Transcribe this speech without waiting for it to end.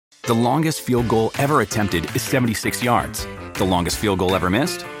The longest field goal ever attempted is 76 yards. The longest field goal ever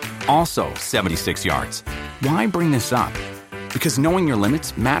missed? Also 76 yards. Why bring this up? Because knowing your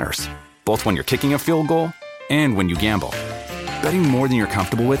limits matters, both when you're kicking a field goal and when you gamble. Betting more than you're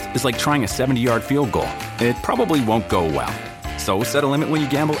comfortable with is like trying a 70-yard field goal. It probably won't go well. So set a limit when you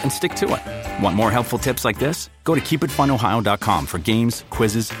gamble and stick to it. Want more helpful tips like this? Go to keepitfunohio.com for games,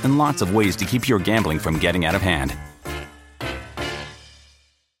 quizzes, and lots of ways to keep your gambling from getting out of hand.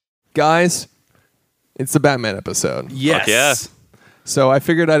 Guys, it's the Batman episode. Yes. Fuck yeah. So I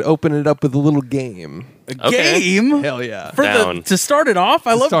figured I'd open it up with a little game. Game? Hell yeah. Down. To start it off,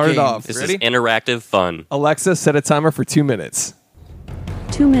 I love start it games. off. This Ready? is interactive fun. Alexa, set a timer for 2 minutes.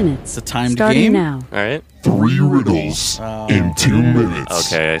 2 minutes. The timed Starting game? now. All right. 3 riddles in 2 minutes.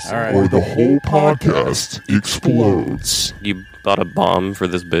 Okay. I see. All right. Or the whole podcast explodes. You bought a bomb for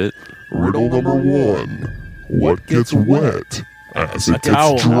this bit? Riddle number 1. What gets wet as it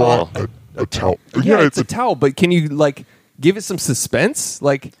towel. gets dry? A towel. Yeah, it's a towel, but can you, like, give it some suspense?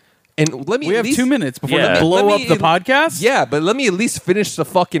 Like, and let me We at have least, 2 minutes before Yeah. they blow Let up me the at- podcast? Yeah, but let me at least finish the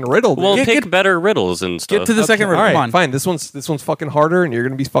fucking riddle. dude. Well, Get- pick get- better riddles and stuff. Get to the second All riddle. right, Come on. fine. This one's fucking harder, and you're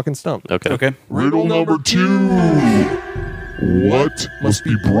gonna be fucking stumped. Okay. Okay. Riddle number 2. What must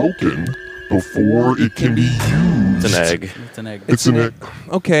be broken before it can be used? It's an egg. It's an egg. It's an egg.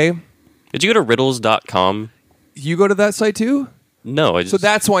 Okay, Did you go to riddles.com? you go to that site too, No, I just. so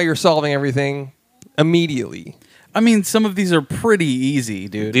that's why you're solving everything immediately. I mean, some of these are pretty easy,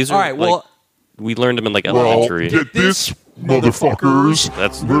 dude. These are All right, like, well- we learned them in like Well, elementary. get this, motherfuckers.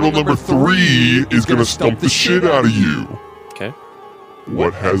 That's- riddle number 3 is gonna stump the shit out of you. Okay.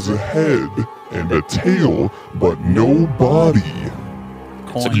 What has a head and a tail but no body?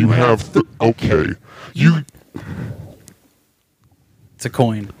 coin. So you have okay. You It's a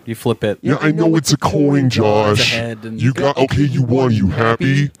coin. You flip it. yeah, I know it's a coin, Josh. It's a head and- You got okay. You won. You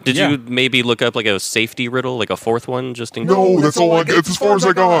happy? Did Yeah. you maybe look up like a safety riddle, like a fourth one, just in No, that's all I got. That's as far as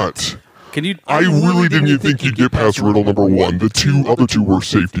I got. Can you? I really didn't even think you'd get past riddle number 1. The other two were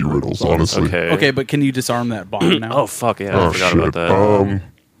safety riddles, honestly. Okay. Okay, but can you disarm that bomb now? Oh fuck yeah! I Oh forgot shit. about that. I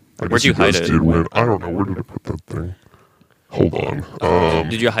Where'd guess you hide guys it? Did win. I don't know. Where did I put that thing? Hold on.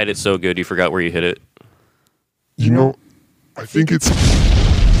 Did you hide it so good you forgot where you hid it? You know, I think it's.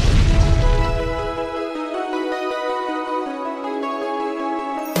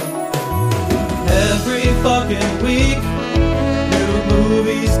 Every fucking week, new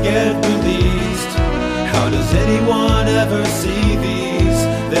movies get released. How does anyone ever see these?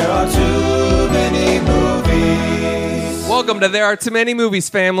 There are too many movies. Welcome to There Are Too Many Movies,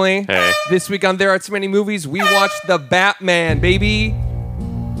 family. Hey. This week on There Are Too Many Movies, we watched The Batman, baby.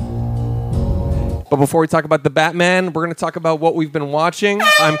 But before we talk about The Batman, we're going to talk about what we've been watching.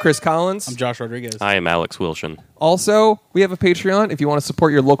 I'm Chris Collins. I'm Josh Rodriguez. I am Alex Wilson. Also, we have a Patreon if you want to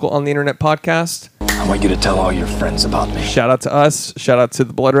support your local on-the-internet podcast. I want you to tell all your friends about me. Shout out to us. Shout out to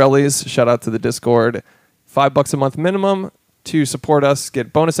the Blood Rallies. Shout out to the Discord. $5 a month minimum to support us.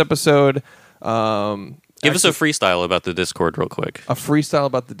 Get bonus episode. Give us a freestyle about the Discord real quick. A freestyle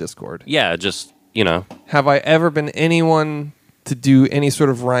about the Discord. Yeah, just, you know. Have I ever been anyone to do any sort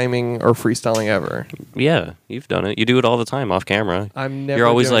of rhyming or freestyling ever? Yeah, you've done it. You do it all the time off camera. I'm never You're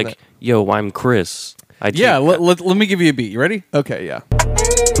always doing like, that. yo, I'm Chris. Yeah, let me give you a beat. You ready? Okay, yeah.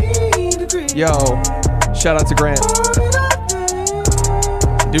 Yo, shout out to Grant.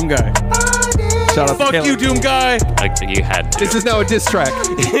 Doom Guy. Shout out to Fuck Caleb. you, Doom Guy. you had to. This is now a diss track.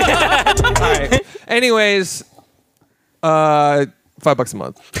 All right. Anyways, $5 a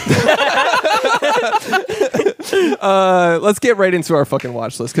month. Let's get right into our fucking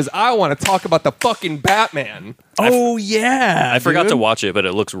watch list because I want to talk about the fucking Batman. Oh yeah. I forgot dude. to watch it, but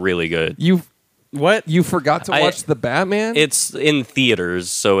it looks really good. What? You forgot to watch the Batman? It's in theaters,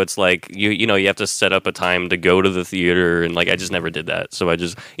 so it's like you know you have to set up a time to go to the theater, and like I just never did that. So I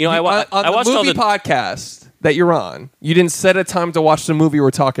just I on I the watched all movie the podcast that you're on. You didn't set a time to watch the movie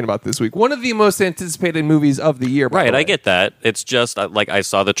we're talking about this week. One of the most anticipated movies of the year. by right. the I way. get that. It's just like I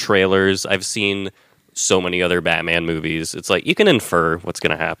saw the trailers. I've seen so many other Batman movies. It's like you can infer what's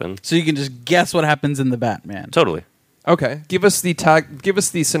going to happen. So you can just guess what happens in the Batman. Totally. Okay, give us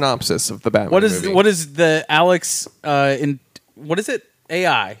the synopsis of the Batman. What is movie. what is the Alex what is it?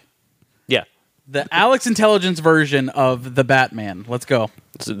 AI. Yeah. The Alex intelligence version of the Batman. Let's go.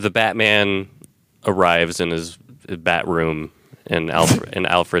 So the Batman arrives in his bat room, and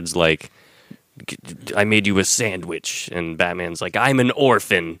Alfred's like, "I made you a sandwich," and Batman's like, "I'm an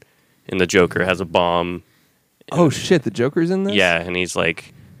orphan," and the Joker has a bomb. Oh shit, the Joker's in this? Yeah, and he's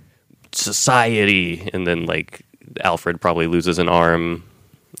like, "Society," and then like Alfred probably loses an arm.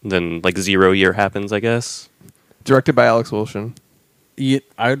 Then like 0 year happens, I guess. Directed by Alex Wilson.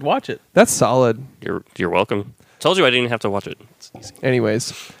 I would watch it. That's solid. You're welcome. Told you I didn't have to watch it. It's easy.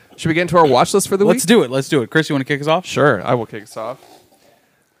 Anyways, should we get into our watch list for the week? Let's do it. Chris, you want to kick us off? Sure, I will kick us off.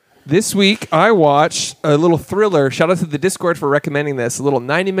 This week, I watched a little thriller. Shout out to the Discord for recommending this. A little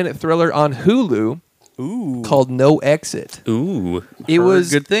 90-minute thriller on Hulu called No Exit. Ooh. It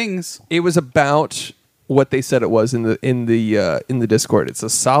was good things. It was about what they said it was in the Discord. It's a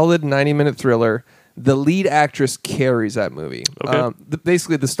solid 90-minute thriller. The lead actress carries that movie. Okay.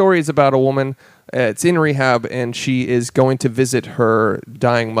 Basically, the story is about a woman. It's in rehab, and she is going to visit her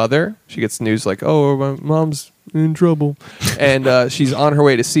dying mother. She gets news like, "Oh, my mom's in trouble," and she's on her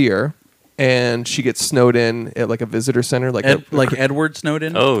way to see her. And she gets snowed in at like a visitor center, like Edward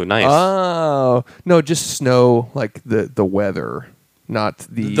Snowden. Oh, nice. Oh no, just snow, like the weather. Not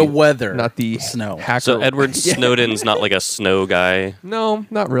the weather, not the snow. Hacker. So Edward Snowden's not like a snow guy. No,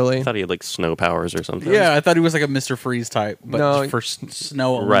 not really. I thought he had like snow powers or something. Yeah, I thought he was like a Mr. Freeze type, but No. for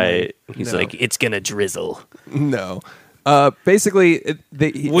snow only. Right. He's No. like, it's gonna drizzle. No. Basically,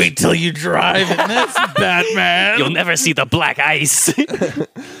 Wait till you drive in this, Batman. You'll never see the black ice.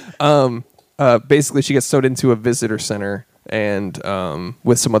 basically she gets sewed into a visitor center and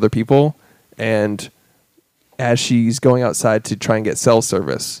with some other people, and as she's going outside to try and get cell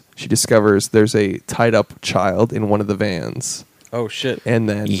service, she discovers there's a tied up child in one of the vans, Oh shit. and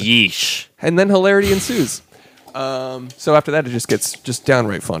then Yeesh. hilarity ensues. So after that, it just gets just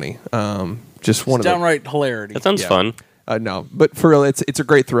downright funny. Just one of Downright hilarity. That sounds Yeah. fun. no, but for real, it's a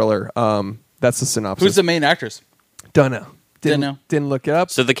great thriller. That's the synopsis. Who's the main actress? Dunno. Dunno. Didn't look it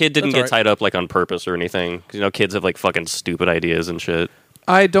up. So the kid didn't That's get all right. tied up like on purpose or anything. 'Cause, kids have like fucking stupid ideas and shit.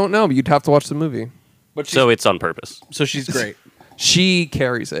 I don't know. You'd have to watch the movie. But So it's on purpose. so she's great. She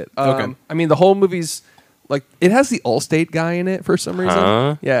carries it. Okay. I mean, the whole movie's like it has the Allstate guy in it for some reason.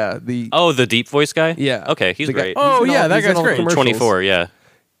 Huh? Yeah. The Oh, the deep voice guy? yeah. Okay, he's The guy- great. Oh, he's in yeah, that he's in guy's all great. commercials. 24, yeah.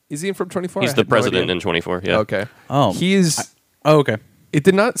 Is he from 24? He's I the had no president idea. in 24, yeah. Okay. Oh. He's. Oh, okay. It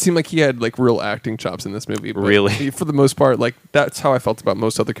did not seem like he had like real acting chops in this movie. But Really? for the most part, like that's how I felt about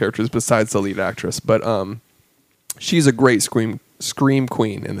most other characters besides the lead actress. But she's a great scream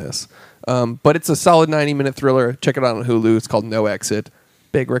queen in this. But it's a solid 90-minute thriller. Check it out on Hulu. It's called No Exit.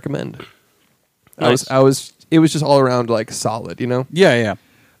 Big recommend. Nice. It was just all around like solid, Yeah.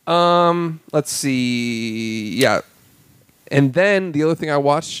 Let's see. Yeah. And then the other thing I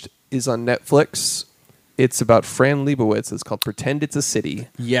watched is on Netflix. It's about Fran Lebowitz. It's called Pretend It's a City.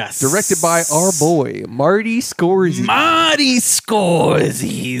 Yes. Directed by our boy, Marty Scorsese. Marty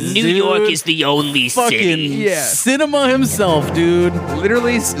Scorsese. New York is the only fucking city. Yeah. cinema himself, dude.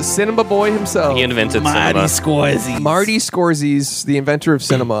 Literally cinema boy himself. He invented Marty cinema. Scorsese. Marty Scorsese, the inventor of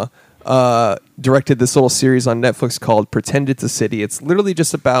cinema, directed this little series on Netflix called Pretend It's a City. It's literally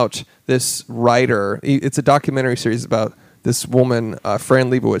just about this writer. It's a documentary series about this woman, Fran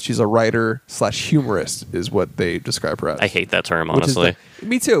Lebowitz. She's a writer / humorist, is what they describe her as. I hate that term, Which is honestly.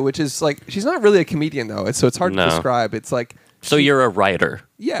 me too. Which is like she's not really a comedian though, so it's hard No. to describe. It's like So you're a writer.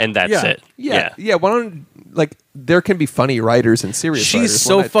 Yeah. And that's Yeah. it. yeah. Why don't like there can be funny writers and serious. She's writers.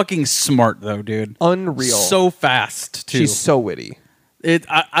 so Why not- fucking smart, though, dude. unreal. So fast, too. she's so witty.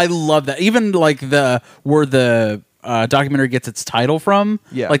 I love that. Even like where the documentary gets its title from.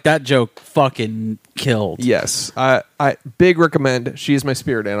 Yeah. Like that joke fucking killed. Yes, I big recommend. She is my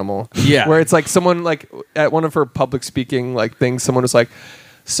spirit animal. Yeah. where it's like someone like at one of her public speaking like things, someone was like,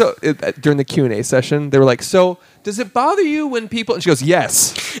 so during the Q&A session, they were like, so does it bother you when people? And she goes,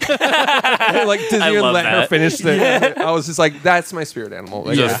 yes. And, like doesn't I even love let her that. finish the. I was just like, that's my spirit animal.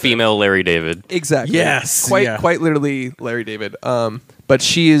 Like, He's a female Larry David. Exactly. Yes, Quite yeah. quite literally Larry David. But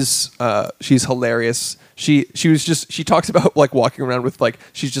she's hilarious. She talks about like walking around with like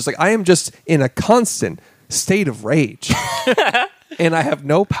she's just like I am just in a constant state of rage. And I have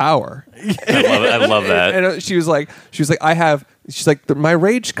no power. I love that. And she was like my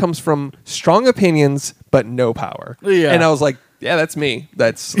rage comes from strong opinions but no power. Yeah. And I was like, yeah, that's me.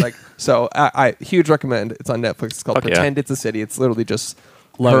 That's like so I huge recommend. It's on Netflix. It's called Fuck yeah. Pretend It's a City. It's literally just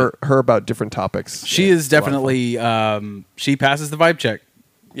Love her about different topics. She Yeah, is it's a lot of fun. definitely, she passes the vibe check.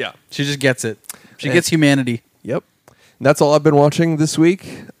 Yeah. She just gets it. She And- gets humanity. Yep. And that's all I've been watching this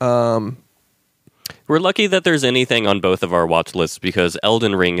week. We're lucky that there's anything on both of our watch lists because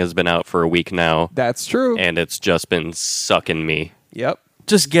Elden Ring has been out for a week now, That's true. and it's just been sucking me. Yep.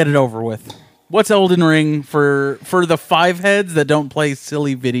 Just get it over with. What's Elden Ring for the 5 heads that don't play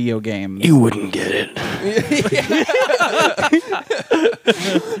silly video games? You wouldn't get it.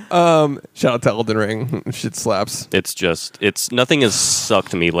 Shout out to Elden Ring. Shit slaps. It's nothing has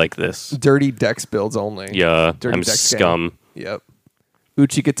sucked me like this. Dirty Dex builds only. Yeah, Dirty I'm Dex scum. Game. Yep.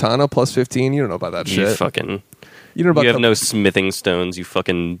 Uchi Katana plus 15. You don't know about that You shit. fucking. You know about You have the- no smithing stones, you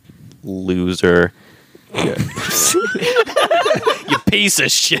fucking loser. Yeah. You piece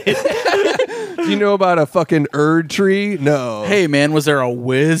of shit. Do you know about a fucking Erd tree? No. Hey, man, was there a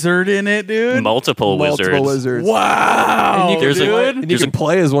wizard in it, dude? Multiple multiple wizards. lizards. Wow, And you, There's a- dude. and you can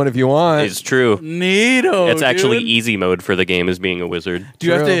play as one if you want. It's true. Neato. It's actually dude. easy mode for the game as being a wizard. Do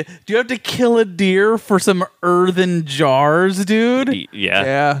you have True. to? Do you have to kill a deer for some earthen jars, dude? Yeah.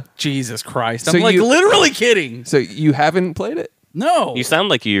 Yeah. Jesus Christ! So I'm like you- literally kidding. So you haven't played it? No. You sound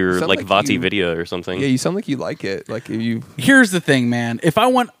like you're Sound like like Vati you- Video or something. Yeah, you sound like you like it. Like you. Here's the thing, man. If I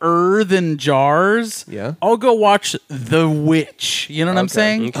want earthen jars, Yeah. I'll go watch The Witch. You know what I'm Okay.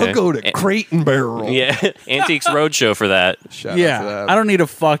 saying? Okay. I'll go to Crate and Barrel. Yeah, Antiques Roadshow for that. Shout out to Yeah, that. I don't need a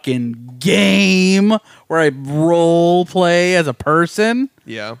fucking game where I role play as a person.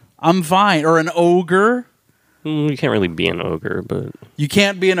 Yeah. I'm fine. Or an ogre. You can't really be an ogre, but You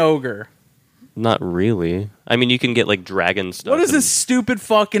can't be an ogre. not really. I mean, you can get like dragon stuff. What is and this stupid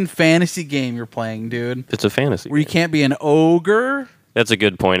fucking fantasy game you're playing, dude? It's a fantasy. Where you game. can't be an ogre? That's a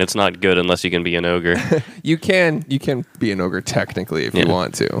good point. It's not good unless you can be an ogre. You can be an ogre technically if you Yeah.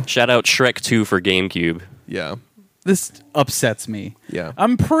 want to. Shout out Shrek 2 for GameCube. Yeah. This upsets me. Yeah.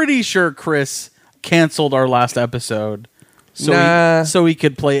 I'm pretty sure Chris canceled our last episode so Nah. so he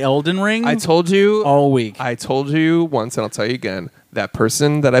could play Elden Ring I told you all week. I told you once and I'll tell you again. That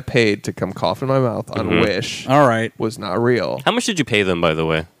person that I paid to come cough in my mouth on Mm-hmm. Wish all right. was not real. How much did you pay them, by the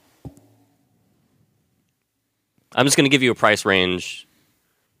way? I'm just going to give you a price range: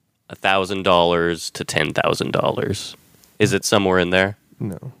 $1,000 to $10,000. Is it somewhere in there?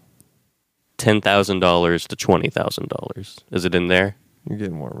 No. $10,000 to $20,000. Is it in there? You're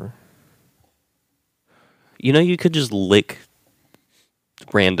getting warmer. You know, you could just lick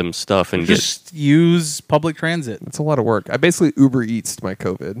random stuff and Just use public transit. It's a lot of work. I basically Uber Eats my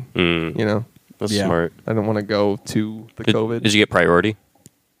COVID. get. You know? That's Yeah. smart. I don't want to go to the COVID. Did you get priority?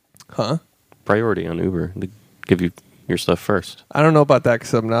 Huh? Priority on Uber. They give you your stuff first. I don't know about that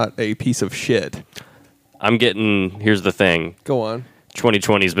because I'm not a piece of shit. I'm getting. Here's the thing. Go on.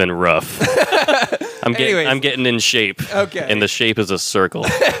 2020's been rough. Anyways. I'm getting in shape. Okay. And the shape is a circle.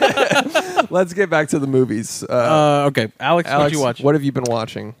 Let's get back to the movies. Okay, Alex, what Alex, you watch? what have you been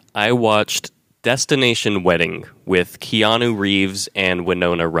watching? I watched Destination Wedding with Keanu Reeves and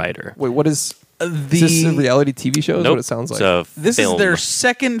Winona Ryder. Wait, what is The this a reality TV show? Is Nope. what it sounds like. It's a this film. is their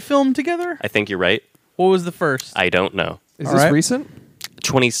second film together. I think you're right. What was the first? I don't know. Is all this right. recent?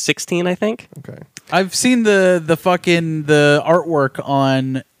 2016, I think. Okay. I've seen the artwork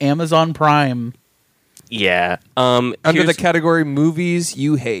on Amazon Prime. Yeah. Under Here's- the category movies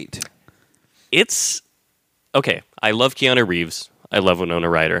you hate. It's okay. I love Keanu Reeves. I love Winona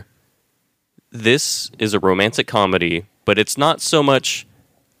Ryder. This is a romantic comedy, but it's not so much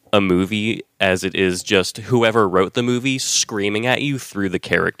a movie as it is just whoever wrote the movie screaming at you through the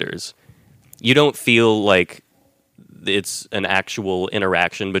characters. You don't feel like it's an actual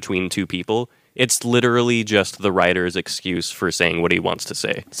interaction between two people. It's literally just the writer's excuse for saying what he wants to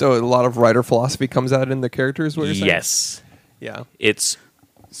say. So a lot of writer philosophy comes out in the characters. What you're saying? Yes. Yeah. It's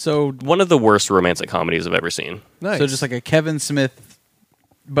So one of the worst romantic comedies I've ever seen. Nice. so just like a Kevin Smith,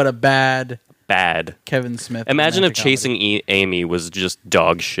 but a bad Bad. Kevin Smith. Imagine if romantic comedy. Chasing Amy was just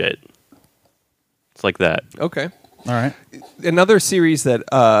dog shit. It's like that. Okay. All right. Another series that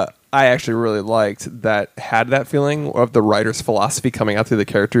I actually really liked that had that feeling of the writer's philosophy coming out through the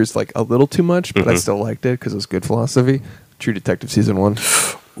characters like a little too much, but I still liked it because it was good philosophy. True Detective season 1.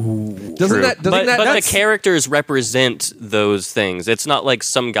 Doesn't True. that? but the that's- characters represent those things. It's not like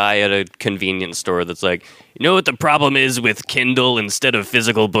some guy at a convenience store that's like, you know what the problem is with Kindle instead of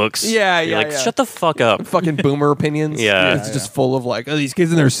physical books? Yeah, You're yeah, like, yeah. shut the fuck up. fucking boomer opinions. Yeah. It's just full of like, oh, these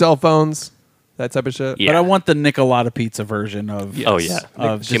kids and their cell phones, that type of shit. Yeah. But I want the Nicolata Pizza version of. Oh yeah.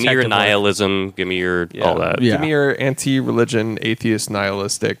 Of Give me your Detective Work. nihilism. Give me your all that. Yeah. Give me your anti-religion, atheist,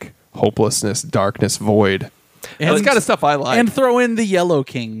 nihilistic, hopelessness, darkness, void. That's the kind of stuff I like. And throw in the Yellow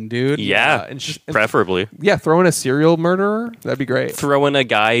King, dude. Yeah, and preferably. yeah, throw in a serial murderer. That'd be great. Throw in a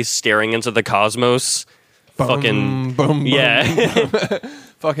guy staring into the cosmos. Fucking boom, yeah.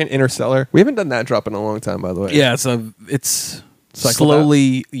 fucking Interstellar. We haven't done that drop in a long time, by the way. Yeah, it's Cycle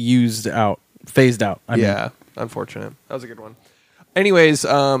slowly phased out. I mean. Yeah, unfortunate. That was a good one. Anyways,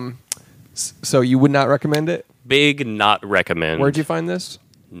 so you would not recommend it? Big not recommend. Where'd you find this?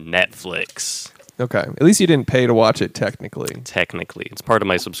 Netflix. Okay, at least you didn't pay to watch it technically. Technically, it's part of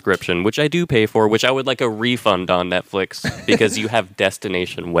my subscription, which I do pay for, which I would like a refund on Netflix because you have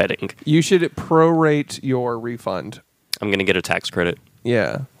Destination Wedding. You should prorate your refund. I'm going to get a tax credit.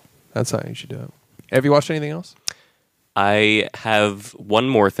 Yeah, that's how you should do it. Have you watched anything else? I have one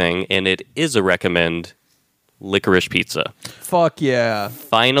more thing, and it is a recommend Licorice Pizza. Fuck yeah.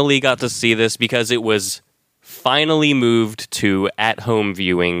 Finally got to see this because it was finally moved to at-home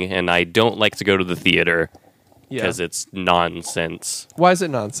viewing, and I don't like to go to the theater because it's nonsense. Why is it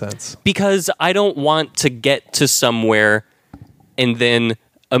nonsense? Because I don't want to get to somewhere and then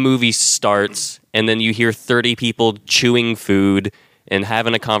a movie starts and then you hear 30 people chewing food and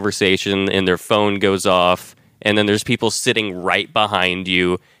having a conversation and their phone goes off and then there's people sitting right behind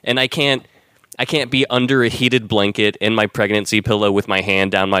you, and I can't be under a heated blanket in my pregnancy pillow with my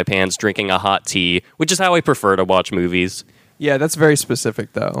hand down my pants drinking a hot tea, which is how I prefer to watch movies. Yeah, that's very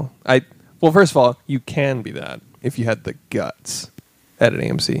specific, though. Well, first of all, you can be that if you had the guts at an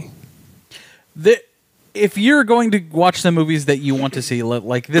AMC. If you're going to watch the movies that you want to see,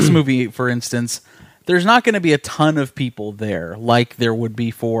 like this movie, for instance, there's not going to be a ton of people there like there would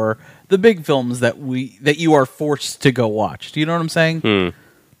be for the big films that you are forced to go watch. Do you know what I'm saying?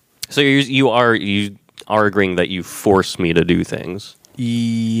 So you are agreeing that you force me to do things.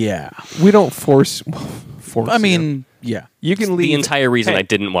 Yeah. We don't force I mean, yeah. You can leave. The entire reason Hey, I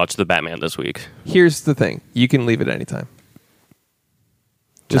didn't watch the Batman this week. Here's the thing. You can leave at any time.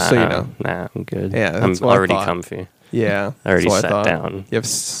 Just so you know. Nah, I'm good. Yeah, I'm that's what I already thought. comfy. Yeah. I already that's what sat thought. down. You have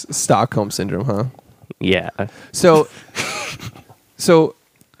Stockholm Syndrome, huh? Yeah. So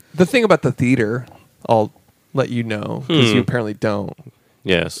the thing about the theater, I'll let you know, because you apparently don't,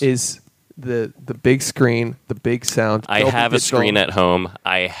 Yes. is the big screen, the big sound. I Dolby have a Digital. screen at home.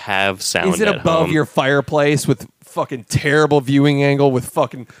 I have sound Is it at above home. your fireplace with fucking terrible viewing angle with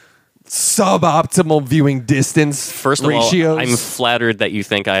fucking suboptimal viewing distance First of ratios? all, I'm flattered that you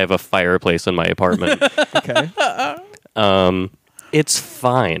think I have a fireplace in my apartment. okay. It's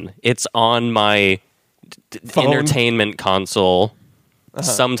fine. It's on my Phone? entertainment console.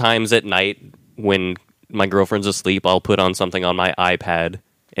 Sometimes at night when my girlfriend's asleep, I'll put on something on my iPad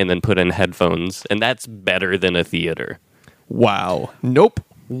and then put in headphones, and that's better than a theater. Wow. Nope.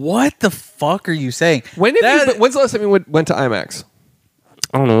 What the fuck are you saying? When's the last time you went to IMAX?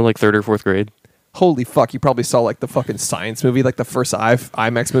 I don't know, like 3rd or 4th grade. Holy fuck! You probably saw like the fucking science movie, like the first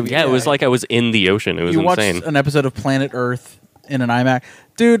IMAX movie. Yeah, it was like I was in the ocean. It was You insane. watched an episode of Planet Earth in an IMAX.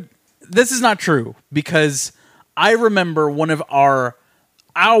 Dude, this is not true, because I remember one of our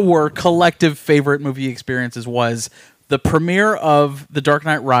collective favorite movie experiences was the premiere of The Dark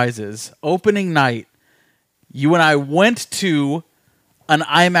Knight Rises, opening night. You and I went to an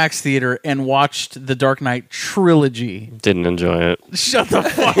IMAX theater and watched the Dark Knight trilogy. Didn't enjoy it. Shut the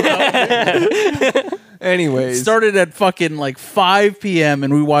fuck up. Anyways, Started at fucking like 5 p.m.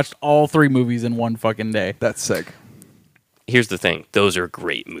 and we watched all 3 movies in one fucking day. that's sick. Here's the thing. Those are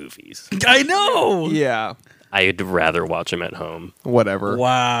great movies. I know. Yeah. I'd rather watch them at home. Whatever.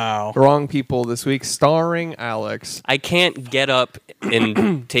 Wow. Wrong people this week, starring Alex. I can't get up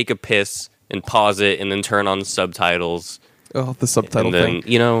and take a piss and pause it and then turn on subtitles. Oh, the subtitle And then,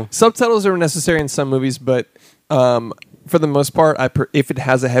 thing. Subtitles are necessary in some movies, but for the most part, if it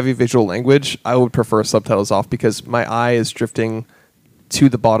has a heavy visual language, I would prefer subtitles off because my eye is drifting to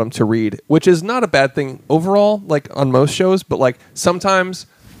the bottom to read, which is not a bad thing overall, like on most shows, but like sometimes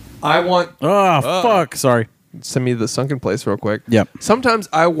I want... Oh, fuck. Sorry. Send me the sunken place real quick. Yep. Sometimes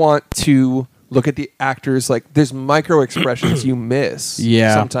I want to look at the actors, like there's micro expressions you miss.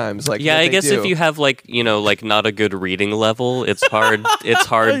 Yeah. Sometimes, like Yeah, what I they guess do. if you have like not a good reading level, it's hard. It's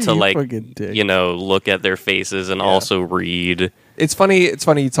hard to You like fucking dick. look at their faces and also read. It's funny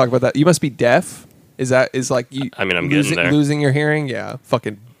you talk about that. You must be deaf. Is like you? I mean, I'm losing, getting there. losing your hearing. Yeah,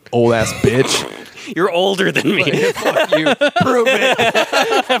 fucking old ass bitch. You're older than me. Fuck you. Prove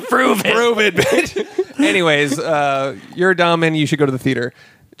it. Prove it. Prove it, bitch. Anyways, you're dumb and you should go to the theater.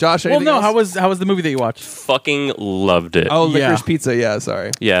 Josh, Well, anything no. else? How was the movie that you watched? Fucking loved it. Oh, Licorice Yeah. Pizza. Yeah, sorry.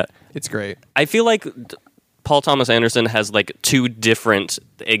 Yeah. It's great. I feel like Paul Thomas Anderson has like 2 different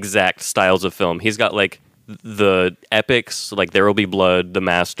exact styles of film. He's got like the epics, like There Will Be Blood, The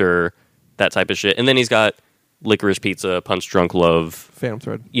Master, that type of shit. And then he's got Licorice Pizza, Punch Drunk Love. Phantom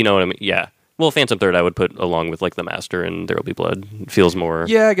Thread. You know what I mean? Yeah. Well, Phantom Thread I would put along with like The Master and There Will Be Blood. It feels more...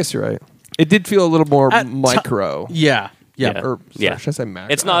 Yeah, I guess you're right. It did feel a little more At micro. Yeah. Yeah. Or Yeah. should I say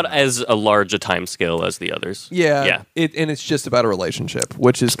macro? It's not as a large a time scale as the others. Yeah. Yeah. And it's just about a relationship,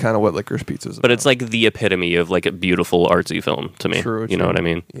 which is kind of what Licorice Pizza is about. But it's like the epitome of like a beautiful artsy film to me. True, You know true. what I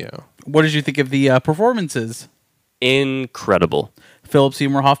mean? Yeah. What did you think of the performances? Incredible. Philip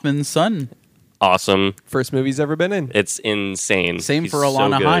Seymour Hoffman's son. Awesome. First movie he's ever been in. It's insane. Same He's for so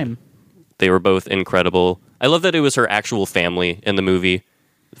Alana good. Haim. They were both incredible. I love that it was her actual family in the movie.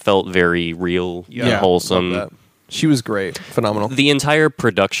 It felt very real and Yeah. wholesome. Love that. She was great. Phenomenal. The entire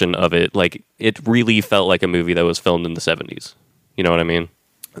production of it, like, it really felt like a movie that was filmed in the 70s. You know what I mean?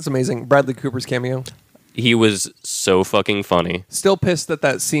 That's amazing. Bradley Cooper's cameo. He was so fucking funny. Still pissed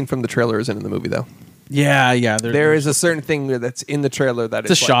that scene from the trailer isn't in the movie though. Yeah. There is a certain thing that's in the trailer that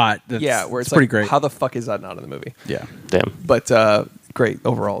It's a shot that's- where it's pretty like, great. How the fuck is that not in the movie? Yeah. Damn. But great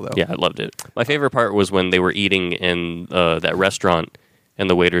overall though. Yeah, I loved it. My favorite part was when they were eating in that restaurant, and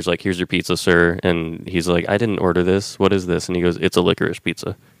the waiter's like, "Here's your pizza, sir," and he's like, "I didn't order this. What is this?" And he goes, "It's a licorice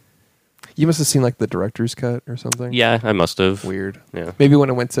pizza." You must have seen like the director's cut or something. Yeah, I must have. Weird. Yeah. Maybe when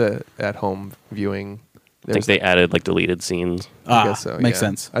I went to at home viewing. I think they added like deleted scenes. I guess so. Makes yeah.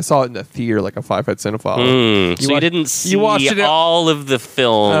 sense. I saw it in a theater, like a 5-head cinephile. So you wa- didn't see you watched it at- all of the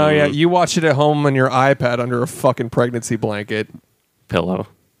film. Oh yeah, you watch it at home on your iPad under a fucking pregnancy blanket. Pillow.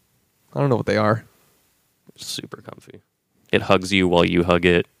 I don't know what they are. Super comfy. It hugs you while you hug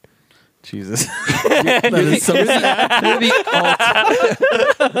it. Jesus.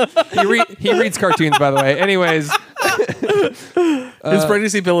 He reads cartoons, by the way. Anyways, His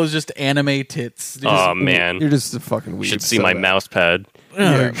pregnancy pillow is just anime tits. Oh man, you're just a fucking you weird. should see my mouse pad.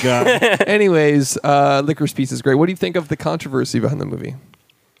 Oh, God. Anyways, Licorice Pizza is great. What do you think of the controversy behind the movie?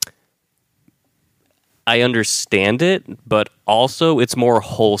 I understand it, but also it's more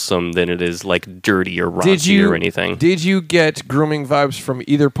wholesome than it is like dirty or raunchy or anything. Did you get grooming vibes from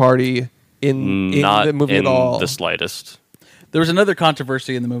either party in Not the movie in at all? the slightest. There was another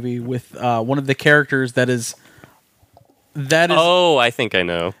controversy in the movie with one of the characters that is. Oh, I think I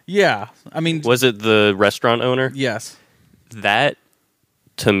know. Yeah. I mean. Was it the restaurant owner? Yes. That,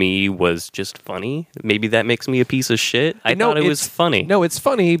 to me, was just funny. Maybe that makes me a piece of shit. I thought it was funny. No, it's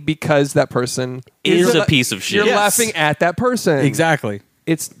funny because that person Is a piece of shit. You're Yes. laughing at that person. Exactly.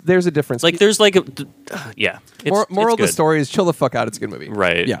 There's a difference. Like, there's like a... yeah. Moral it's of the good. story is chill the fuck out. It's a good movie.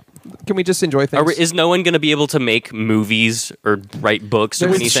 Right. Yeah. Can we just enjoy things? Is no one going to be able to make movies or write books or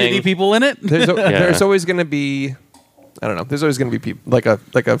With anything? shitty people in it? There's always going to be, I don't know. There's always going to be people like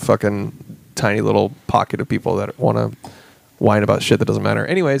a fucking tiny little pocket of people that want to whine about shit that doesn't matter.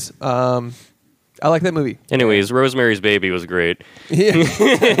 Anyways, I like that movie. Anyways, Rosemary's Baby was great.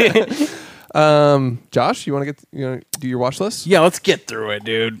 Josh, you want to do your watch list? Yeah, let's get through it,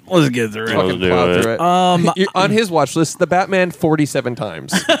 dude. Let's get through it. Fucking do plow it. through it. You're on his watch list, The Batman 47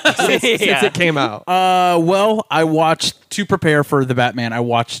 times since it came out. Well, I watched, to prepare for the Batman, I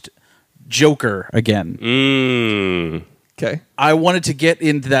watched Joker again. Okay. I wanted to get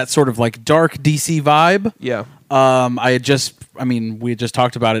into that sort of like dark DC vibe. Yeah. We had just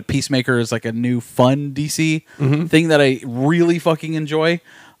talked about it. Peacemaker is like a new fun DC thing that I really fucking enjoy.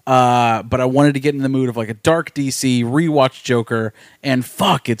 But I wanted to get in the mood of like a dark DC, rewatch Joker, and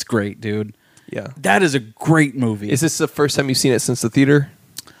fuck, it's great, dude. Yeah. That is a great movie. Is this the first time you've seen it since the theater?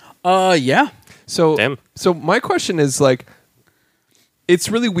 Yeah. So, Damn. so my question is like, it's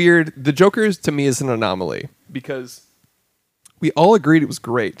really weird. The Joker to me is an anomaly because we all agreed it was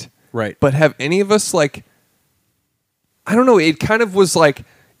great, Right. but have any of us like, I don't know. It kind of was like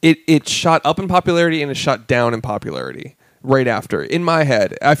it shot up in popularity and it shot down in popularity right after. In my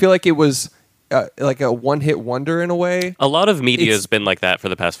head, I feel like it was like a one-hit wonder in a way. A lot of media It's- has been like that for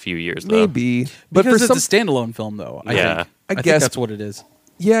the past few years, though. Maybe, but Because for it's some, a standalone film, though. I Yeah. think. I think guess- that's what it is.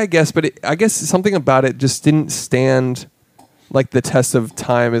 yeah, I guess. But I guess something about it just didn't stand like the test of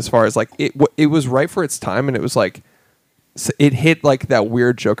time as far as like it was right for its time, and it was like it hit like that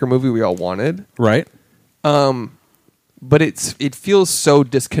weird Joker movie we all wanted. Right. But it feels so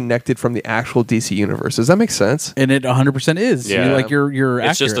disconnected from the actual DC universe. Does that make sense? And it 100% is. Yeah. You're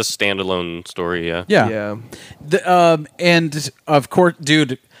It's accurate. just a standalone story, yeah. Yeah. And of course,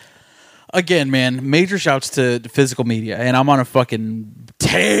 dude, again, man, major shouts to physical media. And I'm on a fucking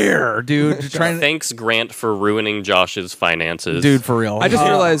tear, dude. Thanks, Grant, for ruining Josh's finances. Dude, for real. I just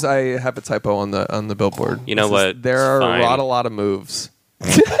realized I have a typo on the billboard. You know It says, what? There It's are fine. a lot of moves.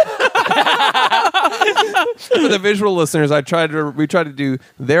 For the visual listeners, we tried to do.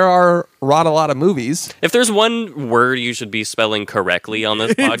 There are a lot of movies. If there's one word you should be spelling correctly on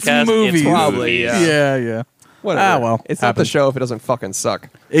this podcast, movies. it's Probably, movies. yeah. Yeah. Whatever. Ah, well, it's not the happens. show if it doesn't fucking suck.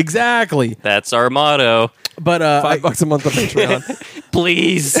 Exactly. That's our motto. But $5 a month on Patreon.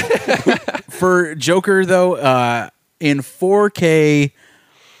 Please. for Joker, though, in 4K,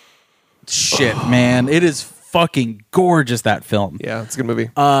 shit, man, it is fucking gorgeous, that film. Yeah, it's a good movie.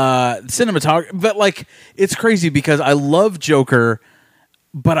 Cinematography, but like, it's crazy because I love Joker,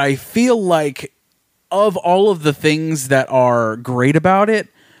 but I feel like of all of the things that are great about it,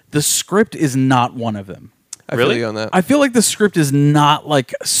 the script is not one of them. I really? feel you on that. I feel like the script is not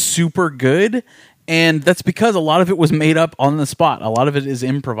like super good, and that's because a lot of it was made up on the spot. A lot of it is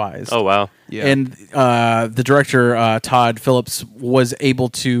improvised. Oh, wow. Yeah. And the director Todd Phillips was able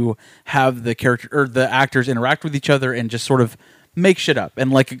to have the character or the actors interact with each other and just sort of make shit up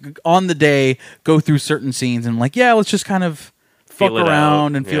and like on the day go through certain scenes and like, yeah, let's just kind of fuck Feel it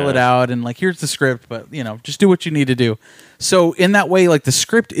around out. and feel Yeah. it out and like here's the script, but you know, just do what you need to do. So in that way, like the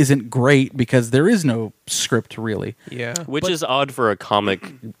script isn't great because there is no script really. Yeah. Which is odd for a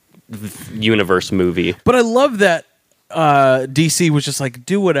comic universe movie. But I love that DC was just like,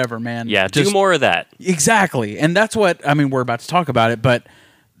 do whatever, man. Yeah, Just- do more of that. Exactly. And that's what, I mean, we're about to talk about it, but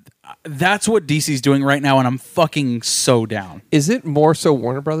that's what DC's doing right now, and I'm fucking so down. Is it more so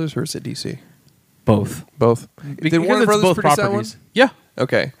Warner Brothers or is it DC? Both. Both. Because Did Warner it's Brothers both produce that one? properties. Yeah.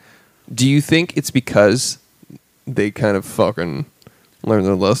 Okay. Do you think it's because they kind of fucking learned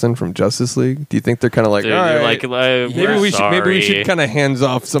their lesson from Justice League? Do you think they're kind of like, Dude, all you're right, we're maybe we should sorry. kind of hands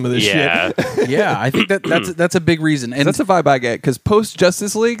off some of this Yeah. shit? Yeah, I think that's a big reason. And That's a vibe I get because post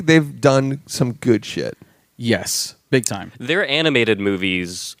Justice League, they've done some good shit. yes, big time. Their animated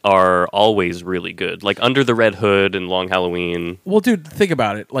movies are always really good. Like Under the Red Hood and Long Halloween. Well, dude, think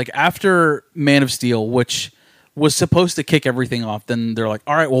about it. Like after Man of Steel, which was supposed to kick everything off, then they're like,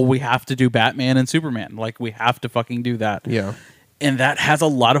 all right, well, we have to do Batman and Superman. Like we have to fucking do that. Yeah. And that has a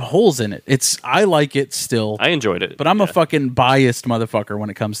lot of holes in it. I like it still. I enjoyed it. But I'm a Yeah. fucking biased motherfucker when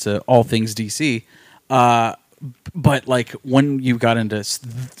it comes to all things DC. But like when you got into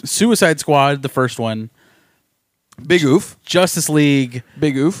Suicide Squad, the first one, Big oof. Justice League,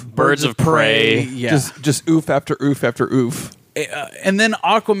 Big oof. Birds of Prey. yeah, Just oof after oof after oof. and then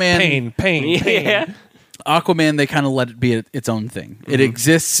Aquaman. Pain. Yeah. Aquaman, they kind of let it be its own thing. It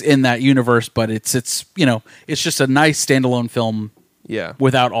exists in that universe, but it's it's just a nice standalone film Yeah.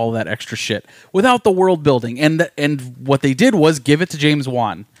 without all that extra shit, without the world building. And what they did was give it to James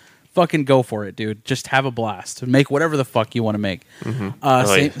Wan. Fucking go for it, dude. Just have a blast. Make whatever the fuck you want to make.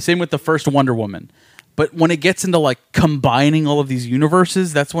 Same with the first Wonder Woman. But when it gets into like combining all of these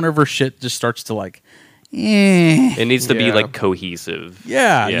universes, that's whenever shit just starts to like, It needs to be Yeah. like cohesive.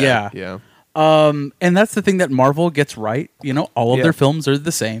 yeah. Yeah. And that's the thing that Marvel gets right. You know, all of Yeah. their films are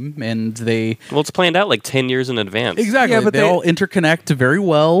the same, and they Well, it's planned out like 10 years in advance. exactly. Yeah, but they all interconnect very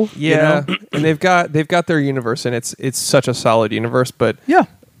well. you Yeah. know? And they've got their universe and it's such a solid universe, but Yeah.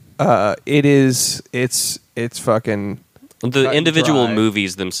 it's fucking The cut and individual dry.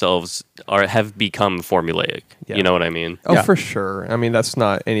 movies themselves have become formulaic. Yeah. You know what I mean? Oh, Yeah. for sure. I mean, that's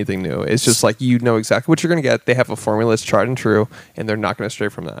not anything new. It's just like you know exactly what you're going to get. They have a formula, it's tried and true, and they're not going to stray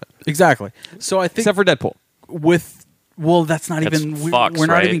from that. Exactly. So I think Except for Deadpool. that's not That's even Fox, we're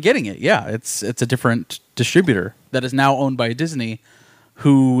not right? even getting it. Yeah, it's a different distributor that is now owned by Disney,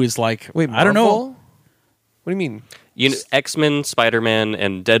 who is like, I don't know. Marvel? What do you mean? X-Men, Spider-Man,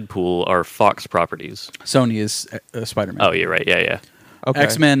 and Deadpool are Fox properties. Sony is Spider-Man. Oh, you're right. Yeah. Okay.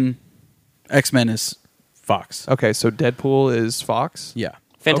 X-Men is Fox. Okay, so Deadpool is Fox? Yeah,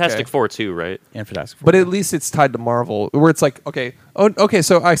 Fantastic Okay. Four too, right? and Fantastic Four. But at least it's tied to Marvel, where it's like, okay,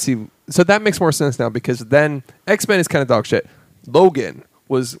 so I see. So that makes more sense now because then X-Men is kind of dog shit. Logan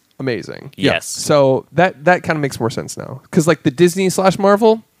was amazing. Yes. So that kind of makes more sense now. Because like the Disney /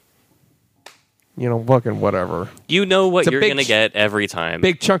 Marvel, fucking whatever. You know what It's a you're big going to get every time.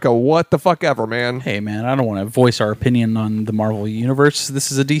 Big chunk of what the fuck ever, man. Hey man, I don't want to voice our opinion on the Marvel universe.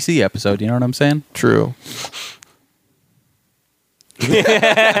 This is a DC episode. You know what I'm saying? True.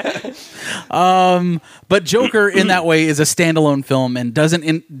 But Joker, in that way, is a standalone film and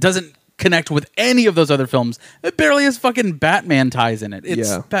doesn't connect with any of those other films. It barely has fucking Batman ties in it. It's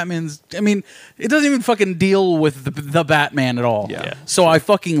Yeah. Batman's. I mean, it doesn't even fucking deal with the Batman at all. Yeah. So I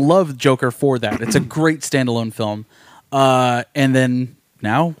fucking love Joker for that. It's a great standalone film. And then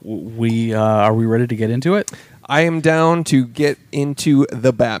now we are we ready to get into it? I am down to get into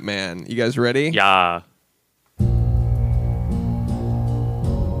the Batman. You guys ready? Yeah.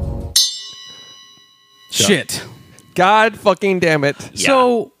 Shit. God fucking damn it. Yeah.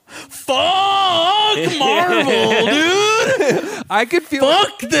 So fuck Marvel, dude. I could feel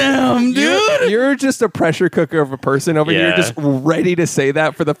Fuck them, dude. You're just a pressure cooker of a person over here, Yeah. just ready to say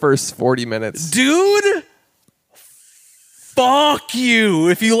that for the first 40 minutes. Dude, fuck you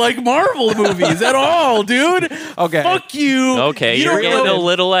if you like Marvel movies at all, dude. Okay. Fuck you. Okay, You you're don't getting know- a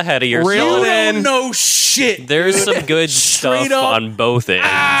little ahead of You yourself. don't know shit. There's some good Straight stuff up. on both ends.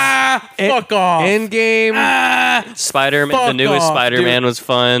 Fuck off. Endgame. Spider-Man, the fuck newest off, Spider-Man dude. was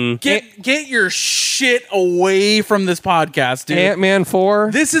fun. Get your shit away from this podcast, dude. Ant-Man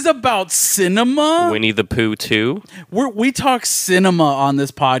 4. This is about cinema. Winnie the Pooh 2. We talk cinema on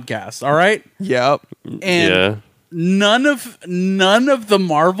this podcast, all right? Yep. And Yeah. none of the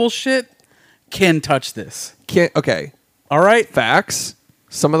Marvel shit can touch this. Okay. All right? Facts.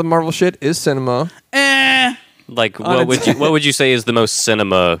 Some of the Marvel shit is cinema. Like, what would you say is the most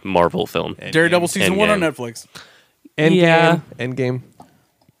cinema Marvel film? Daredevil season 1 on Endgame. Netflix. Endgame.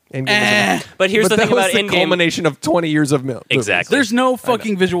 Endgame was But here's the that thing was about the Endgame. culmination of 20 years of movies. Exactly. There's no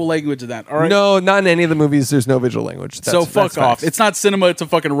fucking visual language in that. All right. No, not in any of the movies. There's no visual language. So fuck that's off. facts. It's not cinema. It's a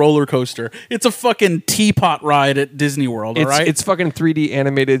fucking roller coaster. It's a fucking teapot ride at Disney World. All right. It's fucking 3D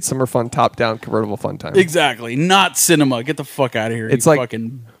animated summer fun top down convertible fun time. exactly not cinema. Get the fuck out of here. It's you like-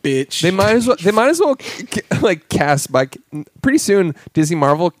 fucking bitch. They might as well like cast by pretty soon. Disney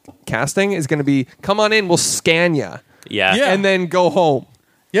Marvel casting is going to be come on in. We'll scan ya. Yeah. Yeah. And then go home.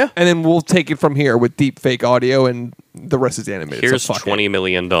 yeah. And then we'll take it from here with deep fake audio and the rest is animated. Here's so fuck $20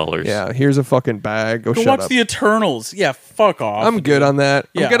 million. it. Yeah, here's a fucking bag. Go Go shut watch up. the Eternals. Yeah. Fuck off. I'm good on that.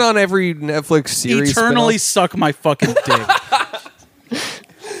 Yeah. I'm good on every Netflix series. Eternally spin-off. suck my fucking dick.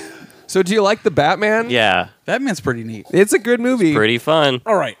 So do you like the Batman? Yeah. Batman's pretty neat. It's a good movie. Pretty fun.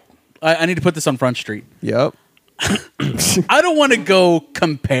 All right. I need to put this on Front Street. Yep. I don't want to go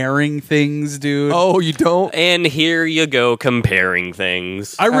comparing things, dude. Oh, you don't? And here you go comparing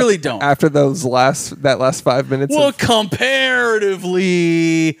things. I really don't. After that last 5 minutes. Well, of,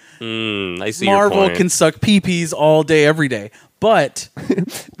 comparatively, I see Marvel your point. can suck peepees all day, every day. But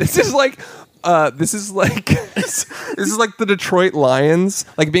this is like this is like the Detroit Lions,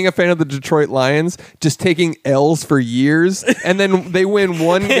 like being a fan of the Detroit Lions, just taking L's for years, and then they win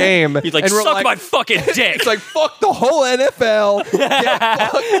one game. He's like, and we're suck my fucking dick. It's like fuck the whole NFL.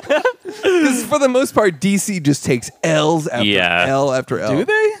 Because for the most part, DC just takes L's after Yeah. L after L. do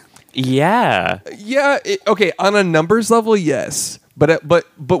they? yeah. Yeah. Okay. On a numbers level, yes. But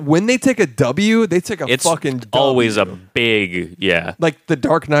when they take a W, they take a It's fucking W. always a big, yeah. like the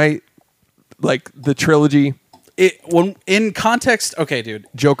Dark Knight, like the trilogy, When in context, okay, dude.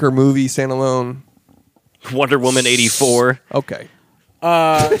 Joker movie, standalone. Wonder Woman 84. Okay.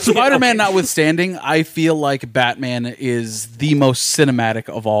 Spider-Man notwithstanding, I feel like Batman is the most cinematic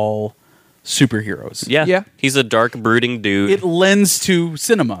of all superheroes. Yeah. Yeah. He's a dark, brooding dude. It lends to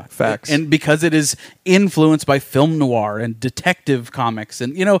cinema. Facts. And because it is influenced by film noir and detective comics,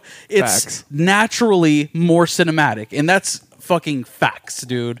 and, it's Facts. naturally more cinematic. And that's fucking facts,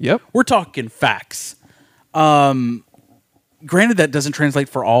 dude. Yep. We're talking facts. Granted, that doesn't translate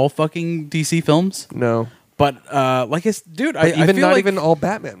for all fucking DC films, No. but like I dude, I Even feel not like even all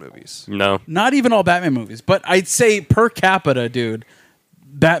Batman movies. no. not even all Batman movies, but I'd say per capita, dude,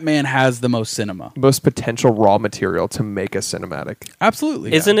 Batman has the most cinema. Most potential raw material to make a cinematic.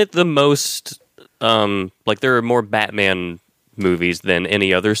 Absolutely. Isn't it the most, like, there are more Batman movies than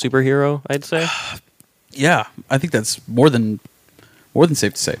any other superhero, I'd say? Yeah, I think that's more than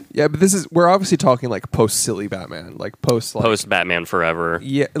safe to say. Yeah, but we're obviously talking like post silly Batman, like post like Post Batman Forever.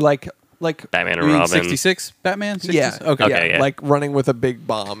 yeah, like Batman You and mean Robin. 66 Batman? 60s? yeah, Okay. yeah. like running with a big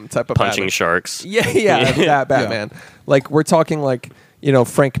bomb type of Punching Batman. sharks. Yeah, that Batman. Like we're talking like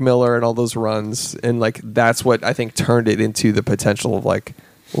Frank Miller and all those runs, and like that's what I think turned it into the potential of like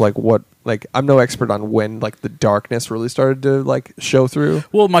what like I'm no expert on when like the darkness really started to like show through.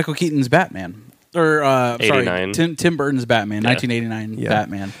 Well, Michael Keaton's Batman. Or, 89. sorry, Tim Burton's Batman, 1989 Yeah.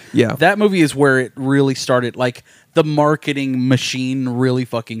 Batman. Yeah. That movie is where it really started, like, the marketing machine really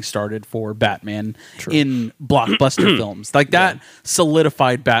fucking started for Batman in blockbuster films. Like, that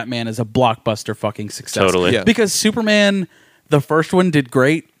solidified Batman as a blockbuster fucking success. Totally. Yeah. Because Superman, the first one did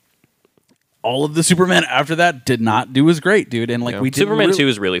great. All of the Superman after that did not do as great, dude. And, like, we didn't Superman really- 2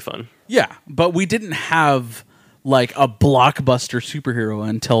 is really fun. Yeah, but we didn't have like a blockbuster superhero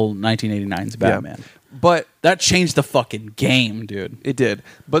until 1989's Batman. But That changed the fucking game, dude. it did.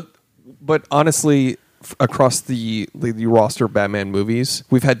 But honestly, across the roster of Batman movies,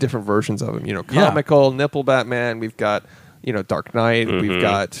 we've had different versions of him. Comical, nipple Batman. We've got Dark Knight. We've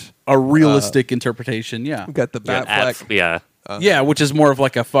got A realistic interpretation, yeah. we've got the Batfleck. Yeah. Yeah, which is more of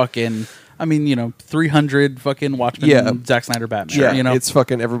like a fucking 300 fucking Watchmen, Yeah. Zack Snyder Batman. Yeah, it's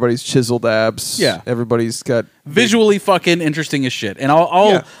fucking everybody's chiseled abs. Yeah. Everybody's got visually fucking interesting as shit. And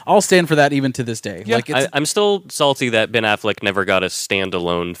I'll stand for that even to this day. Yeah. Like it's I'm still salty that Ben Affleck never got a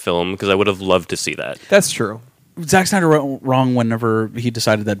standalone film because I would have loved to see that. That's true. Zack Snyder went wrong whenever he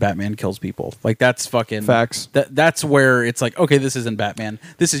decided that Batman kills people. Like that's fucking Facts. That's where it's like, okay, this isn't Batman.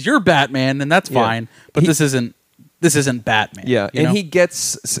 This is your Batman, and that's Yeah. fine. But this isn't Batman. Yeah, you and know? he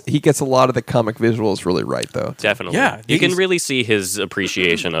gets a lot of the comic visuals really right though. Definitely. Yeah, You can he's- really see his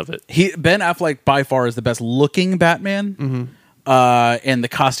appreciation of it. Ben Affleck by far is the best looking Batman, Mm-hmm. and the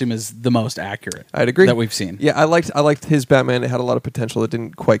costume is the most accurate. I'd agree that we've seen. Yeah, I liked his Batman. It had a lot of potential. It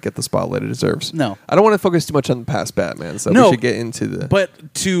didn't quite get the spotlight it deserves. No. I don't want to focus too much on the past Batman. So No, we should get into the.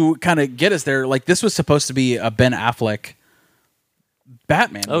 But to kind of get us there, like this was supposed to be a Ben Affleck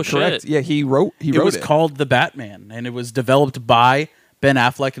Batman. Oh, movie. shit. correct. Yeah, he wrote It was it. called The Batman, and it was developed by Ben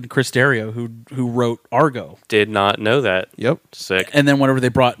Affleck and Chris Terrio, who wrote Argo. Did not know that. Yep. Sick. And then whenever they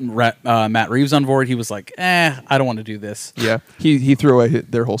brought Matt Reeves on board, he was like, I don't want to do this. Yeah. He threw away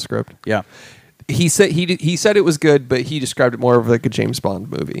their whole script. Yeah. He said he said it was good, but he described it more of like a James Bond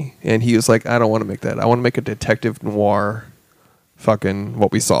movie, and he was like, I don't want to make that. I want to make a detective noir. Fucking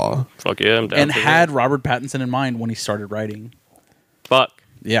what we saw. Fuck yeah, I'm down. And for had that. Robert Pattinson in mind when he started writing. Fuck.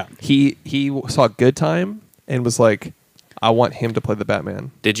 Yeah. He saw Good Time and was like, I want him to play the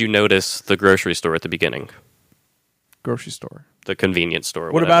Batman. Did you notice the grocery store at the beginning? Grocery store. The convenience store.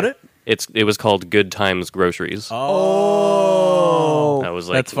 What whatever. about it? It was called Good Times Groceries. Oh. I was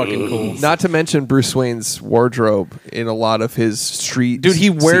like, That's fucking cool. Not to mention Bruce Wayne's wardrobe in a lot of his street. Dude, he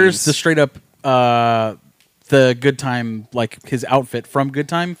wears scenes. the straight up the Good Time, like his outfit from Good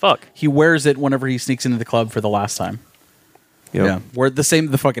Time. Fuck. He wears it whenever he sneaks into the club for the last time. Yep. Yeah. Wear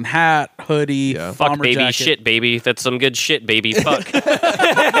the fucking hat, hoodie, Yeah. fuck bomber baby, jacket. shit baby. That's some good shit baby. Fuck.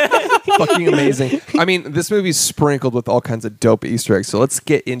 Fucking amazing. I mean, this movie's sprinkled with all kinds of dope Easter eggs. So let's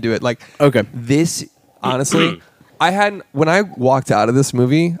get into it. Like, Okay. this honestly, when I walked out of this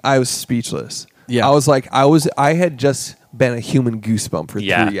movie, I was speechless. Yeah. I was like, I had just been a human goosebump for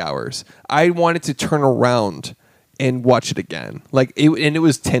 3 hours. I wanted to turn around and watch it again. Like, and it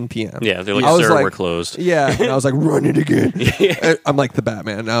was 10 p.m. Yeah, they're like, I was sir, we're closed. Yeah, and I was like, run it again. I'm like the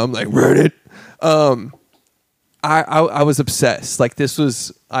Batman now. I'm like, run it. I was obsessed. Like, this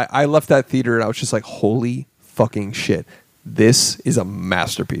was, I left that theater and I was just like, holy fucking shit. This is a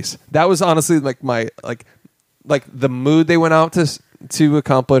masterpiece. That was honestly like my, like the mood they went out to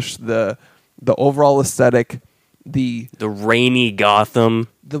accomplish, the overall aesthetic, the rainy Gotham.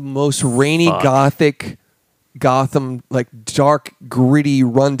 the most rainy Fuck. Gotham, like dark, gritty,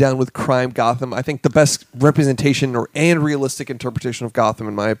 rundown with crime Gotham. I think the best representation and realistic interpretation of Gotham,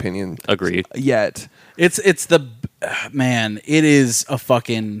 in my opinion. Agreed. Yet. It is a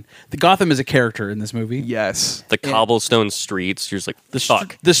fucking, the Gotham is a character in this movie. Yes. The cobblestone streets. You're just like,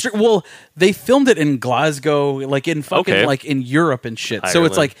 fuck. Well, they filmed it in Glasgow, like in fucking, Okay. like in Europe and shit. So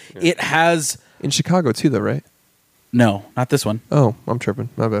it's Ireland, like, yeah. it has, In Chicago too, though, right? no, not this one. Oh, I'm tripping.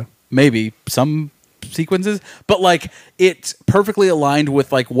 My bad. Maybe some sequences, but like it's perfectly aligned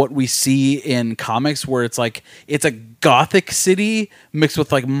with like what we see in comics, where it's like it's a gothic city mixed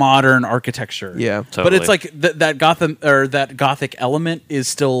with like modern architecture. Yeah. But Totally. it's like that Gotham, or that gothic element is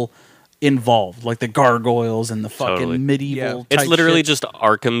still involved, like the gargoyles and the fucking Totally. medieval. It's type literally shit. just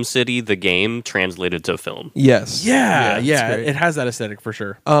Arkham City, the game, translated to film. Yes. yeah, it's great. it has that aesthetic for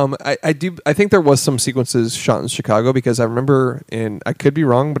sure. I think there was some sequences shot in Chicago, because I remember, and I could be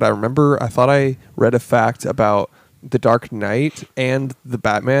wrong, but I thought I read a fact about The Dark Knight and the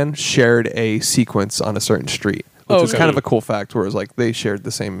Batman shared a sequence on a certain street, which is okay. kind of a cool fact, where it was like they shared the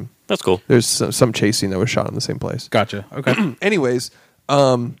same. That's cool. There's some chasing that was shot in the same place. Gotcha. Okay. Anyways,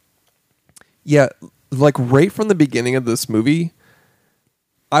 yeah, like right from the beginning of this movie,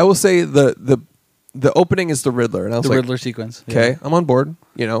 I will say the opening is the Riddler, and I was The like, Riddler sequence. Yeah. okay, I'm on board.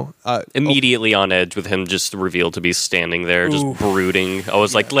 You know, Immediately on edge with him just revealed to be standing there, just brooding. I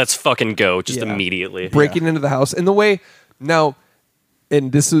was like, let's fucking go, just Yeah. immediately. breaking into the house, and the way now,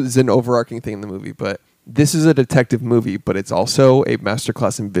 and this is an overarching thing in the movie, but this is a detective movie, but it's also a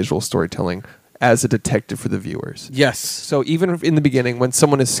masterclass in visual storytelling as a detective for the viewers. Yes. So even in the beginning, when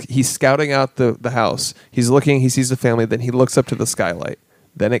he's scouting out the house, he's looking, he sees the family, then he looks up to the skylight.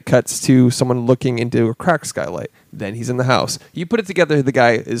 Then it cuts to someone looking into a cracked skylight. Then he's in the house. You put it together, the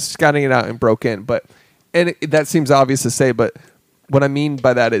guy is scouting it out and broke in. That seems obvious to say, but what I mean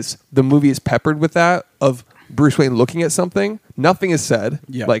by that is the movie is peppered with that, of Bruce Wayne looking at something. Nothing is said.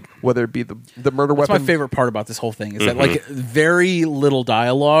 Yeah. Like whether it be the murder That's weapon. my favorite part about this whole thing is that like very little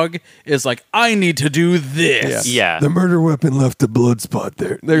dialogue is like, I need to do this. Yeah. The murder weapon left a blood spot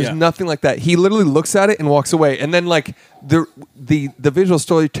there. There's Yeah. nothing like that. He literally looks at it and walks away. And then like the visual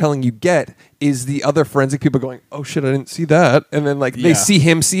storytelling you get is the other forensic people going, "Oh shit, I didn't see that." And then like Yeah. they see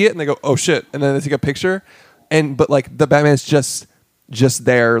him see it and they go, "Oh shit." And then they take a picture. But like the Batman's just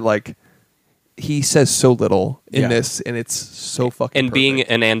there, like he says so little in Yeah. this, and it's so fucking And being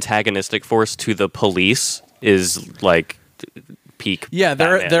perfect. an antagonistic force to the police is like peak. Yeah,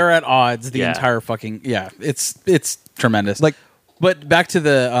 Batman. they're at odds the Yeah. entire fucking it's tremendous. Like- but back to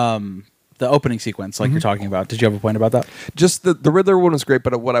the opening sequence, like you're talking about. Did you have a point about that? just the Riddler one was great,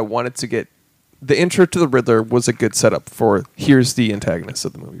 but what I wanted to get, the intro to the Riddler was a good setup for here's the antagonist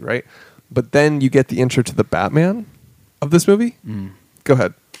of the movie, right? But then you get the intro to the Batman of this movie. Go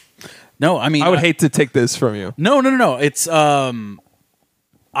ahead. No, I mean I would hate to take this from you. No. It's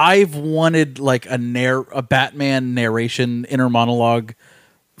I've wanted like a Batman narration inner monologue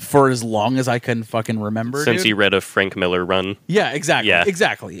for as long as I can fucking remember. Since dude. he read a Frank Miller run. Yeah, exactly. Yeah.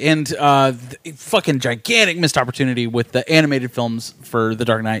 Exactly. And fucking gigantic missed opportunity with the animated films for The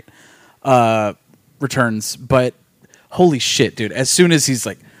Dark Knight Returns. But holy shit, dude. As soon as he's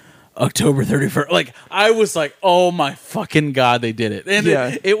like, October 31st, like, I was like, oh my fucking God, they did it. And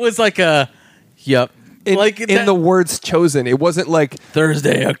Yeah. it was like a, yep. Like in the words chosen, it wasn't like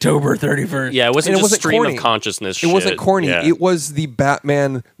Thursday, October 31st. Yeah, it wasn't And it just wasn't stream corny. of consciousness it shit. wasn't corny. Yeah. It was the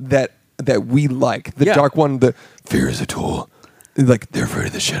Batman that we like. The Yeah. dark one. The fear is a tool. Like they're afraid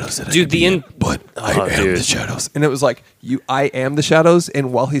of the shadows. That I Dude, can the be in- but I Oh, am dude. the shadows. And it was like I am the shadows.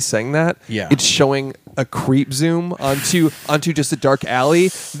 And while he's saying that, Yeah. it's showing a creep zoom onto just a dark alley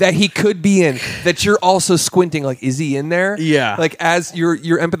that he could be in. That you're also squinting. Like, is he in there? Yeah. Like as you're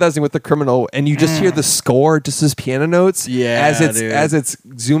empathizing with the criminal, and you just hear the score, just as piano notes. Yeah, dude. as it's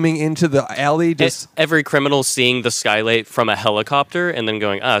zooming into the alley. Just Every criminal seeing the skylight from a helicopter and then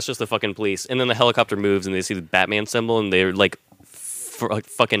going, it's just the fucking police. And then the helicopter moves and they see the Batman symbol and they're like,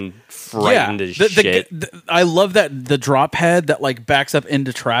 fucking frightened as shit. I love that the drop head that like backs up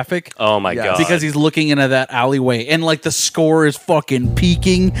into traffic. Oh my Yeah. God. Because he's looking into that alleyway and like the score is fucking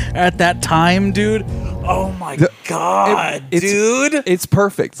peaking at that time, dude. Oh my God, dude. It's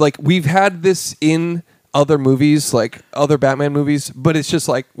perfect. Like we've had this in other movies, like other Batman movies, but it's just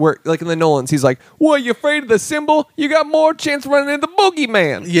like where, like in the Nolans, he's like, "What? You afraid of the symbol? You got more chance running into the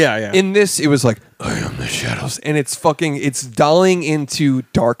boogeyman." Yeah, yeah. In this, it was like, "I am the shadows," and it's dolling into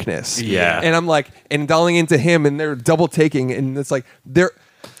darkness. Yeah. and I'm like, and dolling into him, and they're double taking, and it's like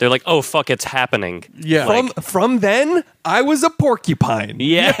They're like, oh, fuck, it's happening. Yeah. From then, I was a porcupine.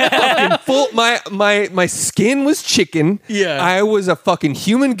 Yeah. Fucking full. My skin was chicken. Yeah. I was a fucking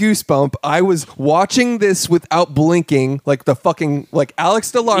human goosebump. I was watching this without blinking, like the fucking like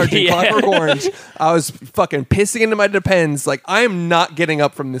Alex DeLarge in Yeah. Clockwork Orange. I was fucking pissing into my Depends. Like I am not getting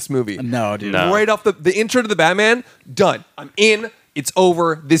up from this movie. No, dude. No. Right off the intro to the Batman, done. I'm in. It's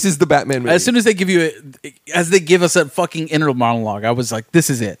over. This is the Batman movie. As soon as they give you as they give us a fucking inner monologue, I was like, this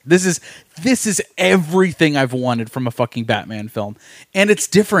is it. This is everything I've wanted from a fucking Batman film. And it's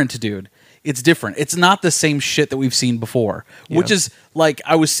different, dude. It's different. It's not the same shit that we've seen before. Which Yeah. is like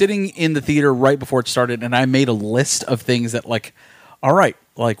I was sitting in the theater right before it started and I made a list of things that like, all right,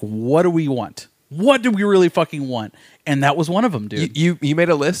 like what do we want? What do we really fucking want? And that was one of them, dude. you made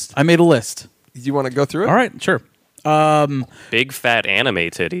a list. I made a list. Do you want to go through it? All right, sure. Big fat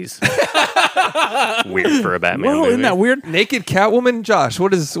anime titties. Weird for a Batman Well, movie. isn't that weird? Naked Catwoman. Josh,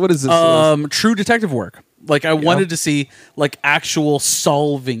 what is this? list? True detective work. Like I wanted to see like actual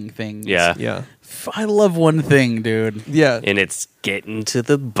solving things. Yeah. Yeah. I love one thing, dude. Yeah. And it's getting to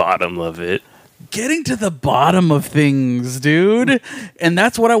the bottom of it. Getting to the bottom of things, dude. And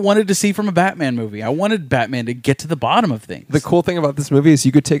that's what I wanted to see from a Batman movie. I wanted Batman to get to the bottom of things. The cool thing about this movie is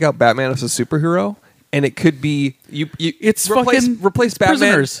you could take out Batman as a superhero, and it could be you. It's replace fucking Batman.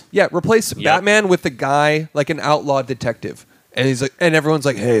 prisoners. Yeah, replace Batman with a guy like an outlaw detective, and he's like, and everyone's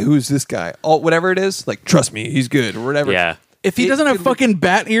like, "Hey, who's this guy?" Whatever it is, like, trust me, he's good, or whatever. Yeah. If he It doesn't have could- fucking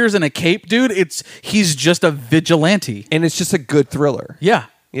bat ears and a cape, dude, he's just a vigilante. and it's just a good thriller. Yeah.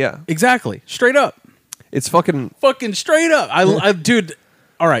 Yeah, Exactly. Straight up. it's fucking. Fucking straight up. I dude.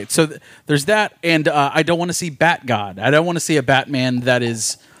 All right, so there's that, and I don't want to see Bat God. I don't want to see a Batman that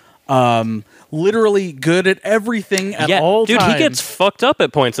is literally good at everything at all dude, times. he gets fucked up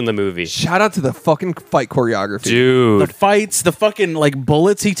at points in the movie. Shout out to the fucking fight choreography. the Dude. fights, the fucking like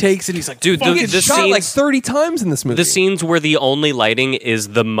bullets he takes, and he's like, Dude, fucking He gets the shot scenes- like 30 times in this movie. The scenes where the only lighting is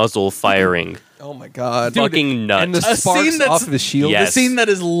the muzzle firing. Oh my god, Fucking nuts. And the A sparks scene that's- off of the shield. Yeah. the scene that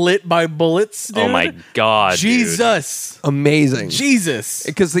is lit by bullets. Dude. Oh my God, dude. Jesus, Amazing. Jesus.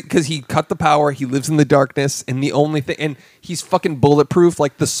 Because he cut the power, he lives in the darkness, and the only thing, and he's fucking bulletproof.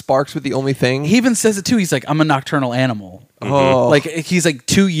 Like the sparks were the only thing. He even says it too. He's like, I'm a nocturnal animal. Oh. Like he's like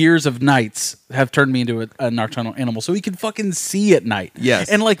 2 years of nights have turned me into a nocturnal animal, so he can fucking see at night. Yes.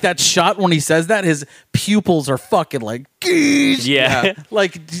 and like that shot when he says that, his pupils are fucking like, geez. Yeah.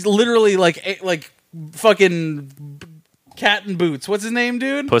 like literally like fucking cat in boots. What's his name,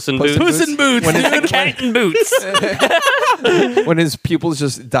 dude? Puss in Puss in Boots. Puss in Boots. When dude. Cat in Boots. when his pupils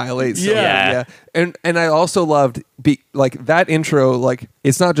just dilate. So Yeah. And I also loved like that intro. Like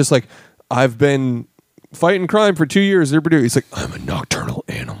it's not just like I've been fighting crime for 2 years. He's like, I'm a nocturnal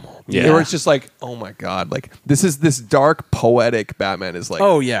animal. Yeah. Where it's just like, oh my god, like this dark poetic Batman is like,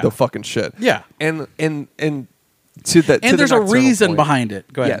 Oh, yeah. the fucking shit. Yeah. and to that. And there's a reason behind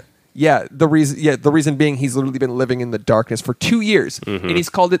it. Go ahead. Yeah, the reason being he's literally been living in the darkness for 2 years, Mm-hmm. and he's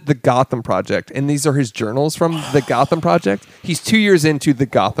called it the Gotham Project. And these are his journals from the Gotham Project. He's 2 years into the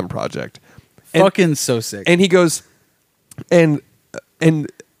Gotham Project, and, Fucking so sick. and he goes, and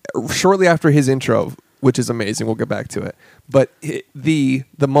shortly after his intro, which is amazing. We'll get back to it. But the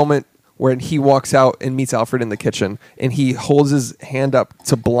moment where he walks out and meets Alfred in the kitchen, and he holds his hand up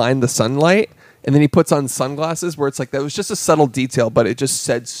to blind the sunlight, and then he puts on sunglasses, where it's like that was just a subtle detail, but it just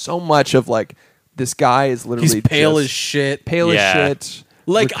said so much of like this guy is literally He's pale just as shit. pale Yeah. as shit.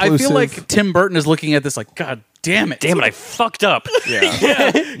 Like I feel reclusive. like Tim Burton is looking at this like, God damn it, Damn it, I fucked up.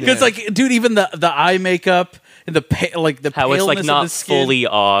 Because like, dude, even the eye makeup and the the How it's like paleness of the not skin. fully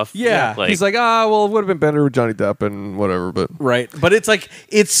off. Yeah. Like, he's like, well, it would have been better with Johnny Depp and whatever, but right, but it's like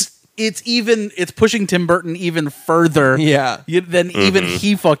it's pushing Tim Burton even further. Yeah. Than even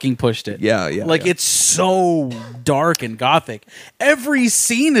he fucking pushed it. Yeah, yeah, Like yeah. it's so dark and gothic. Every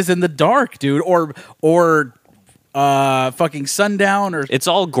scene is in the dark, dude. Or fucking sundown or it's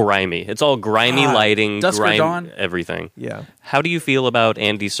all grimy. It's all grimy lighting, Dusk or Dawn. everything. yeah. How do you feel about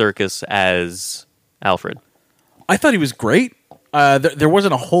Andy Serkis as Alfred? I thought he was great. There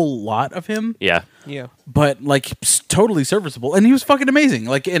wasn't a whole lot of him. Yeah. Yeah. But like totally serviceable, and he was fucking amazing.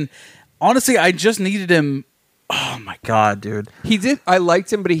 Like, and honestly, I just needed him. Oh my god, dude! He did. I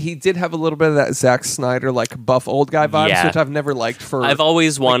liked him, but he did have a little bit of that Zack Snyder, like buff old guy vibes, Yeah. which I've never liked. For I've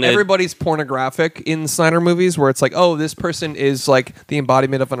always like, wanted. everybody's pornographic in Snyder movies, where it's like, oh, this person is like the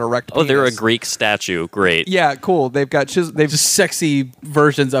embodiment of an erect. Oh, they're a penis. Greek statue. Great. Yeah, cool. They've got they've Just sexy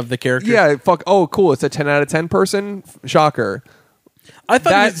versions of the character. yeah. Fuck. Oh, cool. It's a 10 out of 10 person. Shocker. I thought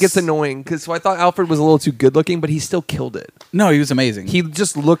That he was, gets annoying because I thought Alfred was a little too good looking, but he still killed it. No, he was amazing. He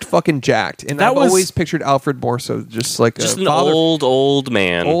just looked fucking jacked, and That I've was- always pictured Alfred more so just like Just a an father, old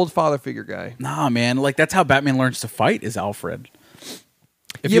man. old father figure guy. Nah, man. Like that's how Batman learns to fight is Alfred.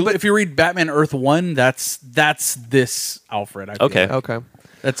 If Yeah, you but- if you read Batman Earth 1, that's this Alfred. I feel Okay. like. Okay.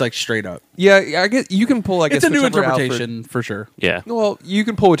 That's like straight up. Yeah, I guess you can pull. I guess It's a new whichever interpretation for sure. Yeah. Alfred, well, you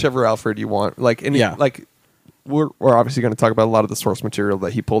can pull whichever Alfred you want. Like, and Yeah. like we're obviously going to talk about a lot of the source material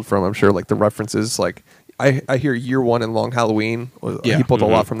that he pulled from. I'm sure, like the references. Like, I hear Year One and Long Halloween. Yeah. He pulled a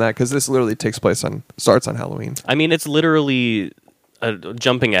lot from that because this literally starts on Halloween. I mean, it's literally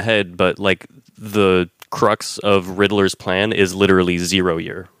jumping ahead, but like the crux of Riddler's plan is literally 0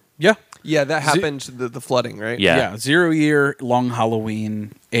 year. Yeah. Yeah, that happened. The flooding, right? Yeah. Yeah. 0 year, Long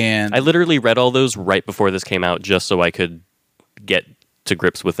Halloween, and I literally read all those right before this came out just so I could get to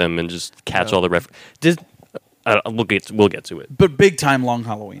grips with them and just catch all the we'll get to it. but big time Long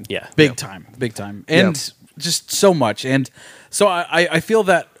Halloween. Yeah. Big time. And just so much. And so I feel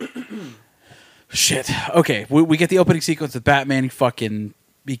that shit. Okay, we get the opening sequence with Batman.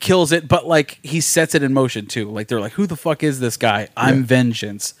 He kills it, but like he sets it in motion too. Like they're like, who the fuck is this guy? I'm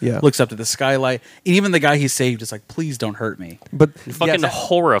vengeance. Yeah. Looks up to the skylight. And even the guy he saved is like, please don't hurt me. But Fucking yeah,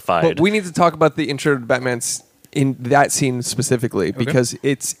 horrified. But we need to talk about the intro to Batman's in that scene specifically because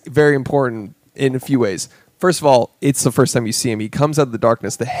it's very important in a few ways. First of all, it's the first time you see him. He comes out of the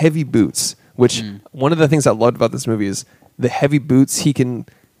darkness, the heavy boots, which one of the things I loved about this movie is the heavy boots.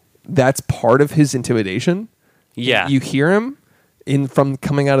 That's part of his intimidation. Yeah. You hear him from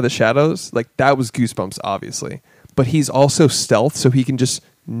coming out of the shadows. Like that was Goosebumps, obviously. But he's also stealth, so he can just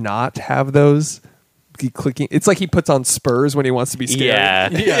not have those clicking. It's like he puts on spurs when he wants to be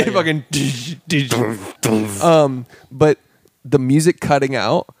scared. Yeah. Fucking. But the music cutting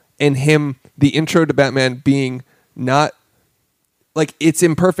out and the intro to Batman being not like it's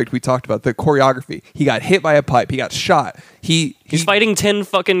imperfect. We talked about the choreography. He got hit by a pipe. He got shot. He's fighting 10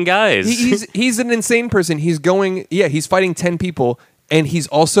 fucking guys. he's an insane person. He's fighting 10 people, and he's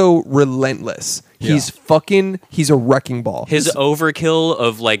also relentless. He's a wrecking ball. His overkill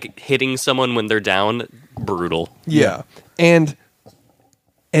of like hitting someone when they're down, brutal. Yeah. And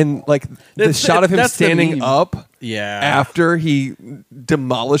like the shot of him that's the standing meme. up Yeah. after he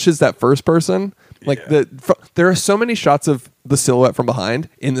demolishes that first person. Like there are so many shots of the silhouette from behind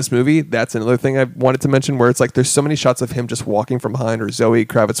in this movie. That's another thing I wanted to mention where it's like there's so many shots of him just walking from behind or Zoe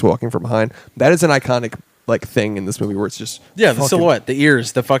Kravitz walking from behind. That is an iconic like thing in this movie where it's just Yeah, the fucking- silhouette, the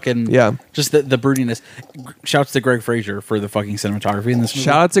ears, the fucking just the broodiness. Shouts to Greg Fraser for the fucking cinematography in this movie.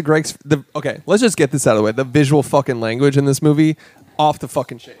 Shout out to Greg's. Okay, let's just get this out of the way. The visual fucking language in this movie, off the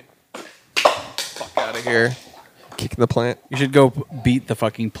fucking chain. Fuck out of here. Kicking the plant. You should go beat the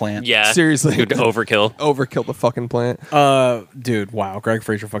fucking plant. Yeah. Seriously. Dude, overkill. Overkill the fucking plant. Dude, wow, Greg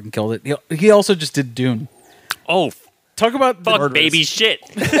Fraser fucking killed it. He also just did Dune. Oh, Talk about the fuck baby shit.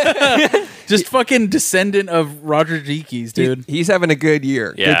 just fucking descendant of Roger Deakins, dude. He's having a good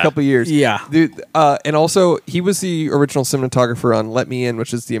year. Yeah. Good couple years. Yeah. Dude, and also, he was the original cinematographer on Let Me In,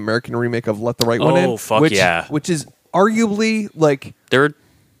 which is the American remake of Let the Right One In. Oh, fuck which, yeah. Which is arguably, like, They're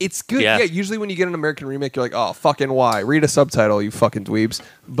it's good. Yeah. Yeah, usually when you get an American remake, you're like, oh, fucking why? Read a subtitle, you fucking dweebs.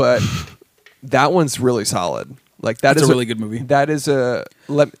 But that one's really solid. Like that That's is a really good movie. That is a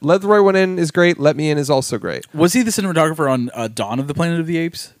Let the Right One In is great. Let Me In is also great. Was he the cinematographer on Dawn of the Planet of the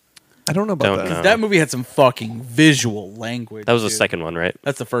Apes? I don't know about Don't that. know. That movie had some fucking visual language. That was the dude. second one, right?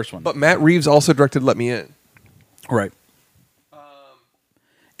 That's the first one. But Matt Reeves also directed Let Me In. Right.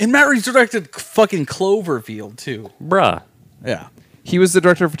 And Matt Reeves directed fucking Cloverfield too. Bruh. Yeah. He was the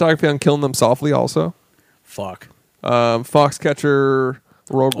director of photography on Killing Them Softly also. Fuck. Foxcatcher,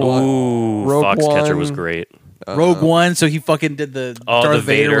 Rogue One. Ooh, Rogue Foxcatcher One. was great. Rogue One, so he fucking did the Oh, Darth the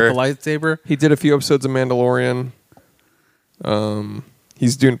Vader Vader. with the lightsaber. He did a few episodes of Mandalorian.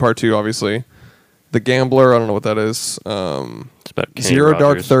 He's doing part 2, obviously. The Gambler, I don't know what that is. It's about Kenny Zero Dark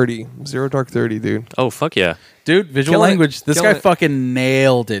Rogers. 30. Zero Dark 30, dude. Oh, fuck yeah. Dude, visual Killing it. language. This Killing guy it. fucking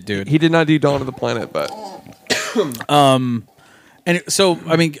nailed it, dude. He did not do Dawn of the Planet, but And so,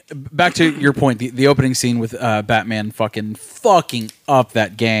 I mean, back to your point, the opening scene with Batman fucking up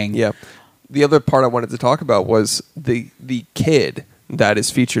that gang. yeah. The other part I wanted to talk about was the kid that is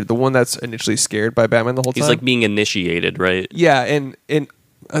featured, the one that's initially scared by Batman the whole time. He's like being initiated, right? Yeah, and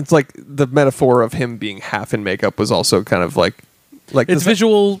it's like the metaphor of him being half in makeup was also kind of like It's the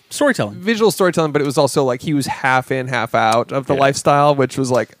visual storytelling. visual storytelling, but it was also like he was half in, half out of the Yeah. lifestyle, which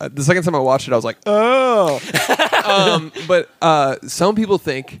was like the second time I watched it, I was like, oh. But some people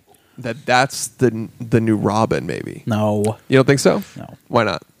think that that's the new Robin. Maybe No. you don't think so? No. Why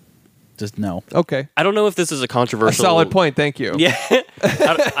not? Just no. Okay, I don't know if this is a a controversial... solid point. Thank you. Yeah.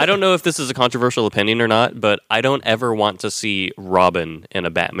 I don't know if this is a controversial opinion or not, but I don't ever want to see Robin in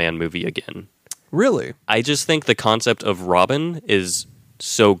a Batman movie again. Really, I just think the concept of Robin is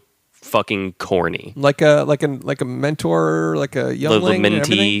so fucking corny. like a mentor, like a The youngling, and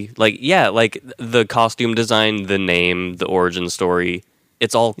everything? mentee, like the costume design, the name, the origin story,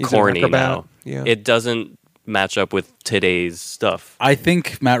 it's all He's an corny acrobat. now. Yeah. It doesn't match up with today's stuff. I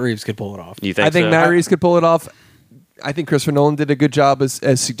think Matt Reeves could pull it off. You think I think so? Matt Reeves could pull it off. I think Christopher Nolan did a good job as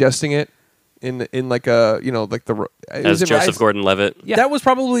suggesting it in like a like the it as was in Joseph Rise- Gordon-Levitt. Yeah. That was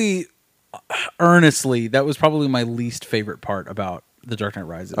probably, earnestly, that was probably my least favorite part about The Dark Knight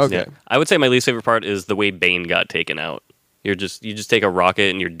Rises. Okay. Yeah. I would say my least favorite part is the way Bane got taken out. You just take a rocket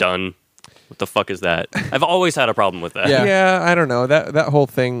and you're done. What the fuck is that? I've always had a problem with that. Yeah. Yeah, I don't know that whole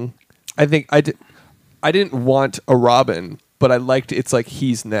thing. I think I didn't want a Robin, but I liked it's like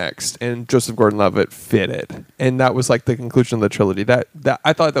he's next, and Joseph Gordon-Levitt fit it, and that was like the conclusion of the trilogy. That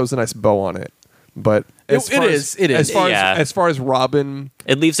I thought that was a nice bow on it, but It is. Yeah. as far as Robin,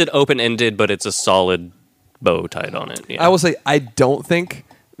 It leaves it open-ended, but it's a solid bow tied on it. Yeah. I will say I don't think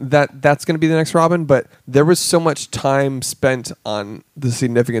that's going to be the next Robin, but there was so much time spent on the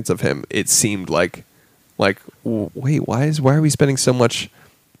significance of him. It seemed like wait, why are we spending so much?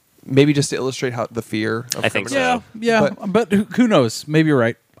 Maybe just to illustrate how the fear of I think criminals. so. Yeah, but who knows? Maybe you're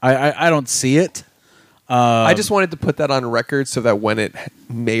right. I don't see it. I just wanted to put that on record so that when it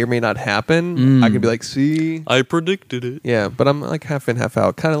may or may not happen, I can be like, see? I predicted it. Yeah, but I'm like half in, half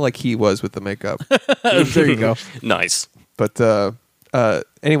out. Kind of like he was with the makeup. There you go. Nice. But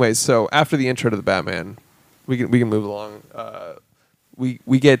anyways, so after the intro to the Batman, we can move along.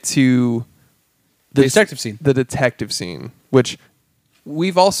 We get to The detective scene. The detective scene, which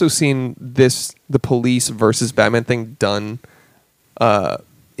we've also seen the police versus Batman thing done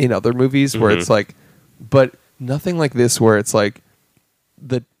in other movies where it's like, but nothing like this where it's like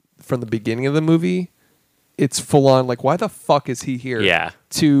from the beginning of the movie, it's full on like, why the fuck is he here? Yeah.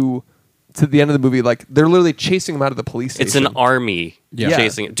 To the end of the movie, like they're literally chasing him out of the police station. It's an army Yeah.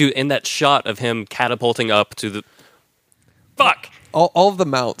 chasing it. Dude, in that shot of him catapulting up to the... Fuck! all of the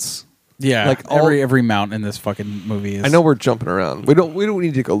mounts. Yeah, Like like all- every mount in this fucking movie is. I know we're jumping around. We don't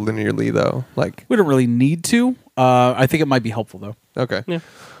need to go linearly though. Like we don't really need to. I think it might be helpful though. okay. Yeah.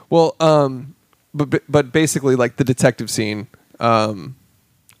 Well, but basically like the detective scene,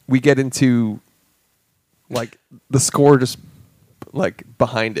 we get into like the score just like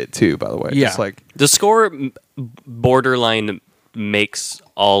behind it too, by the way. Yeah. Just like The score borderline makes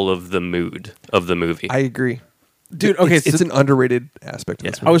all of the mood of the movie. I agree. Dude, okay, It's so- an underrated aspect of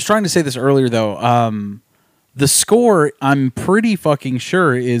Yeah. this I movie. was trying to say this earlier though. The score, I'm pretty fucking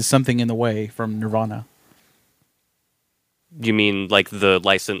sure, is Something in the Way from Nirvana. You mean like the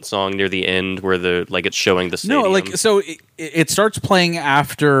licensed song near the end where it's showing the stadium? No, like so it starts playing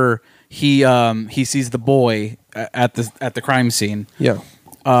after he sees the boy at the crime scene. Yeah.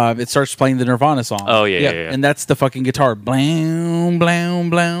 It starts playing the Nirvana song. Oh yeah. And that's the fucking guitar. Blow, blow,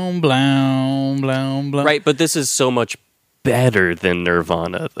 blow, blow, blow, blow. Right, but this is so much better than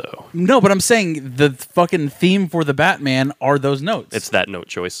Nirvana though. No, but I'm saying the fucking theme for the Batman are those notes. It's that note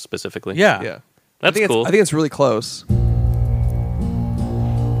choice specifically. yeah. Yeah. That's cool. I think it's really close.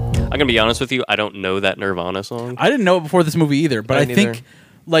 gonna be honest with you. I don't know that Nirvana song. I didn't know it before this movie either, but I I didn't think either.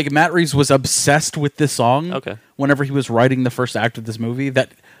 like Matt Reeves was obsessed with this song. Okay. Whenever he was writing the first act of this movie,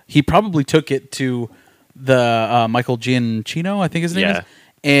 that he probably took it to the Michael Giacchino, I think his name Yeah. is,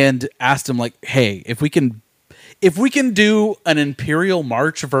 and asked him like, "Hey, if we can do an Imperial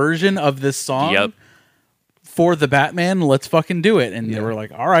March version of this song Yep. for the Batman, let's fucking do it." And they were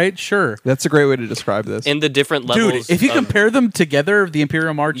like, "All right, sure." That's a great way to describe this. And the different Dude, levels. if you of- compare them together, the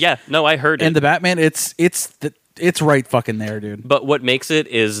Imperial March yeah, no, I heard it. and the Batman, it's right fucking there, dude. But what makes it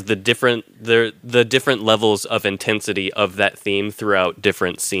is the different levels of intensity of that theme throughout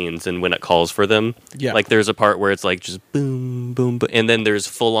different scenes and when it calls for them. Yeah. Like there's a part where it's like just boom, boom, boom, and then there's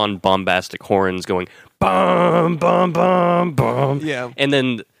full on bombastic horns going bum, bum, bum, bum. Yeah. And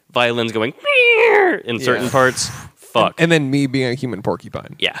then violins going "Meow" in certain parts. Fuck. And then me being a human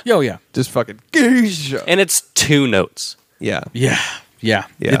porcupine. yeah. Yo, yeah. Just fucking geisha. And it's 2 notes. Yeah. Yeah. Yeah.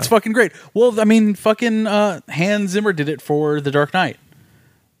 Yeah. It's fucking great. Well, I mean, fucking Hans Zimmer did it for The Dark Knight.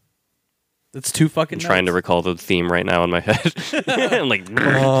 That's 2 fucking I'm trying to notes. recall the theme right now in my head. I'm like,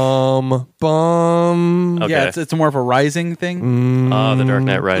 Bum. okay. Yeah, it's more of a rising thing. The Dark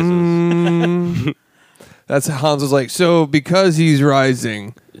Knight Rises. That's Hans was like, so because he's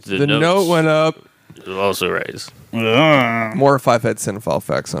rising, The the notes. note went up. It'll also rise. More Five-Head Cinephile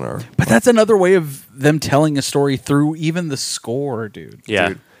facts on our... But that's another way of them telling a story through even the score, dude.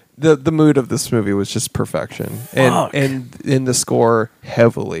 Yeah. Dude, the mood of this movie was just perfection. Fuck. And the score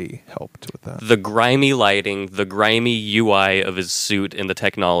heavily helped with that. The grimy lighting, the grimy UI of his suit and the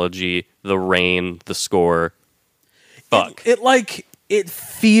technology, the rain, the score. Fuck. It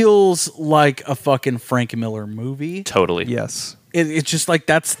feels like a fucking Frank Miller movie. Totally. Yes. It's just like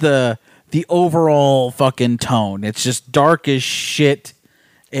that's the overall fucking tone. It's just dark as shit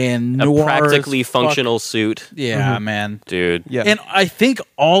and A noir as practically fuck. functional suit. Yeah, man. Dude. Yeah. And I think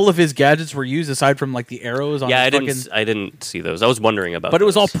all of his gadgets were used aside from like the arrows on Yeah, his I didn't see those. I was wondering about but it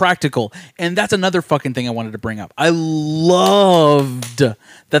was all those. practical. And that's another fucking thing I wanted to bring up. I loved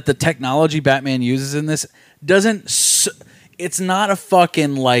that the technology Batman uses in this it's not a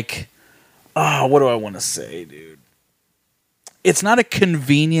fucking like what do I want to say, dude? It's not a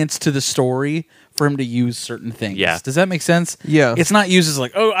convenience to the story for him to use certain things. Yeah. Does that make sense? Yeah. It's not used as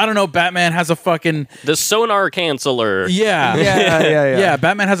like, oh, I don't know, Batman has a fucking The sonar canceller. yeah. Yeah. Yeah,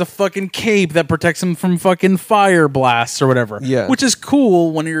 Batman has a fucking cape that protects him from fucking fire blasts or whatever. Yeah. Which is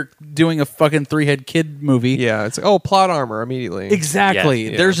cool when you're doing a fucking 3-head kid movie. Yeah, it's like, oh, plot armor immediately.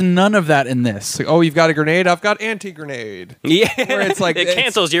 Exactly. Yeah. There's none of that in this. It's like, oh, you've got a grenade? I've got anti-grenade. Yeah. Where it's like- it it's-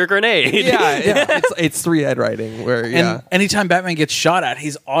 cancels your grenade. Yeah. It's 3-head writing where, And anytime Batman gets shot at,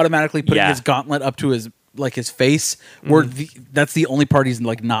 he's automatically putting Yeah. his gauntlet up to his face, where that's the only part he's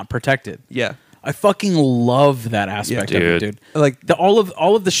like not protected. Yeah. I fucking love that aspect of it, Dude. dude. Like- all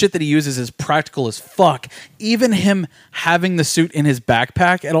of the shit that he uses is practical as fuck. Even him having the suit in his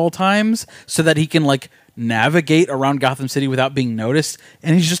backpack at all times so that he can like navigate around Gotham City without being noticed,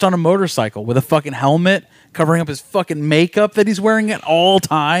 and he's just on a motorcycle with a fucking helmet covering up his fucking makeup that he's wearing at all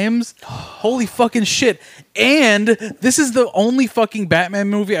times. Holy fucking shit. And this is the only fucking Batman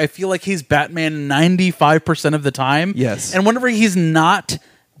movie I feel like he's Batman 95% of the time. Yes. And whenever he's not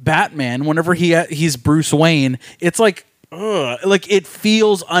Batman, whenever he's Bruce Wayne, it's like, ugh, like it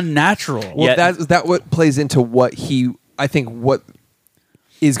feels unnatural. Well, Yeah. that what plays into what what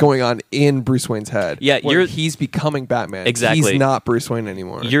is going on in Bruce Wayne's head. Yeah, where he's becoming Batman. Exactly. He's not Bruce Wayne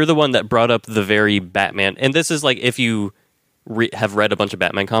anymore. You're the one that brought up the very Batman. And this is like, if you have read a bunch of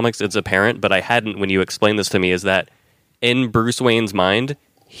Batman comics, it's apparent, but I hadn't when you explained this to me, is that in Bruce Wayne's mind,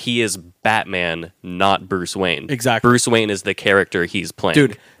 he is Batman, not Bruce Wayne. Exactly. Bruce Wayne is the character he's playing.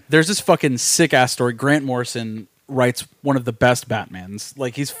 Dude, there's this fucking sick ass story. Grant Morrison writes one of the best Batmans.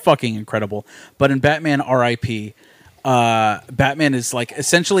 Like, he's fucking incredible. But in Batman R.I.P., Batman is like,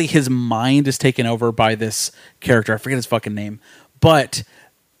 essentially his mind is taken over by this character. I forget his fucking name. But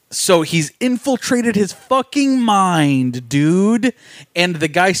so he's infiltrated his fucking mind, dude. And the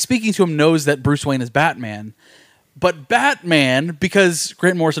guy speaking to him knows that Bruce Wayne is Batman. But Batman, because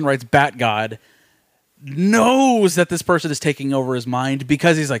Grant Morrison writes Bat God, knows that this person is taking over his mind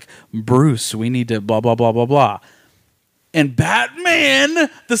because he's like, Bruce, we need to blah, blah, blah, blah, blah. And Batman,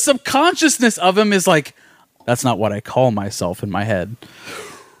 the subconsciousness of him is like, that's not what I call myself in my head.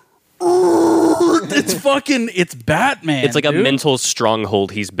 It's Batman. It's like a dude. mental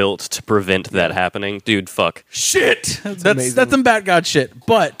stronghold he's built to prevent that happening. Dude, fuck. shit. amazing. That's some Bat God shit.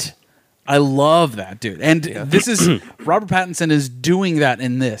 But I love that, dude. And this is Robert Pattinson is doing that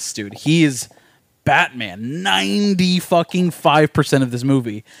in this, dude. He is Batman 90% of this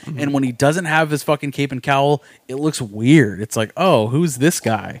movie. And when he doesn't have his fucking cape and cowl, it looks weird. It's like, oh, who's this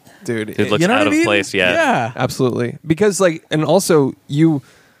guy? Dude, It looks You know out what of I mean? place. Yeah. Yeah. absolutely. Because like, and also you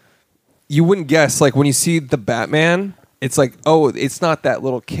wouldn't guess, like when you see the Batman, it's like, oh, it's not that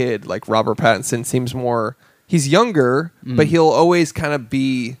little kid. Like Robert Pattinson seems more, he's younger, but he'll always kind of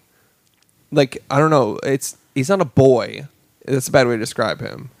be like, I don't know, he's not a boy. That's a bad way to describe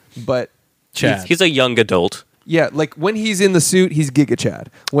him. But Chad. He's a young adult. yeah, like when he's in the suit, he's Giga Chad.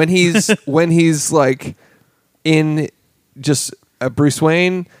 When he's like in just Bruce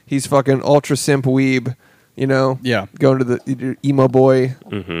Wayne, he's fucking ultra simp weeb, you know? Yeah. Going to the emo boy.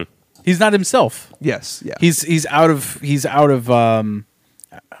 He's not himself. Yes, yeah. He's out of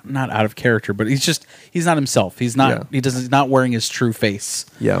not out of character, but he's not himself. He's not wearing his true face.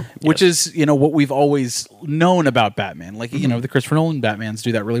 Yeah. Which is, what we've always known about Batman. Like, the Christopher Nolan Batmans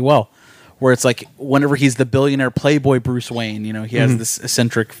do that really well. Where it's like whenever he's the billionaire playboy Bruce Wayne, he has this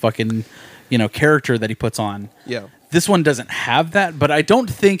eccentric fucking, character that he puts on. Yeah. This one doesn't have that, but I don't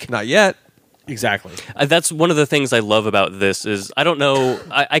think Not yet. exactly. That's one of the things I love about this is I don't know.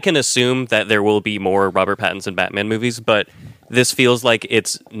 I can assume that there will be more Robert Pattinson Batman movies, but this feels like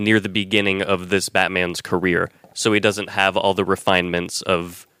it's near the beginning of this Batman's career. So he doesn't have all the refinements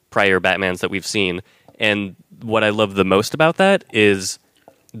of prior Batmans that we've seen. And what I love the most about that is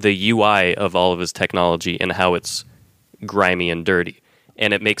the UI of all of his technology and how it's grimy and dirty.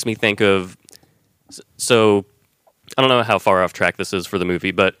 And it makes me think of... So, I don't know how far off track this is for the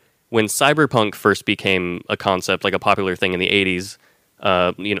movie, but when cyberpunk first became a concept, like a popular thing in the 80s,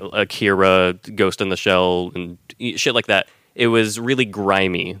 Akira, Ghost in the Shell, and shit like that, it was really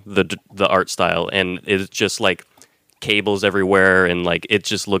grimy, the art style, and it's just like cables everywhere, and like it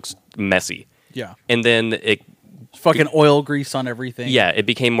just looks messy. Yeah. And then it Fucking oil grease on everything. yeah, it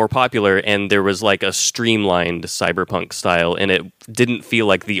became more popular, and there was like a streamlined cyberpunk style, and it didn't feel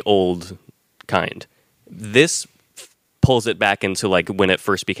like the old kind. This pulls it back into like when it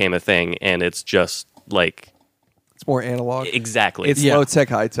first became a thing, and it's just like It's more analog. exactly. It's Yeah. low tech,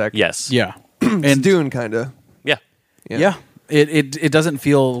 high tech. yes, Yeah. It's And Dune kind of. yeah. yeah. It doesn't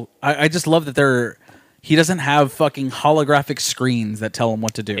feel I just love that he doesn't have fucking holographic screens that tell him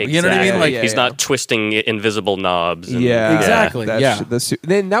what to do. You know what I mean? Exactly. Like Yeah, he's yeah. not twisting invisible knobs. And, Yeah, Exactly, That's- yeah.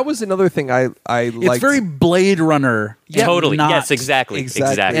 Then that was another thing I it's liked. very Blade Runner. and Totally. not- Yes, exactly. Exactly.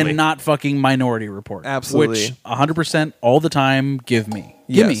 Exactly. And not fucking Minority Report. Absolutely. Which 100% all the time, give me.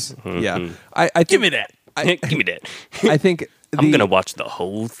 Give yes. me. Yeah, I think, Give me that. Give me that. I think I'm gonna watch the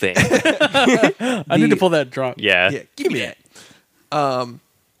whole thing. I need to pull that drop. Yeah. give me that.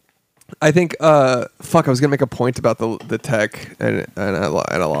 I think fuck. I was gonna make a point about the tech and I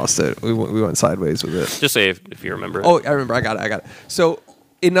lost it. We went sideways with it. Just say if you remember. Oh, I remember. I got it. So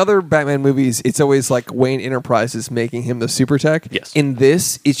in other Batman movies, it's always like Wayne Enterprises making him the super tech. Yes. In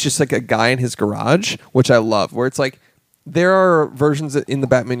this, it's just like a guy in his garage, which I love. Where it's like there are versions in the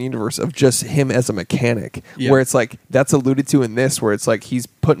Batman universe of just him as a mechanic, Yeah. where it's like that's alluded to in this, where it's like he's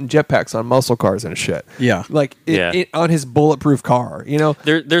putting jetpacks on muscle cars and shit. Yeah. Like on his bulletproof car. You know.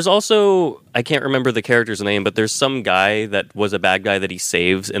 There's also, I can't remember the character's name, but there's some guy that was a bad guy that he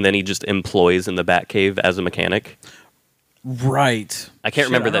saves and then he just employs in the Batcave as a mechanic. Right. I can't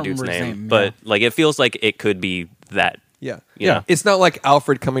remember that dude's name, but like it feels like it could be that. Yeah. You know? It's not like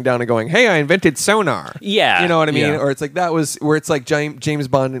Alfred coming down and going, "Hey, I invented sonar." Yeah. You know what I mean? Yeah. Or it's like that was where it's like James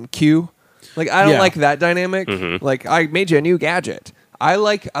Bond and Q. Like I don't Yeah. like that dynamic. Mm-hmm. Like I made you a new gadget. I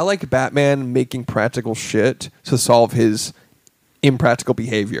like Batman making practical shit to solve his impractical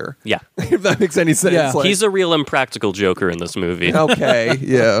behavior. Yeah. If that makes any sense. Yeah. Like, He's a real impractical Joker in this movie. okay,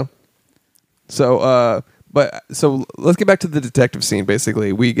 yeah. So so let's get back to the detective scene.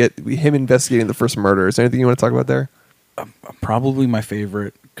 Basically, we get him investigating the first murder. Is there anything you want to talk about there? Probably my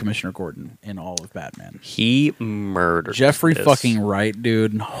favorite Commissioner Gordon in all of Batman. He murdered Jeffrey this. fucking Wright,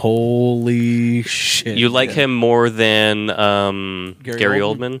 dude. Holy shit. You like him more than Gary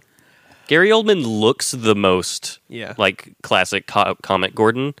Oldman? Gary Oldman looks the most like classic comic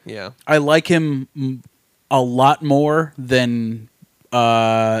Gordon. Yeah. I like him a lot more than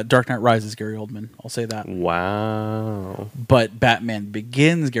Dark Knight Rises Gary Oldman. I'll say that. Wow. But Batman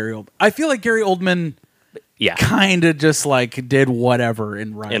Begins Gary Oldman. I feel like Gary Oldman Yeah. kind of just like did whatever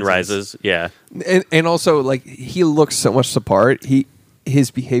in Rises. In Rises, yeah. And also like he looks so much apart.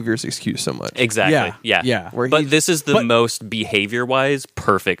 His behavior is excused so much. Exactly. Yeah. Yeah. Where But he- this is the but- most behavior-wise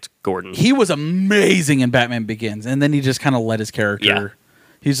perfect Gordon. He was amazing in Batman Begins, and then he just kind of let his character. Yeah.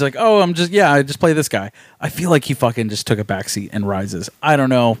 He's like, oh, I just play this guy. I feel like he fucking just took a backseat in Rises. I don't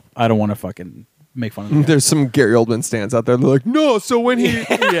know. I don't want to fucking make fun of him. There's some Gary Oldman stands out there. They're like, no. So when he,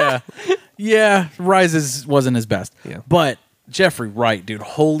 yeah. Yeah, Rises wasn't his best. Yeah. But Jeffrey Wright, dude,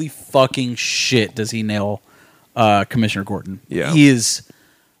 holy fucking shit does he nail Commissioner Gordon. Yeah. He is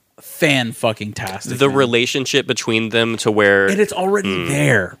fan-fucking-tastic. The man. relationship between them to where And it's already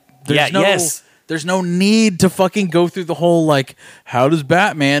there. Yeah, yes. There's no need to fucking go through the whole, like, how does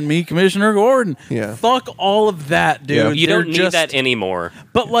Batman meet Commissioner Gordon? Yeah. Fuck all of that, dude. Yeah. you They're don't need just- that anymore.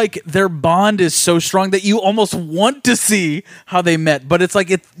 But, like, their bond is so strong that you almost want to see how they met. But it's like,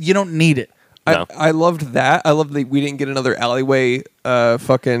 you don't need it. No. I loved that. I loved that we didn't get another alleyway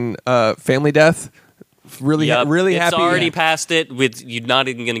fucking family death. Really, Yup. really it's happy. already past it. With you're not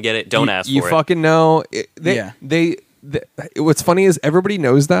even going to get it. Don't ask You for it. fucking know. Yeah. What's funny is everybody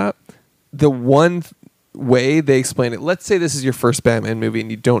knows that. The one way they explain it, let's say this is your first Batman movie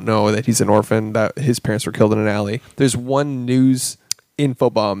and you don't know that he's an orphan, that his parents were killed in an alley. There's one news info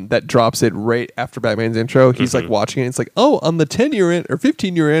bomb that drops it right after Batman's intro. He's like watching it. It's like, oh, on the 10-year or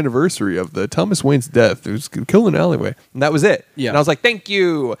 15-year anniversary of the Thomas Wayne's death, it was killed in an alleyway. And that was it. Yeah. And I was like, thank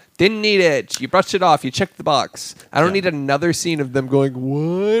you. Didn't need it. You brushed it off. You checked the box. I don't need another scene of them going,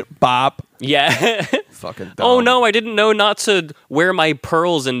 what? Bop. Yeah. Fucking dumb. Oh no, I didn't know not to wear my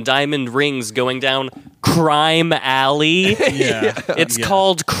pearls and diamond rings going down Crime Alley. Yeah. It's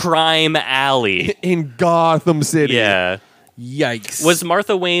called Crime Alley. In Gotham City. Yeah. Yikes. Was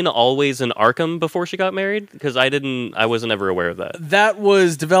Martha Wayne always in Arkham before she got married? Because I wasn't ever aware of that. That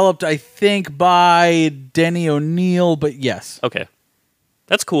was developed, I think, by Denny O'Neil, but yes. Okay.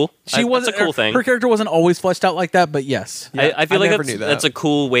 That's cool. She wasn't That's a cool thing. Her character wasn't always fleshed out like that, but yes. I feel I like never knew that. that's a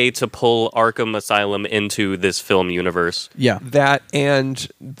cool way to pull Arkham Asylum into this film universe. Yeah. That and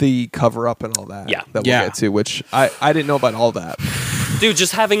the cover up and all that. Yeah. That we'll Yeah. get to, which I didn't know about all that. Dude,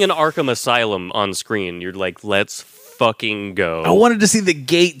 just having an Arkham Asylum on screen, you're like, let's fucking go. I wanted to see the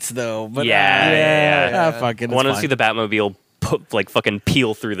gates, though. But Yeah. fucking. I want to see the Batmobile fucking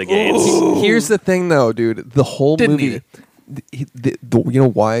peel through the gates. Here's the thing, though, dude. The whole Didn't movie. need You know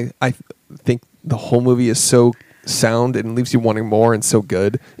why I think the whole movie is so sound and leaves you wanting more and so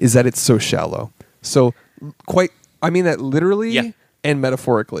good is that it's so shallow. So I mean that literally Yeah. and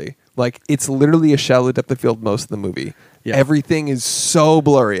metaphorically. Like it's literally a shallow depth of field most of the movie. Yeah. Everything is so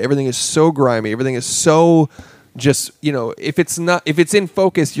blurry. Everything is so grimy. Everything is so just, if it's in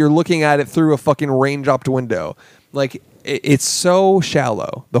focus, you're looking at it through a fucking rain-dropped window. Like it's so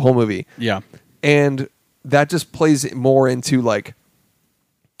shallow, the whole movie. Yeah. And that just plays more into like,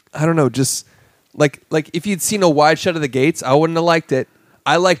 I don't know, just like if you'd seen a wide shot of the gates, I wouldn't have liked it.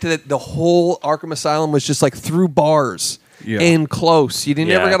 I liked that the whole Arkham Asylum was just like through bars and close. You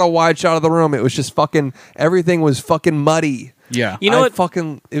never got a wide shot of the room. It was just fucking, everything was fucking muddy. Yeah. You know what?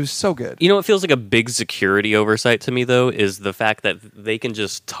 It was so good. You know what feels like a big security oversight to me, though, is the fact that they can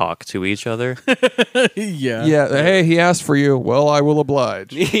just talk to each other. Yeah. Yeah. Hey, he asked for you. Well, I will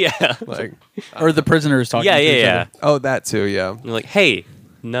oblige. Yeah. Like, Or the prisoners talking Yeah, to each yeah. other. oh, that too. Yeah. You're like, hey,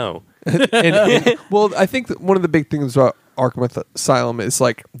 no. Well, I think that one of the big things about Arkham Asylum is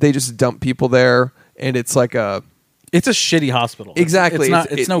like they just dump people there, and it's like It's a shitty hospital. Exactly.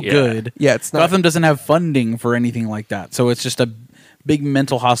 It's no yeah. good. Yeah, it's not- Gotham doesn't have funding for anything like that. So it's just a big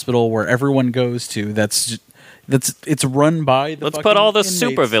mental hospital where everyone goes to it's run by the Let's put fucking all the inmates.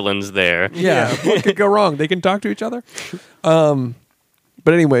 supervillains there. yeah. What could go wrong? They can talk to each other.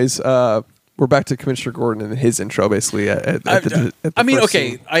 But anyways, we're back to Commissioner Gordon and his intro, basically. At the I mean, first okay,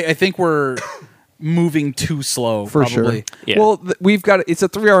 scene. I think we're moving too slow. For probably. sure. Yeah. Well, we've got it's a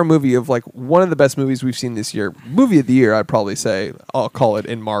 3-hour movie of like one of the best movies we've seen this year. Movie of the year, I'd probably say. I'll call it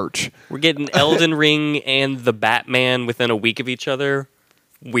in March. We're getting Elden Ring and the Batman within a week of each other.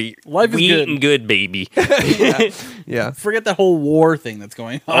 We Life is good. eating good, baby. Yeah. Forget that whole war thing that's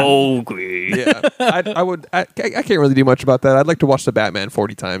going on. Okay. Yeah. I can't really do much about that. I'd like to watch the Batman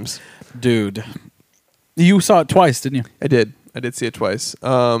 40 times. Dude. You saw it twice, didn't you? I did see it twice.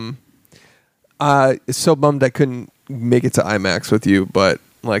 It's so bummed I couldn't make it to IMAX with you, but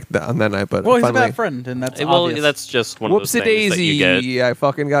like on that night. But Well, he's finally, a bad friend, and that's Well, obvious. that's just one of those whoopsie things that you get. daisy! I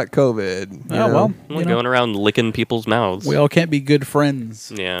fucking got COVID. you Oh, know? well. Like You know. going around licking people's mouths. We all can't be good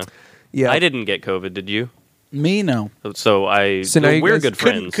friends. Yeah. Yeah. I didn't get COVID, did you? Me, no. So So now you we're guys good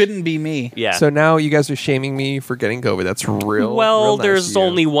friends. Couldn't be me. Yeah. So now you guys are shaming me for getting COVID. That's real. well, real nice there's of you.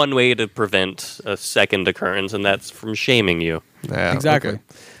 only one way to prevent a second occurrence, and that's from shaming you. Yeah, Exactly.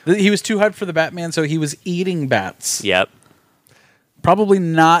 okay. He was too hyped for the Batman, so he was eating bats. Yep. Probably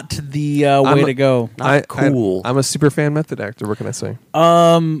not the way to go. cool. I'm a super fan method actor. What can I say?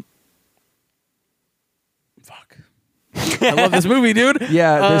 Fuck. I love this movie, dude.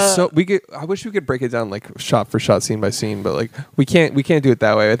 Yeah, there's so I wish we could break it down like shot for shot, scene by scene, but like we can't do it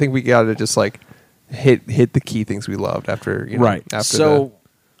that way. I think we got to just like hit the key things we loved after Right. After So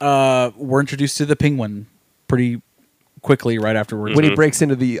we're introduced to the Penguin pretty quickly right afterwards. When he breaks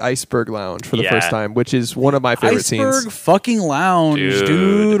into the Iceberg Lounge for the Yeah. first time, which is one of my favorite Iceberg scenes. fucking lounge,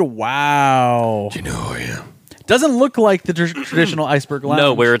 dude. Wow. You know who I am. Doesn't look like the traditional Iceberg Lounge.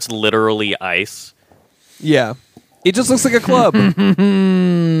 No, where it's literally ice. Yeah. It just looks like a club.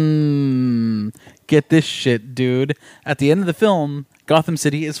 Get this shit, dude. At the end of the film, Gotham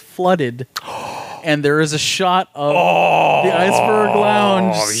City is flooded. And there is a shot of the Iceberg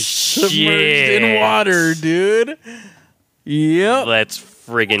Lounge submerged in shit. water, dude. Yep. Let's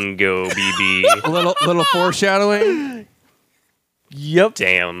friggin' go, BB. a little foreshadowing. Yep.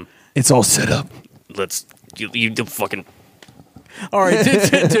 Damn. It's all set up. Let's you do fucking. All right.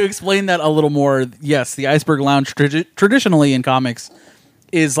 To explain that a little more, yes, the Iceberg Lounge traditionally in comics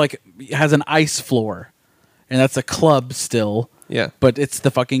is has an ice floor, and that's a club still. Yeah. But it's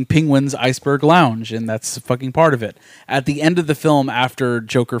the fucking Penguin's Iceberg Lounge, and that's fucking part of it. At the end of the film, after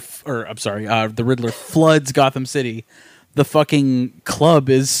the Riddler floods Gotham City, the fucking club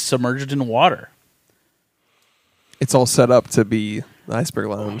is submerged in water. It's all set up to be the Iceberg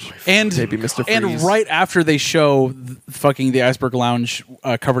Lounge. And Maybe Mr. And Freeze. right after they show the Iceberg Lounge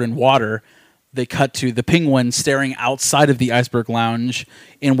covered in water, they cut to the Penguin staring outside of the Iceberg Lounge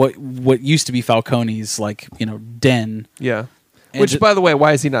in what used to be Falcone's den. Yeah. And Which, by the way,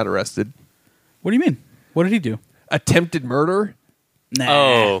 why is he not arrested? What do you mean? What did he do? Attempted murder? Nah.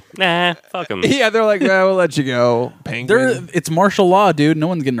 Oh, nah, fuck him. Yeah, they're like, we'll let you go, Penguin. It's martial law, dude. No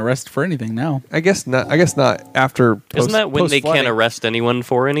one's getting arrested for anything now. I guess not. After Isn't that when they can't post-flooding. arrest anyone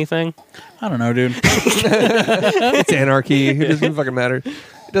for anything? I don't know, dude. It's anarchy. It doesn't fucking matter.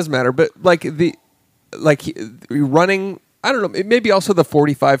 It doesn't matter. But running. I don't know. It may be also the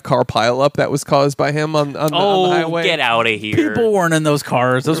 45 car pileup that was caused by him on the highway. Get out of here. People weren't in those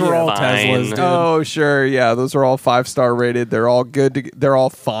cars. Those were all Fine. Teslas, dude. Oh, sure. Yeah, those are all 5-star rated. They're all good. They're all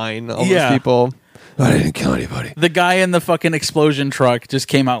fine. All Yeah. those people. I didn't kill anybody. The guy in the fucking explosion truck just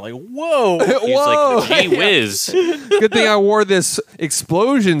came out like, whoa. He's Whoa. like, gee whiz. Good thing I wore this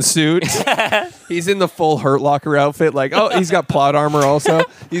explosion suit. He's in the full Hurt Locker outfit. Like, oh, he's got plot armor also.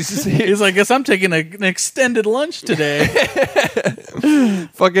 He's like, guess I'm taking an extended lunch today.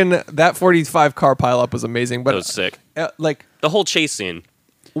 fucking that 45 car pileup was amazing. But That was sick. like The whole chase scene.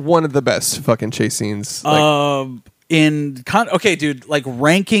 one of the best fucking chase scenes. Okay, dude, like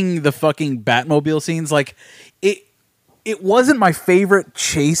ranking the fucking Batmobile scenes, like it wasn't my favorite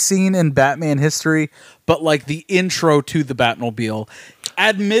chase scene in Batman history, but like the intro to the Batmobile.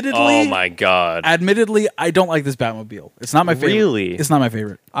 Admittedly, Oh my god. Admittedly, I don't like this Batmobile. It's not my favorite. Really? It's not my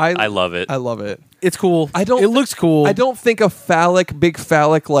favorite. I love it. I love it. It's cool. I don't. It looks cool. I don't think a big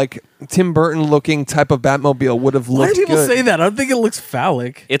phallic, like Tim Burton looking type of Batmobile would have Why looked do people good. say that? I don't think it looks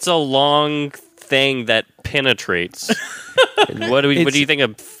phallic. It's a long thing that penetrates. What do you think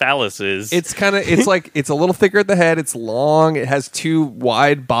a phallus is? It's kind of. It's like it's a little thicker at the head. It's long. It has two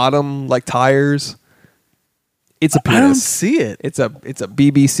wide bottom like tires. It's a penis. I don't see it. It's a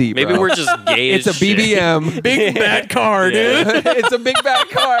BBC. Maybe bro. we're just gay It's a as shit. BBM. Big bat car, dude. It's a big back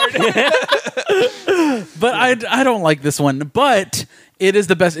card. But I don't like this one. But it is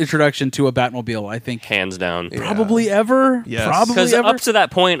the best introduction to a Batmobile, I think. Hands down. Probably ever. Yes. Probably Because ever. up to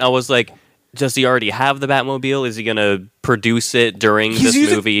that point, I was like, does he already have the Batmobile? Is he going to produce it during this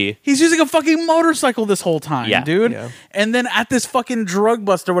movie? He's using a fucking motorcycle this whole time, Yeah. dude. Yeah. And then at this fucking drug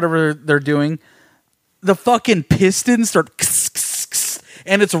bust or whatever they're doing, the fucking pistons start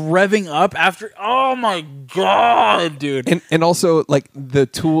and it's revving up after. Oh my god, dude! and also like the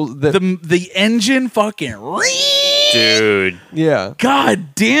tool. The engine fucking. Dude. Yeah.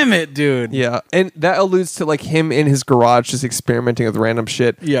 God damn it, dude! Yeah, and that alludes to like him in his garage just experimenting with random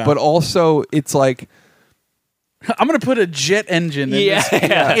shit. Yeah. But also it's like I'm gonna put a jet engine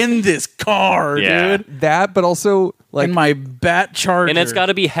in this car, Yeah. dude. that, but also like In my Bat Charger, And it's got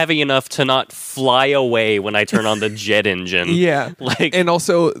to be heavy enough to not fly away when I turn on the jet engine. yeah, Like, and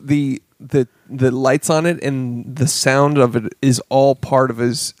also the lights on it and the sound of it is all part of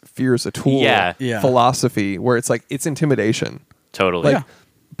his fear as a tool Yeah. Yeah. philosophy, where it's like it's intimidation. totally. Like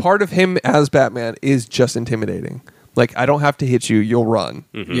part of him as Batman is just intimidating. Like I don't have to hit you, you'll run.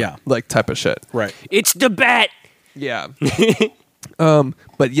 yeah, Like type of shit. right. It's the bat. Yeah.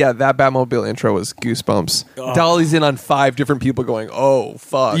 But yeah, that Batmobile intro was goosebumps. Dolly's in on 5 different people going, "Oh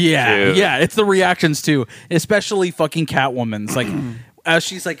fuck." Yeah, Dude. yeah, it's the reactions too, especially fucking Catwoman's. Like, as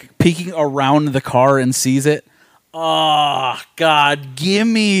she's like peeking around the car and sees it. Oh God,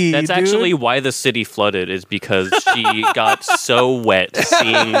 gimme! That's dude. actually why the city flooded, is because she got so wet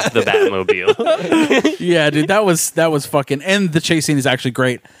seeing the Batmobile. yeah, dude. That was fucking. And the chase scene is actually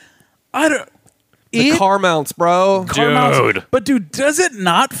great. The car mounts, bro. car mounts. Dude. But dude, does it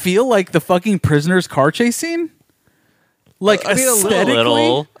not feel like the fucking prisoner's car chase scene? Like I mean,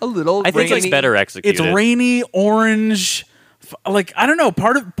 aesthetically, a little. I think it's rainy. better executed. it's rainy, orange. Like I don't know.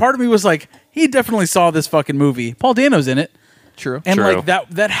 Part of me was like, he definitely saw this fucking movie. Paul Dano's in it, True. and True. like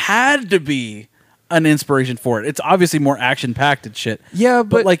that had to be an inspiration for it. It's obviously more action packed and shit. Yeah, but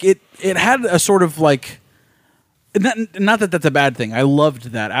but like it had a sort of like. Not that that's a bad thing. I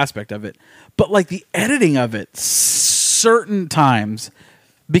loved that aspect of it, but like the editing of it, certain times,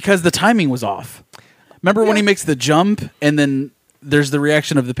 because the timing was off. Remember when he makes the jump and then there's the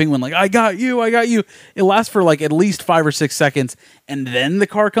reaction of the penguin, like I got you. It lasts for like at least 5 or 6 seconds, and then the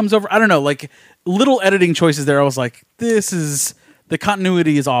car comes over. I don't know, like little editing choices there. I was like, the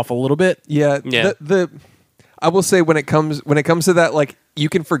continuity is off a little bit. Yeah. Yeah. I will say when it comes to that, like you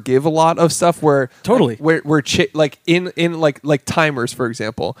can forgive a lot of stuff where Totally. like, where like in like timers, for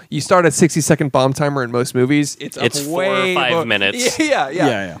example, you start a 60-second bomb timer in most movies. It's It's 4 or 5 minutes.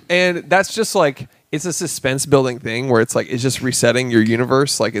 Yeah. And that's just like it's a suspense building thing where it's like it's just resetting your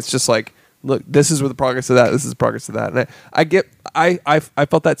universe. Like it's just like, look, this is with the progress of that. This is the progress of that. And I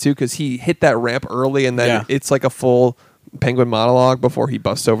felt that too because he hit that ramp early and then it's like a full penguin monologue before he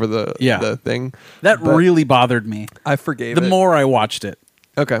busts over the thing. That But really bothered me. I forgave The it. more I watched it.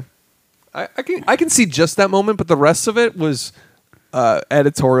 Okay. I can see just that moment, but the rest of it was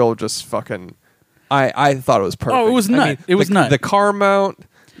editorial just fucking I thought it was perfect. Oh, it was nut. It was nut. The car mount,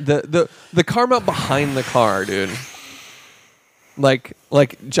 the car mount behind the car, dude. Like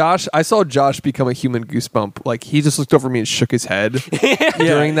Josh, I saw Josh become a human goosebump. Like he just looked over me and shook his head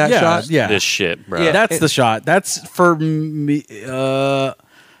during that shot. Yeah. This shit, bro. Yeah. That's the shot. That's for me.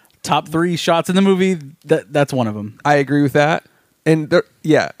 Top 3 shots in the movie. That's one of them. I agree with that. And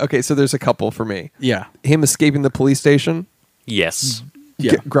okay, so there's a couple for me. Yeah. Him escaping the police station, Yes.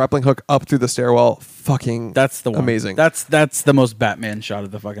 Yeah. grappling hook up through the stairwell, fucking That's the one. amazing. That's the most Batman shot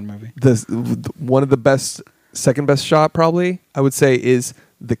of the fucking movie. One of the best, second best shot probably I would say is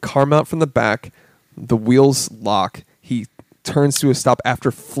the car mount from the back. The wheels lock. He turns to a stop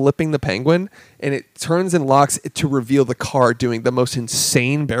after flipping the penguin, and it turns and locks to reveal the car doing the most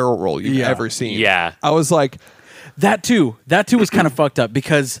insane barrel roll you've ever seen. Yeah. I was like, That too was kind of fucked up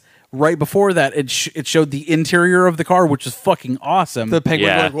because right before that it showed the interior of the car, which is fucking awesome. the penguin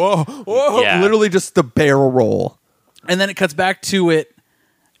Yeah. like whoa, Yeah. literally just the barrel roll. And then it cuts back to it.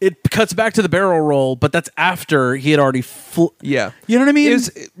 It cuts back to the barrel roll, but that's after he had already. Yeah, You know what I mean?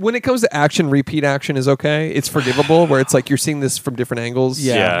 When it comes to action, repeat action is okay. It's forgivable. Where it's like you're seeing this from different angles.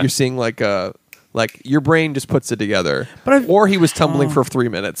 Yeah. You're seeing like your brain just puts it together. But or he was tumbling for 3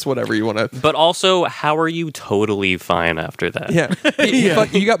 minutes, whatever you want to. But also, how are you totally fine after that? Yeah,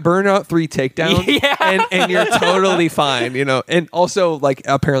 you got Burnout 3 takedown, and you're totally fine. You know, and also like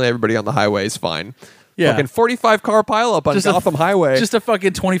apparently everybody on the highway is fine. Yeah. Fucking 45 car pileup on Gotham Highway. Just a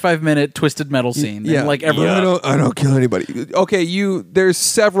fucking 25-minute twisted metal scene. Yeah, And like everyone. I don't kill anybody. Okay, there's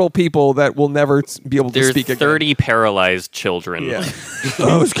several people that will never be able to There's speak 30 paralyzed children. again. Yeah.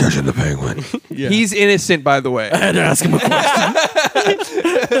 I was catching the penguin. He's innocent, by the way. I had to ask him a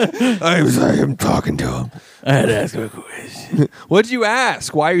question. I'm talking to him. I had to ask him a question. What'd you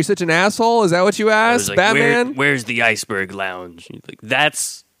ask? Why are you such an asshole? Is that what you I was asked, like, Batman? where's the iceberg lounge? Like,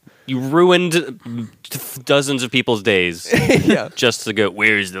 you ruined dozens of people's days Yeah. just to go,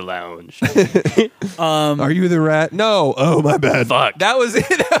 where's the lounge? Are you the rat? No. Oh, my bad. Fuck. That was it.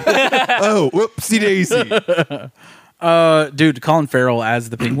 Oh, whoopsie daisy. Dude, Colin Farrell as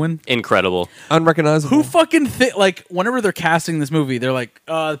the penguin. Incredible. Unrecognizable. Who fucking like whenever they're casting this movie, they're like,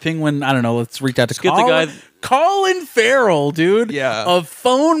 the penguin, I don't know, let's reach out to get the guy- Colin Farrell, dude. Yeah. Of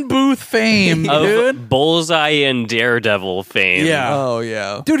phone booth fame, Of dude. Bullseye and Daredevil fame. Yeah. Oh,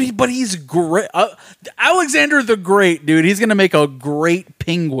 yeah. Dude, but he's great. Alexander the Great, dude. He's gonna make a great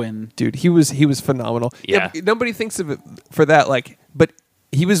penguin. Dude, he was phenomenal. Yeah. But nobody thinks of it for that, like, but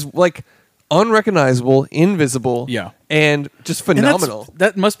he was like unrecognizable, invisible, Yeah. and just And phenomenal.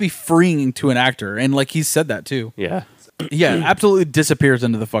 that must be freeing to an actor, and like he said that too. Yeah. Yeah, absolutely disappears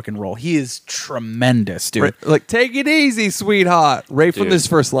into the fucking role. He is tremendous, dude. Right, like, take it easy, sweetheart. Right from Dude. this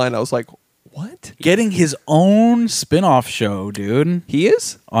first line, I was like, what? Getting his own spin-off show, dude, He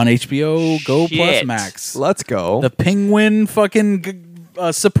is? on HBO Go Plus Shit. Max. Let's go. The Penguin fucking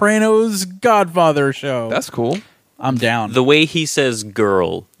Sopranos Godfather show. That's cool. I'm down. The way he says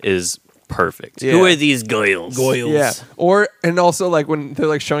girl is perfect. Yeah. Who are these girls? Yeah. And also like when they're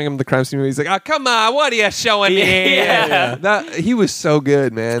like showing him the crime scene movie, he's like, "Oh, come on, what are you showing me?" Yeah. That he was so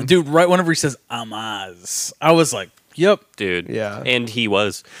good, man. Dude, right whenever he says Amaz, I was like, Yep. dude. Yeah. And he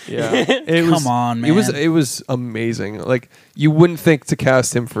was. Yeah, it Come on, It man. was amazing. Like you wouldn't think to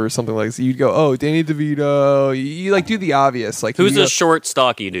cast him for something like this. You'd go, oh, Danny DeVito. You like do the obvious, like Who's you a go- short,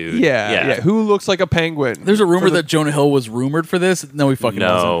 stocky dude? yeah. Who looks like a penguin? There's a rumor For the- that Jonah Hill was rumored for this. No, he fucking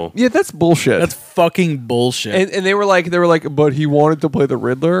wasn't. No. Yeah, that's bullshit. That's fucking bullshit. and they were like, but he wanted to play the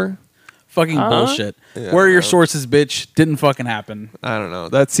Riddler. Fucking bullshit. Where are your sources, bitch? Didn't fucking happen. I don't know.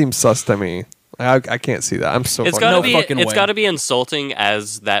 That seems sus to me. I can't see that. I'm so It's fucking gotta No be. fucking It's way. gotta be insulting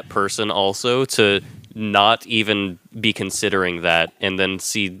as that person also to not even be considering that, and then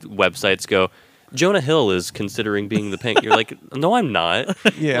see websites go, Jonah Hill is considering being the Pink. You're like, no, I'm not.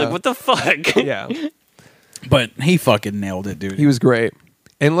 Yeah. Like, what the fuck? yeah. But he fucking nailed it, dude. He was great.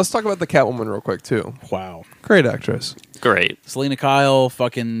 And let's talk about the Catwoman real quick too. Wow. Great actress. Great. Selena Kyle,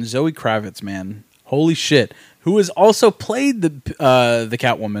 fucking Zoe Kravitz, man. Holy shit. Who has also played the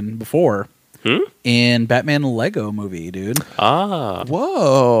Catwoman before in Batman Lego movie, dude. Ah.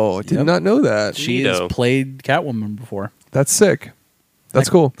 Whoa! Did Yep. not know that. She Neato. has played Catwoman before. That's sick. That's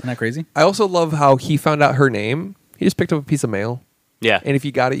cool. Isn't that crazy? I also love how he found out her name. He just picked up a piece of mail, Yeah. and if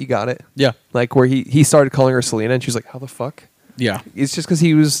you got it, you got it. Yeah. Like where he started calling her Selena, and she was like, "How the fuck?" Yeah. It's just because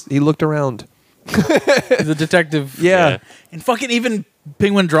he looked around. The detective. Yeah. Yeah. And fucking even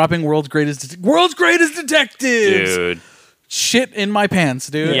Penguin dropping world's greatest detectives. Dude. Shit in my pants,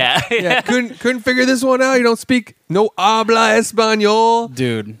 dude. Yeah. Yeah, couldn't figure this one out. You don't speak no habla español.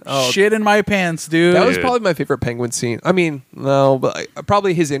 Dude. Oh. Shit in my pants, dude. That was Dude. probably my favorite Penguin scene. I mean, no, but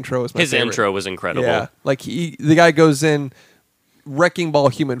probably his intro was my His favorite. intro was incredible. Yeah, like the guy goes in, wrecking ball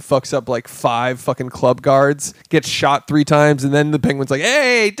human fucks up like 5 fucking club guards, gets shot 3 times, and then the Penguin's like,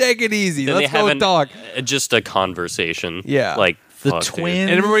 "Hey, take it easy, Then let's they go have talk." just a conversation. Yeah. Like, The fuck, dude. twins.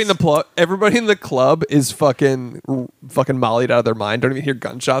 And everybody in the club is fucking mollied out of their mind. Don't even hear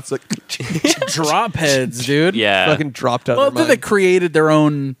gunshots. Like drop heads, dude. Yeah. fucking dropped out Well, of their they mind. created their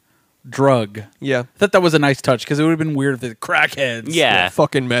own drug. Yeah, I thought that was a nice touch because it would have been weird if the crackheads. Yeah.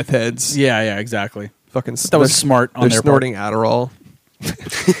 fucking meth heads. Yeah, exactly. Fucking. That was smart on They're their snorting Adderall.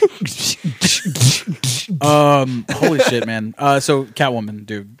 Holy shit, man. So Catwoman,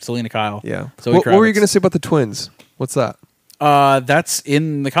 dude. Selena Kyle. Yeah. Zoe What were you Kravitz. gonna say about the twins? What's that? That's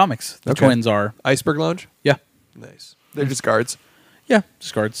in the comics. The Okay. twins are. Iceberg Lounge. Yeah. Nice. They're just guards. Yeah,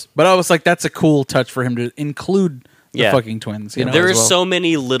 just guards. But I was like, that's a cool touch for him to include the Yeah. fucking twins. You know? There are as well. so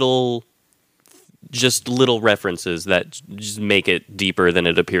many little references that just make it deeper than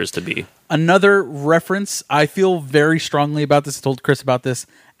it appears to be. Another reference, I feel very strongly about this. I told Chris about this.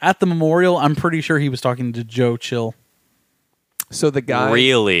 At the memorial, I'm pretty sure he was talking to Joe Chill. So the guy,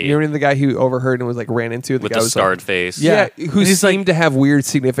 Really? you remember the guy who overheard and was like ran into With guy the was starred like, face. Yeah, Yeah. who And he's seemed to have weird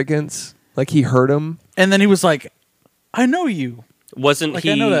significance. Like he heard him. And then he was like, I know you. Wasn't Like,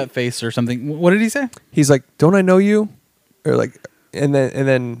 he? I know that face or something. What did he say? He's like, "Don't I know you?" Or like, and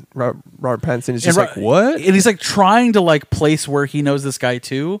then Robert Pattinson is just And like, "What?" And he's like trying to like place where he knows this guy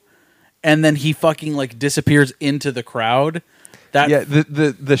too. And then he fucking like disappears into the crowd. That Yeah,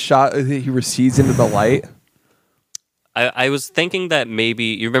 the shot he recedes into the light. I was thinking that maybe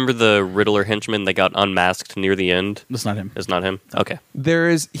you remember the Riddler henchman that got unmasked near the end. that's not him. It's not him. Okay.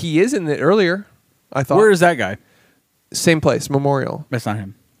 He is in it earlier. I thought. Where is that guy? Same place, Memorial. That's not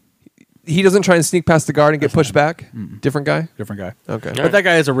him. He doesn't try and sneak past the guard and get pushed back. Different guy. Different guy. Okay. But that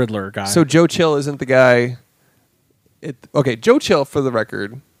guy is a Riddler guy. So Joe Chill isn't the guy. Okay, Joe Chill, for the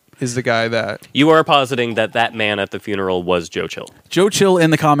record, is the guy that. You are positing that man at the funeral was Joe Chill. Joe Chill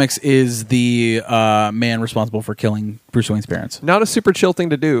in the comics is the man responsible for killing Bruce Wayne's parents. Not a super chill thing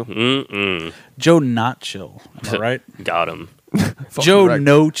to do. Mm-mm. Joe not chill. Am I right? Got him. Joe Correct.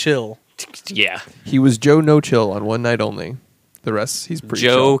 no chill. Yeah. He was Joe No Chill on one night only. The rest, he's pretty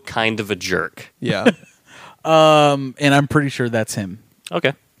Joe, chill. kind of a jerk. Yeah. And I'm pretty sure that's him.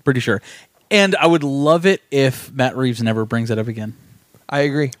 Okay. Pretty sure. And I would love it if Matt Reeves never brings it up again. I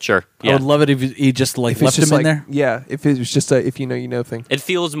agree. Sure. I Yeah. would love it if he just like If it's left him just in like, there. Yeah, if it was just a if you know you know thing. It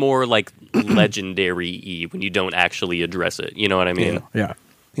feels more like legendary-y when you don't actually address it. You know what I mean? Yeah.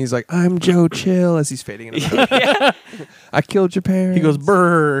 He's like, "I'm Joe Chill," as he's fading in. I killed your parents. He goes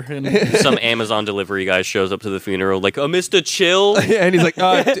brr and Some Amazon delivery guy shows up to the funeral like, "Oh, Mr. Chill." Yeah, and he's like,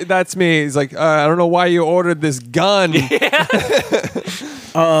 "That's me." He's like, "I don't know why you ordered this gun."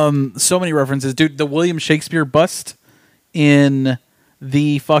 so many references, dude. The William Shakespeare bust in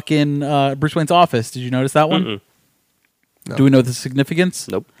the fucking Bruce Wayne's office. Did you notice that one? No. Do we know the significance?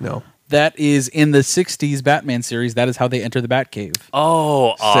 Nope. No. That is in the 60s Batman series. That is how they enter the Batcave.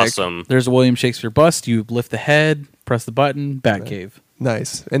 Oh, awesome. There's a William Shakespeare bust. You lift the head, press the button, Batcave.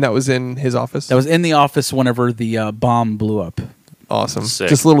 Nice. And that was in his office. That was in the office whenever the bomb blew up awesome. Sick.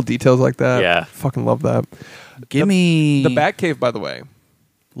 Just little details like that. Yeah. Fucking love that. Gimme The Batcave, by the way.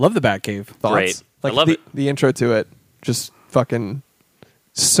 Love the Batcave. Thoughts? Great. I Like love it. the intro to it. Just fucking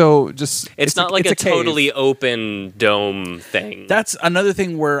so just It's not like a cave. totally open dome thing. That's another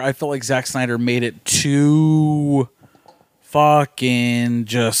thing where I felt like Zack Snyder made it too fucking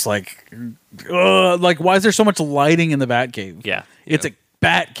just like why is there so much lighting in the Batcave? Yeah. It's a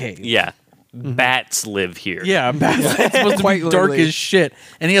Batcave. Yeah. Bats live here. Yeah, it's supposed to Quite be dark literally. as shit,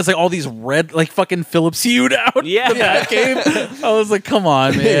 and he has like all these red, like fucking Philips hued out. Yeah. the Batcave. I was like, come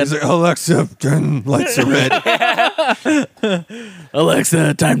on, man, Alexa, turn lights to red.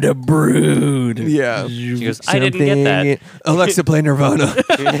 Alexa, time to brood. Yeah. She goes, I didn't get that. Alexa, play Nirvana.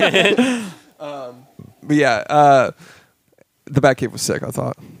 But yeah, the Batcave was sick. I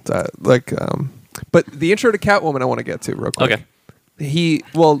thought but the intro to Catwoman, I want to get to real quick. Okay.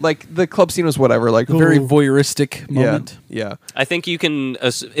 Like the club scene was whatever. Like Very ooh, voyeuristic moment. Yeah. I think you can,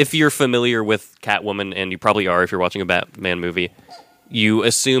 if you're familiar with Catwoman, and you probably are if you're watching a Batman movie, you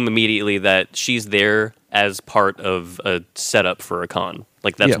assume immediately that she's there as part of a setup for a con.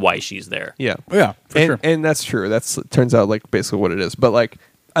 Like, that's Yeah. why she's there. Yeah. Yeah, for and, sure. and that's true. That's turns out like basically what it is. But like,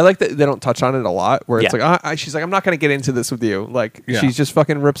 I like that they don't touch on it a lot. Where it's Yeah. like, she's like, I'm not going to get into this with you. Like, Yeah. she's just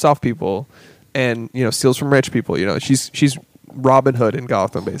fucking rips off people, and steals from rich people. She's Robin Hood in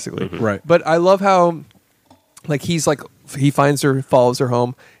Gotham, basically. Right. But I love how, like, he finds her, follows her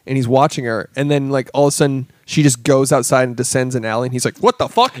home, and he's watching her, and then like all of a sudden she just goes outside and descends an alley, and he's like, "What the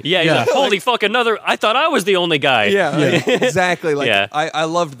fuck?" Yeah, he's Yeah. like, holy fuck, I thought I was the only guy. Yeah, exactly. Like, Yeah. I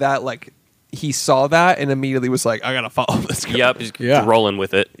loved that. Like, he saw that and immediately was like, "I gotta follow this girl." Yep, he's Yeah. rolling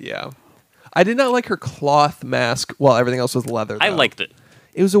with it. Yeah. I did not like her cloth mask while everything else was leather. I though. liked it.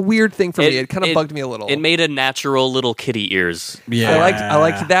 It was a weird thing for me. It kind of bugged me a little. It made a natural little kitty ears. Yeah, I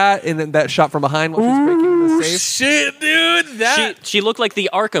liked that, and then that shot from behind while she's breaking the safe. Shit, dude, that She looked like the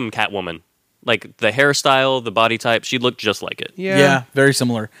Arkham Catwoman. Like, the hairstyle, the body type, she looked just like it. yeah, very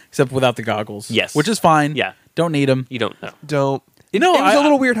similar, except without the goggles. Yes. which is fine. Yeah. don't need them. You don't know. Don't. No, it was I- a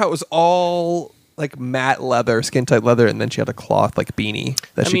little weird how it was all like matte leather, skin tight leather, and then she had a cloth like beanie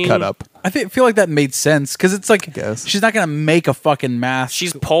that she cut up. I feel like that made sense because it's like guess. she's not gonna make a fucking mask.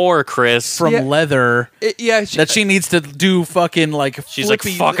 She's poor, Chris. from Yeah. leather Yeah, that she needs to do fucking like. She's like,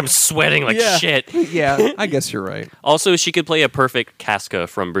 flippy- fuck, I'm sweating like Yeah. shit. Yeah, I guess you're right. Also, she could play a perfect Casca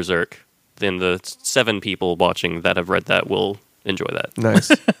from Berserk. Then the 7 people watching that have read that will enjoy that. Nice.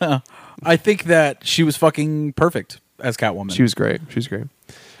 I think that she was fucking perfect as Catwoman. She was great. She was great.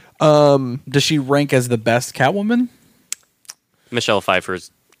 Does she rank as the best Catwoman? Michelle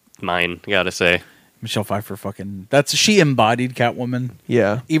Pfeiffer's mine, gotta say. Michelle Pfeiffer she embodied Catwoman.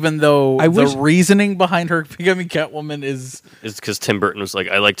 Yeah. Even though I wish- the reasoning behind her becoming Catwoman is, It's because Tim Burton was like,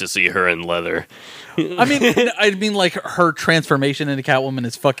 I like to see her in leather. I mean, like her transformation into Catwoman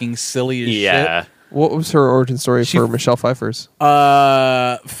is fucking silly as Yeah. What was her origin story She- for Michelle Pfeiffer's?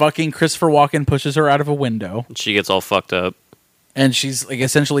 shit. Fucking Christopher Walken pushes her out of a window, She gets all fucked up. and she's like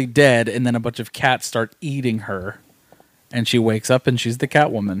essentially dead, and then a bunch of cats start eating her, and she wakes up and she's the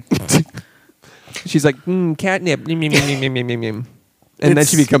Catwoman. She's like, catnip. And then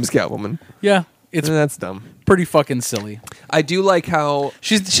she becomes Catwoman. Yeah, it's And that's dumb. pretty fucking silly. I do like how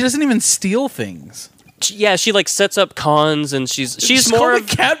She doesn't even steal things. She like sets up cons, and she's Just more call of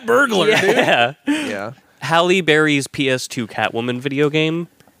the cat burglar, dude. yeah. yeah. Halle Berry's PS2 Catwoman video game.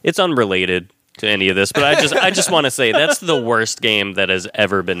 It's unrelated to any of this, but I just want to say that's the worst game that has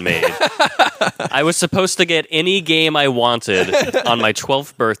ever been made. I was supposed to get any game I wanted on my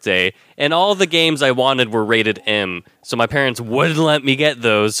 12th birthday, and all the games I wanted were rated M, so my parents wouldn't let me get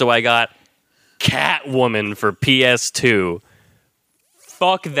those, so I got Catwoman for PS2.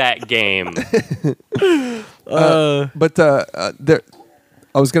 Fuck that game. But there,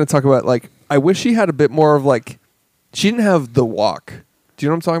 I was going to talk about, like, I wish she had a bit more of, like, she didn't have the walk. Do you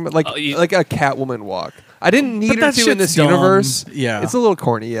know what I'm talking about? Like, like a Catwoman walk. I didn't need her that to in this shit's dumb. universe. Yeah. It's a little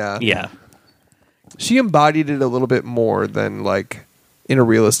corny, yeah. Yeah. She embodied it a little bit more than, like, in a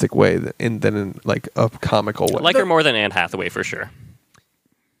realistic way than in like, a comical way. Like her more than Anne Hathaway, for sure.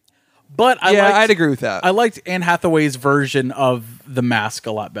 But I'd agree with that. I liked Anne Hathaway's version of the mask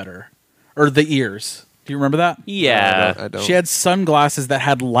a lot better, or the ears. Do you remember that? Yeah. I don't. She had sunglasses that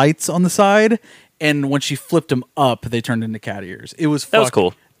had lights on the side, and when she flipped them up, they turned into cat ears. It was That was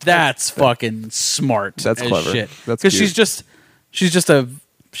cool. That's fucking smart. That's as clever. Shit. That's because cute.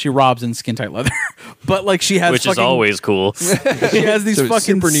 she robs in skin tight leather, but like she has Which is fucking- always cool. she has these So it's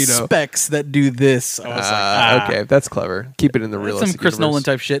fucking super neato. specs that do this. I was like, Okay, that's clever. Keep it in the that's realistic some Chris universe. Nolan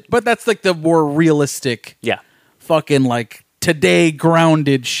type shit. But that's like the more realistic. Yeah. Fucking like today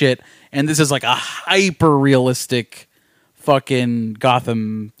grounded shit, and this is like a hyper realistic fucking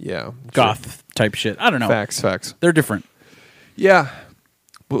Gotham Yeah. goth type shit. I don't know. Facts. They're different. Yeah.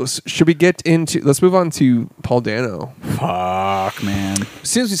 Well, should we get into? Let's move on to Paul Dano. Fuck, man. As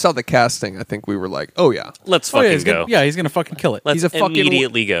soon as we saw the casting, I think we were like, "Oh yeah, Let's Oh, yeah, fucking he's go. gonna, he's gonna fucking kill it. Let's He's a fucking-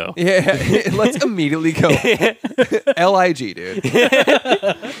 immediately go. yeah." Let's immediately go. Lig, dude.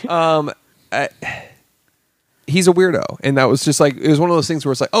 He's a weirdo, and that was just like it was one of those things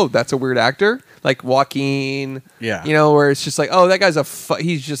where it's like, "Oh, that's a weird actor," like Joaquin. Yeah. you know, where it's just like, "Oh, that guy's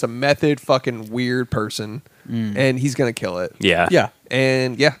he's just a method fucking weird person, and he's gonna kill it." Yeah. Yeah.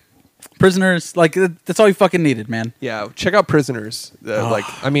 And yeah. Prisoners, like that's all you fucking needed, man. Yeah, check out Prisoners. Like,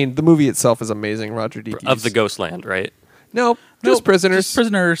 I mean, the movie itself is amazing. Roger Deakins Of the Ghostland, right? No, just Prisoners. Just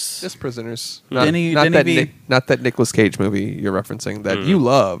Prisoners. Just Prisoners. Denny V. Not that Nicolas Cage movie you're referencing that you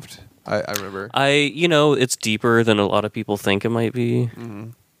loved. I remember. It's deeper than a lot of people think it might be.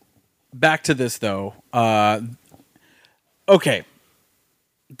 Back to this though. Okay.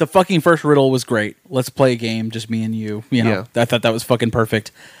 The fucking first riddle was great. Let's play a game, just me and you. You know, I thought that was fucking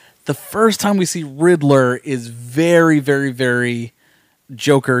perfect. The first time we see Riddler is very, very, very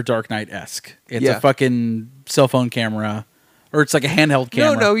Joker Dark Knight-esque. It's a fucking cell phone camera, or it's like a handheld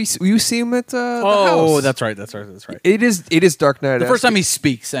camera. No, you see him at the Oh, house. that's right. It is Dark Knight. The first time he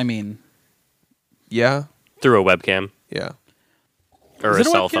speaks, I mean. Yeah. Through a webcam Yeah. or Is a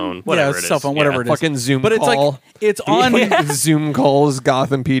it cell webcam? phone. Yeah, Whatever it's it a cell is. phone, whatever it is. Fucking Zoom But it's call. like, it's on, Zoom calls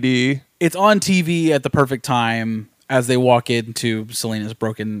Gotham PD. it's on TV at the perfect time as they walk into Selena's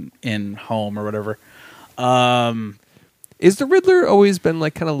broken in home or whatever. Is the Riddler always been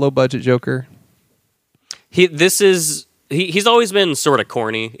like kind of low budget Joker? He's always been sort of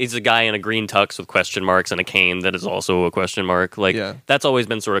corny. He's a guy in a green tux with question marks and a cane that is also a question mark. Like, that's always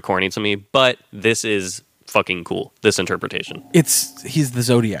been sort of corny to me, but this is fucking cool, this interpretation. He's the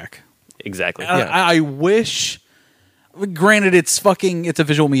Zodiac. Exactly. I wish. Granted, it's a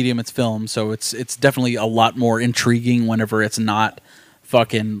visual medium, it's film, so it's definitely a lot more intriguing whenever it's not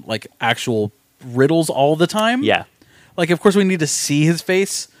fucking like actual riddles all the time. Yeah. Like, of course, we need to see his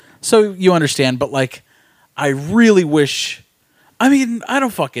face, so you understand. But like, I really wish. I mean, I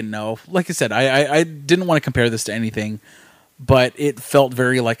don't fucking know. Like I said, I didn't want to compare this to anything, but it felt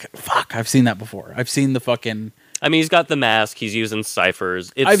very like, fuck, I've seen that before. I've seen the fucking. I mean, he's got the mask. He's using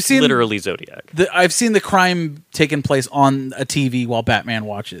ciphers. It's literally Zodiac. I've seen the crime taking place on a TV while Batman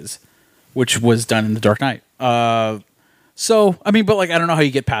watches, which was done in The Dark Knight. So, I mean, but like, I don't know how you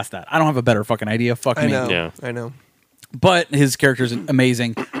get past that. I don't have a better fucking idea. Fuck me. I know. But his character's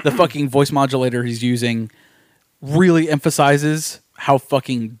amazing. The fucking voice modulator he's using really emphasizes how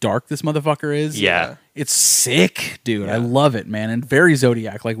fucking dark this motherfucker is. Yeah. It's sick, dude. I love it, man. And very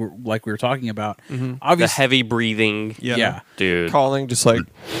Zodiac, like we were talking about. The Obviously, heavy breathing. yeah. Dude. Calling just like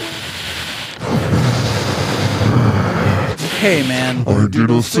Hey, man. I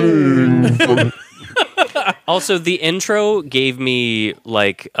did a thing. Also, the intro gave me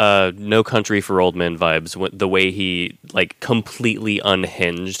like No Country for Old Men vibes. The way he like completely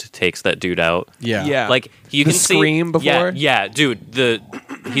unhinged takes that dude out. Yeah. Like you The can see scream before? Yeah, dude.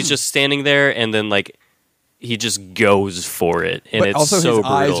 He's just standing there, and then like he just goes for it, and but it's also so his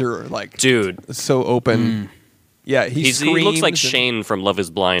brutal. eyes are like Dude, so open. Yeah, he looks like Shane from Love Is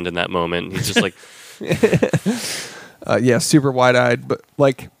Blind in that moment. He's just like, yeah, super wide eyed, but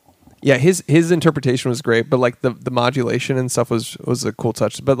like, yeah, his interpretation was great, but like the modulation and stuff was a cool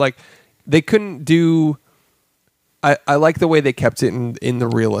touch. But like, they couldn't do. I like the way they kept it in the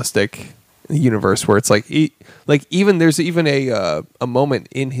realistic universe where it's like even there's even a moment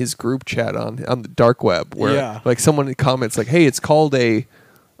in his group chat on the dark web where like someone comments like, hey, it's called a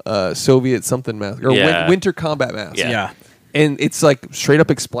Soviet something mask or winter combat mask. Yeah. And it's like straight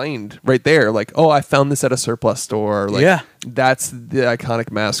up explained right there, like, oh, I found this at a surplus store. Like, that's the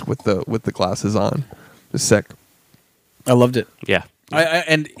iconic mask with the glasses on. It's sick. I loved it. yeah.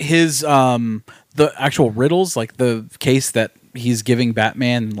 And his the actual riddles, like the case that he's giving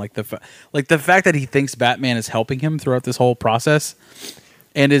Batman, like the fact that he thinks Batman is helping him throughout this whole process,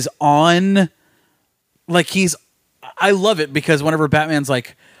 and is on, like I love it because whenever Batman's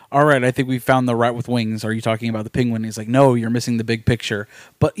like, all right, I think we found the rat with wings. Are you talking about the penguin? He's like, no, you're missing the big picture.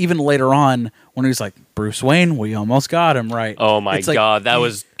 But even later on, when he's like, Bruce Wayne, we almost got him right. Oh my It's like, god, that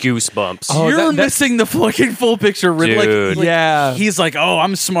was goosebumps. Oh, you're that- missing the fucking full picture. Dude. Yeah. He's like, oh,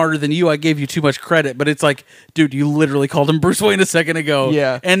 I'm smarter than you. I gave you too much credit. But it's like, dude, you literally called him Bruce Wayne a second ago.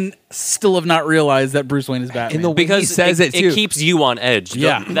 Yeah. And still have not realized that Bruce Wayne is Batman. In the because he says it too. It keeps you on edge.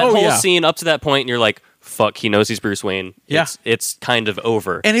 Yeah. That Oh, whole yeah. scene up to that point, you're like, fuck, he knows he's Bruce Wayne. Yeah. It's kind of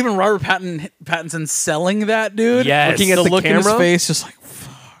over. And even Robert Pattinson selling that, dude. Yes. Looking at the the look in his camera? face, just like,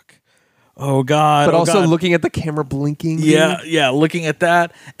 fuck. oh god, but oh, also God. looking at the camera blinking. yeah, looking at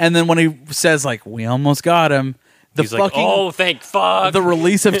that, and then when he says like, "We almost got him," the He's fucking like, oh, thank fuck. the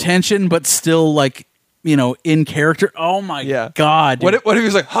release of tension, but still like in character. Oh my god, dude. What if he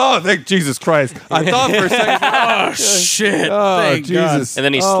was like, oh, thank Jesus Christ? I thought for a second. oh shit, Oh, thank God. Jesus. and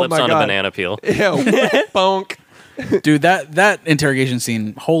then he Oh, slips my on God. a banana peel. Yeah, bonk. Dude, that interrogation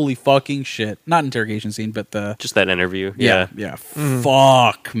scene, holy fucking shit. Not interrogation scene, but the Just that interview. yeah.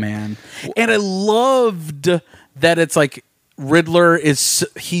 Fuck, man. And I loved that it's like Riddler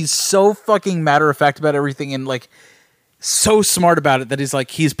he's so fucking matter of fact about everything and like so smart about it that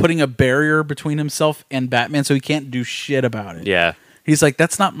he's putting a barrier between himself and Batman so he can't do shit about it. Yeah. He's like,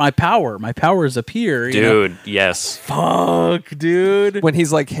 that's not my power. My power is up here. you know? Dude, yes. Fuck, dude. When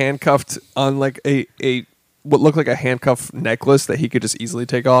he's like handcuffed on like a what looked like a handcuff necklace that he could just easily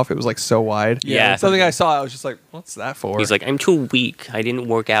take off. It was like so wide. Yeah. Something I saw, I was just like, what's that for? He's like, I'm too weak. I didn't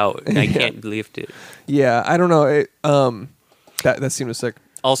work out. I can't lift it. yeah, I don't know. That seemed sick.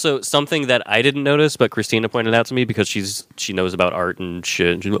 Also, something that I didn't notice, but Christina pointed out to me because she knows about art and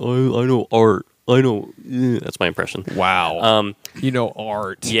shit. She's like, I know art. I know. That's my impression. Wow. You know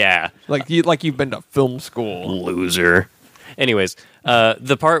art. Yeah. Like you've been to film school. Loser. Anyways,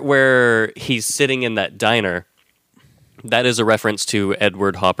 the part where he's sitting in that diner, that is a reference to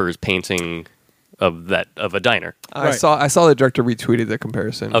Edward Hopper's painting of a diner. I saw the director retweeted the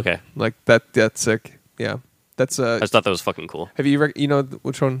comparison. Okay. Like that's sick. Yeah. That's I just thought that was fucking cool. have you you know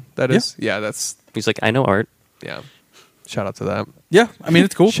which one that is? Yeah, that's He's like, I know art. yeah. Shout out to that. Yeah, I mean,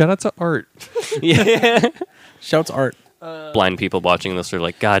 it's cool. Shout out to art. Yeah. Shouts art. Blind people watching this are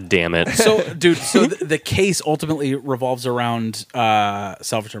like, God damn it. So, dude, the case ultimately revolves around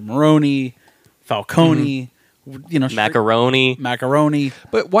Salvatore Maroni, Falcone, Macaroni. Macaroni.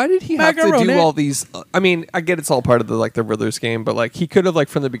 But why did he have to Macaroni. do all these? I mean, I get it's all part of the Riddler's game, but like he could have like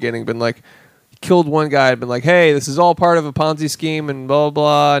from the beginning been like killed one guy and been like, hey, this is all part of a Ponzi scheme and blah blah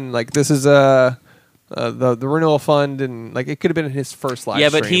blah, and like this is the renewal fund, and like it could have been his first live Yeah,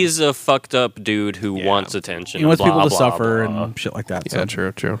 but stream. he's a fucked up dude who wants attention. He wants blah, people to blah, suffer blah. and shit like that. yeah,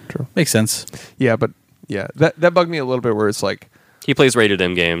 so. true. Makes sense. Yeah, but yeah, that bugged me a little bit where it's like He plays rated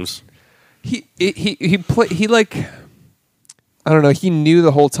M games. he like I don't know, he knew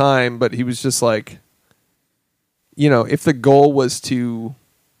the whole time, but he was just like, if the goal was to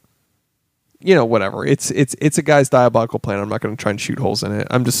whatever, it's a guy's diabolical plan. I'm not going to try and shoot holes in it.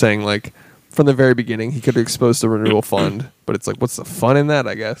 I'm just saying, like, from the very beginning, he could have exposed the renewal fund, but it's like, what's the fun in that?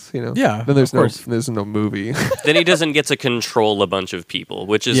 I guess Yeah, Then there's of course. there's no movie. Then he doesn't get to control a bunch of people,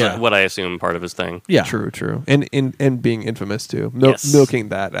 which is Yeah. what I assume part of his thing. Yeah. True, and being infamous too, Yes. milking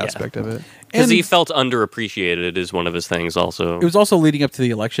that aspect of it. Because And he felt underappreciated is one of his things also. it was also leading up to the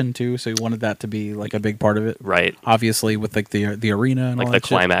election too, so he wanted that to be like a big part of it. right. Obviously, with like the arena and Like all the that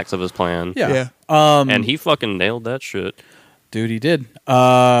shit. climax of his plan. Yeah. And he fucking nailed that shit. Dude, he did.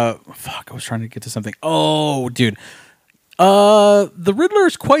 Fuck, I was trying to get to something. Oh, dude. The Riddler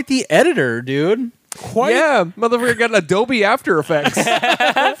is quite the editor, dude. Yeah, motherfucker got Adobe After Effects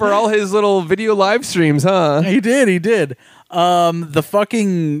for all his little video live streams, huh? He did. The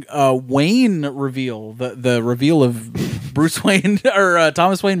fucking Wayne reveal, the reveal of Bruce Wayne or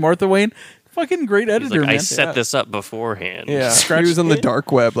Thomas Wayne, Martha Wayne. Fucking great He's editor, like, man. I set this up beforehand. Yeah, Scratch he was on the it.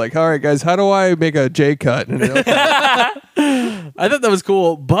 dark web, like, all right, guys, how do I make a J cut? And they're like, I thought that was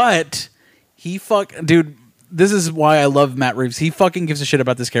cool, but dude, this is why I love Matt Reeves. He fucking gives a shit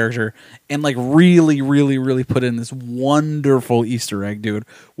about this character and like really, really, really put in this wonderful Easter egg, dude,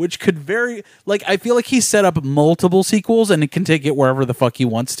 which could I feel like he set up multiple sequels and it can take it wherever the fuck he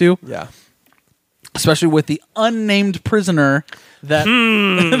wants to, yeah, especially with the unnamed prisoner that,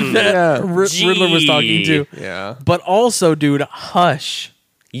 yeah, Riddler was talking to. yeah. But also, dude, Hush.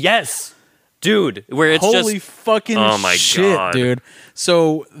 Yes. Dude, where it's Holy just fucking oh my shit, God. dude.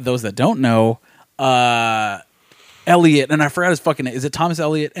 So, those that don't know, Elliot, and I forgot his fucking name. Is it Thomas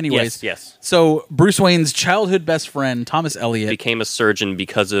Elliot? Anyways. Yes. So, Bruce Wayne's childhood best friend, Thomas Elliot. became a surgeon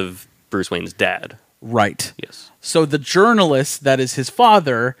because of Bruce Wayne's dad. Right. Yes. So, the journalist that is his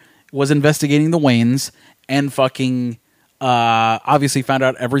father was investigating the Waynes and fucking obviously found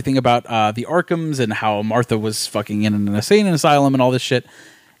out everything about the Arkhams and how Martha was fucking in an insane asylum and all this shit.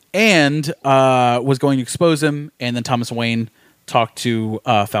 And was going to expose him. And then Thomas Wayne talked to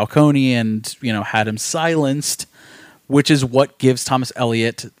Falcone and, had him silenced, which is what gives Thomas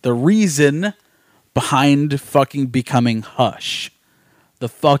Elliot the reason behind fucking becoming Hush. The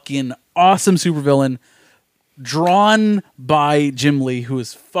fucking awesome supervillain drawn by Jim Lee, who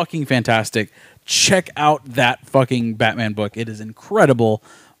is fucking fantastic. Check out that fucking Batman book. It is incredible.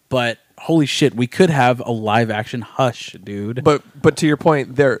 But holy shit, we could have a live action Hush, dude. But to your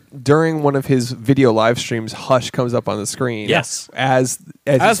point, there during one of his video live streams, Hush comes up on the screen. Yes. as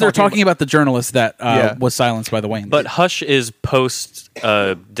they're talking about the journalist that Yeah. was silenced by the Waynes. But Hush is post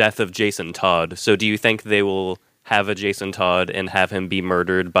death of Jason Todd. So do you think they will have a Jason Todd and have him be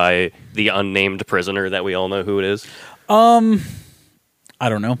murdered by the unnamed prisoner that we all know who it is? I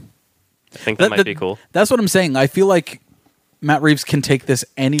don't know. I think that might be cool. That's what I'm saying. I feel like Matt Reeves can take this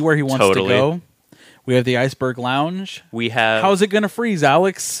anywhere he wants Totally. to go. We have the Iceberg Lounge. We have... How's it going to freeze,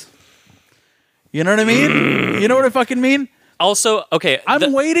 Alex? You know what I mean? You know what I fucking mean? Also, okay.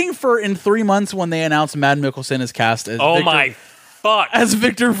 I'm waiting for in 3 months when they announce Matt Mikkelsen is cast as Oh Victor, my fuck. as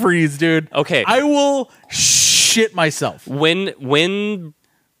Victor Freeze, dude. Okay. I will shit myself. When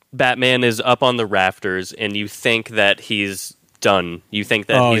Batman is up on the rafters and you think that he's done, you think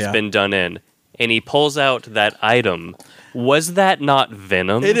that he's been done in, and he pulls out that item, was that not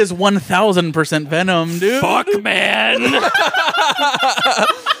Venom? It is 1000% Venom, dude. Fuck, man.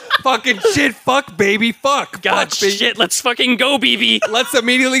 fucking shit, fuck baby, fuck. God, fuck, baby. shit, let's fucking go, BB. Let's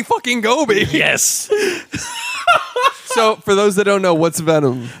immediately fucking go, baby. Yes. So for those that don't know, what's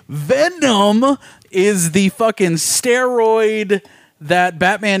Venom? Venom is the fucking steroid that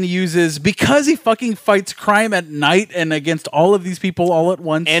Batman uses because he fucking fights crime at night and against all of these people all at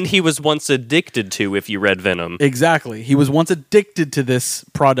once. And he was once addicted to, if you read Venom. Exactly. He was once addicted to this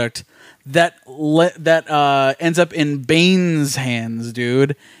product that ends up in Bane's hands,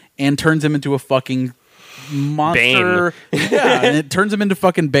 dude, and turns him into a fucking monster. Yeah, and it turns him into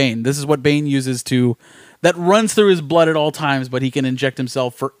fucking Bane. This is what Bane uses that runs through his blood at all times, but he can inject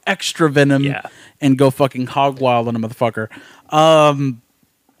himself for extra venom and go fucking hog wild on a motherfucker.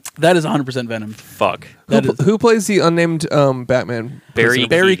 That is 100% Venom. Fuck. Who plays the unnamed Batman? Barry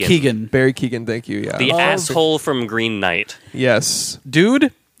Keoghan. Barry Keoghan, thank you, yeah. The asshole from Green Knight. Yes.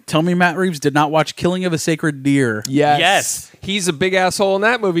 Dude, tell me Matt Reeves did not watch Killing of a Sacred Deer. Yes. He's a big asshole in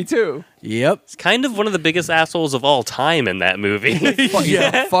that movie, too. Yep. It's kind of one of the biggest assholes of all time in that movie.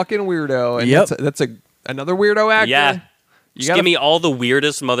 Yeah. Fucking weirdo. And Yep. that's another weirdo actor. Yeah. Just give me all the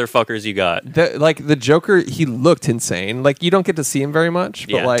weirdest motherfuckers you got. The Joker, he looked insane. Like, you don't get to see him very much,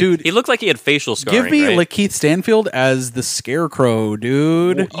 but like, dude, he looked like he had facial scarring. give me right? Lakeith Stanfield as the Scarecrow,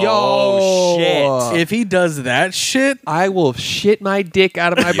 dude. Oh, shit. If he does that shit, I will shit my dick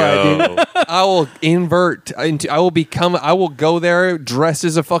out of my butt, dude. I will invert into. I will go there dressed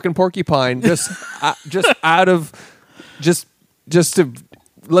as a fucking porcupine, just to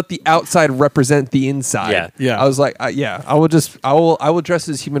let the outside represent the inside. Yeah. Yeah. I was like, I will dress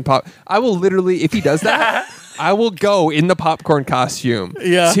as human pop. I will literally, if he does that, I will go in the popcorn costume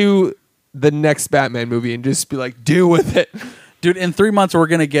to the next Batman movie and just be like, deal with it. dude, in 3 months we're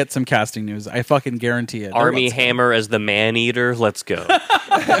gonna get some casting news. I fucking guarantee it. Army Hammer as the Man-Eater. Let's go.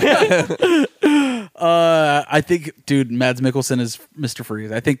 I think, dude, Mads Mikkelsen is Mr.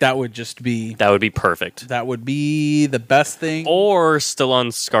 Freeze. I think that would just be That would be perfect. that would be the best thing. Or Stellan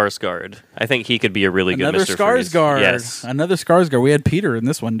Skarsgård. I think he could be a really Another good Mr. Freeze. Skarsgård. Yes. Another Skarsgård. We had Peter in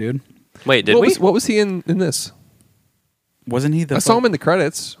this one, dude. Wait, did we? What was he in this? Wasn't he the I saw him in the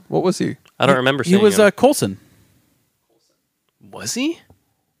credits. What was he? I don't remember He seeing was him. Coulson. Was he?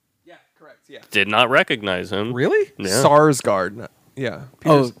 Yeah, correct. Yeah. Did not recognize him. Really? Yeah. Sarsgaard. No, yeah.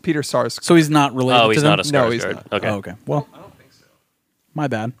 Peter Sarsgaard. So he's not related Oh, to he's them? not a No, he's Skarsgård. not. Okay. Oh, okay. Well, I don't think so. My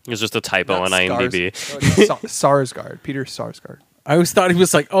bad. It was just a typo on IMDb. Sarsgaard. Peter Sarsgaard. I always thought he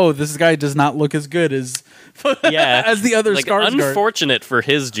was like, oh, this guy does not look as good as Yeah. as the other like, Skarsgård. unfortunate for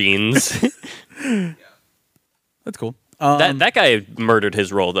his genes. That's cool. that guy murdered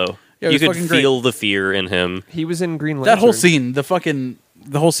his role, though. Yeah, it you was could fucking great. feel the fear in him. He was in Green Lantern. That whole scene, the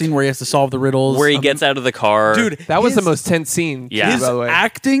whole scene where he has to solve the riddles, Where he gets out of the car. dude, That was the his- most tense scene. Yeah. His by the way.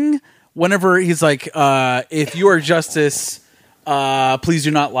 acting, whenever he's like, "If you are justice, please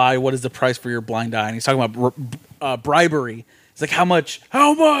do not lie. What is the price for your blind eye?" And he's talking about bribery. He's like, "How much?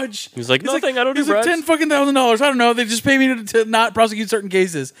 How much?" He's like, "Nothing, I don't do He's like, bribes." $10,000. I don't know. They just pay me to not prosecute certain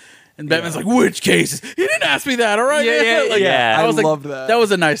cases." And Batman's like, "Which cases? You didn't ask me that, all right?" Yeah, Like, yeah. I was like, loved that. That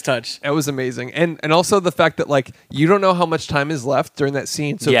was a nice touch. That was amazing, and also the fact that like you don't know how much time is left during that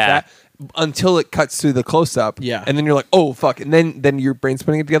scene, so Yeah. that until it cuts to the close up, Yeah. and then you're like, oh fuck, and then your brain's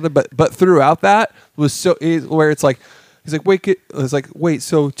putting it together. But throughout that was where it's like he's like wait,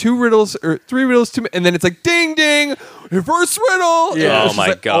 so 2 riddles or 3 riddles, 2, and then it's like ding ding, reverse riddle. Yeah. And it's Oh my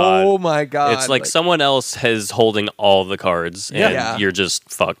just like, God. oh my god, It's like someone else is holding all the cards, and Yeah. you're just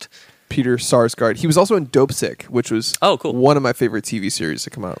fucked. Peter Sarsgaard. He was also in Dope Sick, which was Oh, cool. one of my favorite TV series to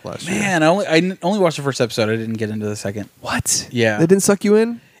come out last year. Man, I only watched the first episode. I didn't get into the second. What? Yeah. That didn't suck you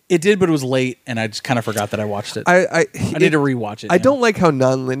in? It did, but it was late, and I just kind of forgot that I watched it. I need to rewatch it. I don't like how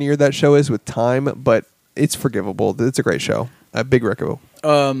non-linear that show is with time, but it's forgivable. It's a great show. A big recommend.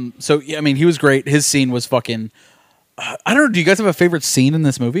 So yeah, I mean, he was great. His scene was fucking. I don't know. Do you guys have a favorite scene in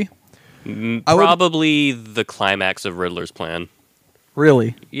this movie? Probably the climax of Riddler's plan.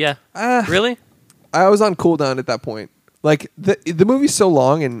 Really? Yeah. Really? I was on cooldown at that point. Like the movie's so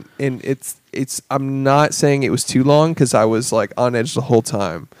long, and it's. I'm not saying it was too long because I was like on edge the whole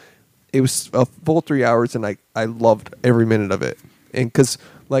time. It was a full 3 hours, and I loved every minute of it. And because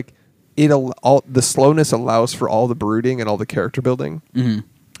like all the slowness allows for all the brooding and all the character building, and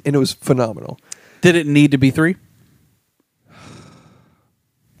it was phenomenal. Did it need to be 3?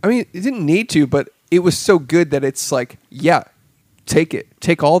 I mean, it didn't need to, but it was so good that it's like, yeah, take it,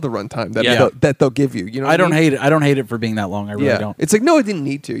 take all the runtime that they'll give you. You know, I don't hate it. I don't hate it for being that long. I really don't. It's like, no, it didn't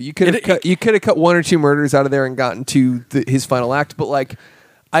need to. You could have cut 1 or 2 murders out of there and gotten to his final act, but like,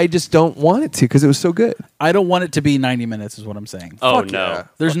 I just don't want it to because it was so good. I don't want it to be 90 minutes. Is what I'm saying. Oh Fuck no, yeah.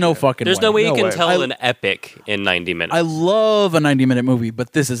 There's no fucking. There's way. no way you can way. tell an epic in 90 minutes. I love a 90-minute movie,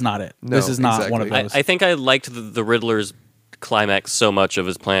 but this is not it. No, this is not exactly. one of those. I think I liked the Riddler's climax so much of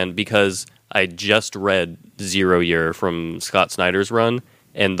his plan because I just read Zero Year from Scott Snyder's run,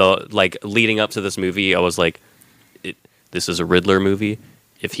 and the like leading up to this movie, I was like, "This is a Riddler movie.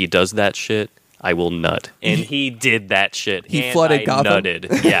 If he does that shit, I will nut." And he did that shit. He and flooded I Gotham?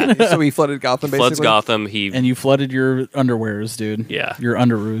 Nutted. Yeah, So he flooded Gotham. floods Basically. Gotham. and you flooded your underwears, dude. Yeah. Your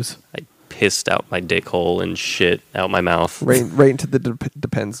underoos. I pissed out my dick hole and shit out my mouth. right into the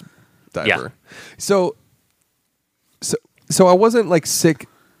Depends diaper. Yeah. So I wasn't like sick.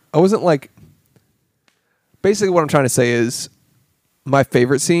 I wasn't like. Basically, what I'm trying to say is, my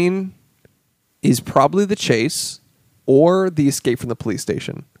favorite scene is probably the chase or the escape from the police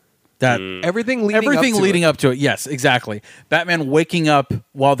station. That Everything leading up to it. Yes, exactly. Batman waking up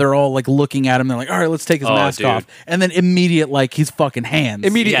while they're all like looking at him. They're like, "All right, let's take his mask dude. off," and then immediate like his fucking hands.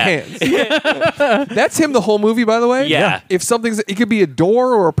 Immediate hands. That's him the whole movie, by the way. Yeah. If it could be a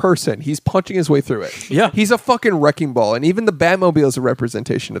door or a person, he's punching his way through it. Yeah. He's a fucking wrecking ball. And even the Batmobile is a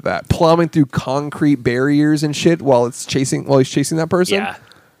representation of that. Plumbing through concrete barriers and shit while he's chasing that person. Yeah.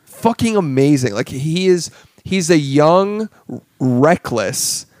 Fucking amazing. Like he's a young,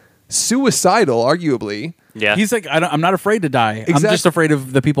 reckless, suicidal, arguably. Yeah. He's like, I'm not afraid to die. I'm Exactly. just afraid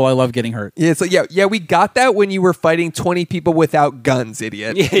of the people I love getting hurt. Yeah, it's like, yeah, we got that when you were fighting 20 people without guns,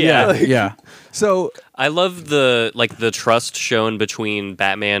 idiot. Yeah. Yeah. So I love the trust shown between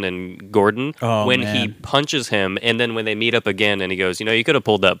Batman and Gordon Oh, when man. he punches him, and then when they meet up again, and he goes, "You could have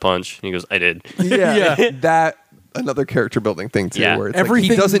pulled that punch." And he goes, "I did." yeah, that another character building thing too, Yeah. where it's like he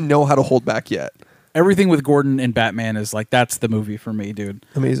Everything- doesn't know how to hold back yet. Everything with Gordon and Batman is like, that's the movie for me, dude.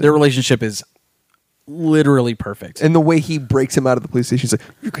 Amazing. Their relationship is literally perfect. And the way he breaks him out of the police station, he's like,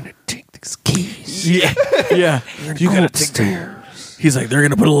 "You're gonna take these keys." Yeah. Yeah. You gotta take He's like, they're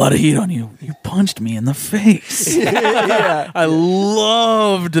gonna put a lot of heat on you. You punched me in the face. I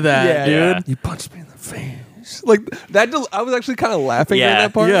loved that, dude. You punched me in the face. Like that. I was actually kind of laughing Yeah. at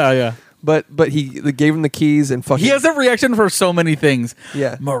that part. Yeah. But they gave him the keys and fucking. He has that reaction for so many things.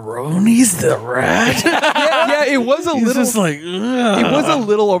 Yeah. Maroni's the rat. yeah. It was a He's little. just like, ugh. It was a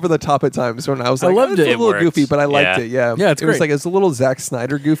little over the top at times when I was I like, loved "Oh, it's it. a It little worked. goofy," but I liked Yeah. it. Yeah, Yeah, it's It was great. like it's a little Zack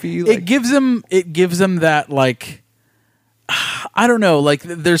Snyder goofy. Like, it gives him that like, I don't know, like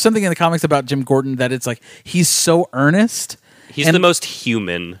there's something in the comics about Jim Gordon that it's like he's so earnest. He's And- the most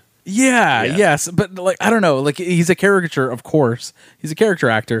human. Yeah, Yeah. yes, but like I don't know, like he's a caricature, of course. He's a character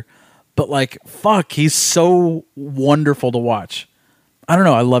actor, but like fuck, he's so wonderful to watch. I don't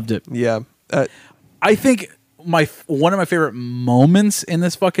know, I loved it. yeah. I think one of my favorite moments in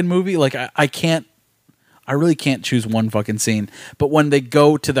this fucking movie, like I really can't choose one fucking scene, but when they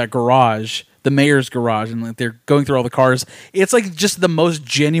go to that garage, the mayor's garage, and like they're going through all the cars, it's like just the most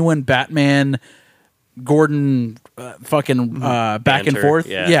genuine Batman Gordon back and Banter, forth.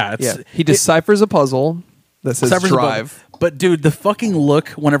 yeah. It's, He deciphers a puzzle that says Cyber's above. drive. But dude, the fucking look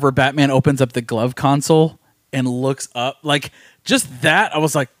whenever Batman opens up the glove console and looks up, like just that, I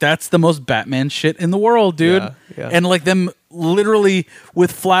was like, that's the most Batman shit in the world, dude. Yeah. And like them literally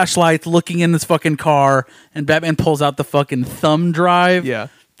with flashlights looking in this fucking car, and Batman pulls out the fucking thumb drive. Yeah.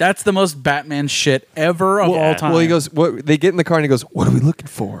 That's the most Batman shit ever of all time. Well, he goes. What they get in the car and he goes, "What are we looking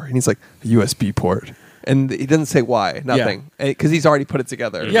for?" And he's like, "A USB port." And he doesn't say why, nothing, because he's already put it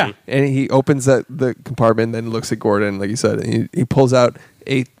together. Yeah. And he opens the compartment, and then looks at Gordon, like you said, and he pulls out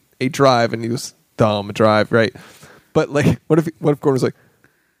a drive, and he goes, "Dumb drive, right?" But like, what if Gordon was like,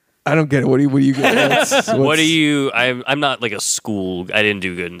 I don't get it. What do you get? What do you? I'm not like a school. I didn't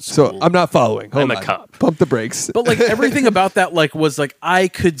do good in school. So I'm not following. Hold I'm a on. cop. Pump the brakes. But like everything about that like was like I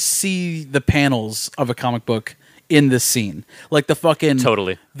could see the panels of a comic book in this scene. Like the fucking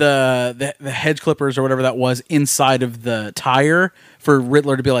Totally. the hedge clippers or whatever that was inside of the tire for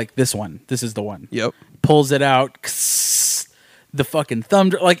Riddler to be like, this is the one. Yep. Pulls it out. The fucking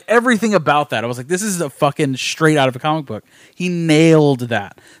thumb, like everything about that. I was like, this is a fucking straight out of a comic book. He nailed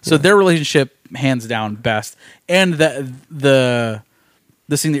that. So their relationship, hands down, best. And the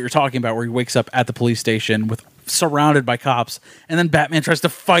scene that you're talking about where he wakes up at the police station with surrounded by cops, and then Batman tries to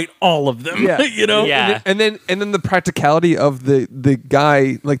fight all of them. Yeah. You know? Yeah. And then the practicality of the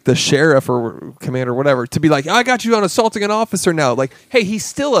guy, like the sheriff or commander or whatever, to be like, I got you on assaulting an officer now. Like, hey, he's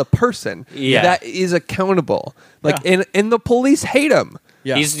still a person Yeah. that is accountable. Like, Yeah. and the police hate him.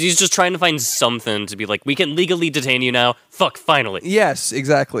 Yeah. He's just trying to find something to be like, we can legally detain you now. Fuck, finally. Yes,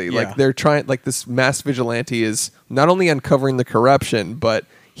 exactly. Yeah. Like they're trying. Like this mass vigilante is not only uncovering the corruption, but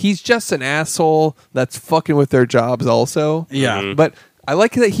he's just an asshole that's fucking with their jobs also. Yeah. Mhm. But I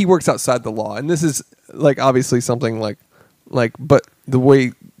like that he works outside the law, and this is like obviously something like, but the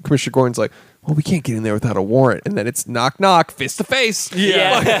way Commissioner Gordon's like, well, we can't get in there without a warrant, and then it's knock knock, fist to face,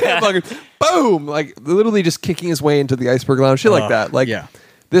 Yeah. Fucking boom, like literally just kicking his way into the iceberg lounge, shit like that. Like, yeah.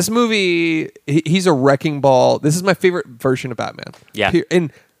 this movie, he's a wrecking ball. This is my favorite version of Batman. Yeah.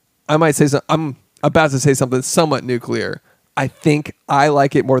 And I might say I'm about to say something somewhat nuclear. I think I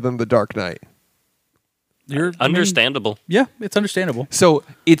like it more than The Dark Knight. Understandable. Yeah, it's understandable. So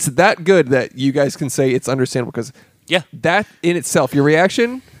it's that good that you guys can say it's understandable, because Yeah. that in itself, your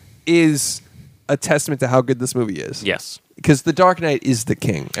reaction is a testament to how good this movie is. Yes. Because The Dark Knight is the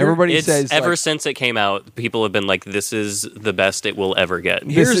king. Everybody It's says ever like, since it came out, people have been like, this is the best it will ever get.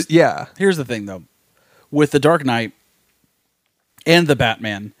 this is, yeah. Here's the thing, though. With The Dark Knight and The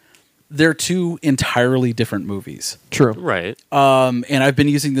Batman, they're two entirely different movies. True. Right. And I've been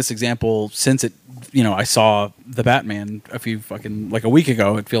using this example since I saw The Batman a week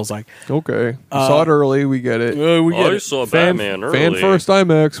ago, it feels like. Okay. Saw it early. We get it. We get I it. saw Batman early. Fan first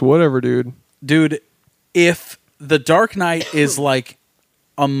IMAX. Whatever, dude. Dude, if The Dark Knight is like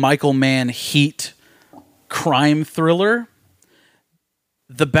a Michael Mann Heat crime thriller,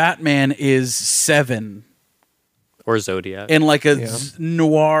 The Batman is Seven Or Zodiac. and like a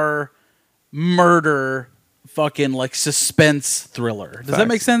noir murder fucking like suspense thriller. Does that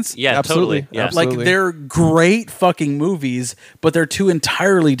make sense? Yeah, Absolutely. totally. Yeah. Absolutely. Like they're great fucking movies, but they're two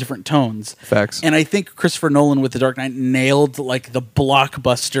entirely different tones. Facts. And I think Christopher Nolan with The Dark Knight nailed like the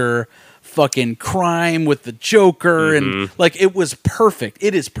blockbuster fucking crime with the Joker and like it was perfect.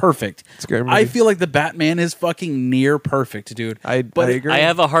 It is perfect. It's a great movie. I feel like the Batman is fucking near perfect, dude. I agree. I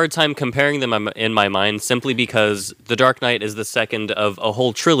have a hard time comparing them in my mind simply because The Dark Knight is the second of a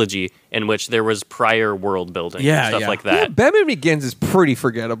whole trilogy in which there was prior world building Yeah, and stuff yeah. like Yeah, that. Batman Begins is pretty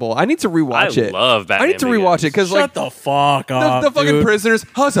forgettable. I need to rewatch I it. love Batman I need to rewatch it because Shut like the fuck up. the fucking dude. prisoners,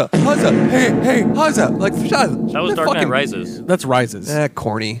 Huzza, hey, Huzza, like shut. That was Dark Knight Rises. That's Rises.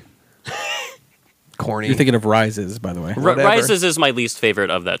 Corny. Corny. You're thinking of Rises, by the way. Whatever. Rises is my least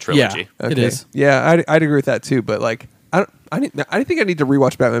favorite of that trilogy. Yeah, it is. Yeah, I'd agree with that too. But like, I think I need to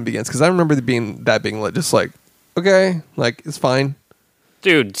rewatch Batman Begins because I remember being like, just like, okay, like it's fine.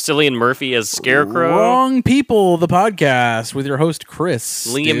 Dude, Cillian Murphy as Scarecrow. Wrong People, the podcast with your host Chris.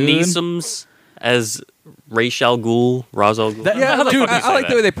 Liam dude. Neeson's as Ra's al Ghul. Ra's al Ghul. That- How the dude, fuck do you I say like the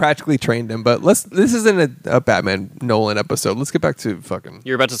that? way they practically trained him. But this isn't a Batman Nolan episode. Let's get back to fucking.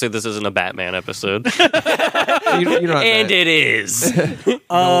 You're about to say this isn't a Batman episode. You know what I And meant. it is.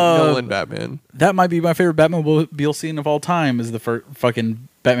 Nolan Batman. That might be my favorite Batmobile scene of all time. Is the fucking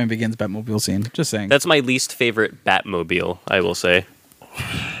Batman Begins Batmobile scene? Just saying. That's my least favorite Batmobile, I will say.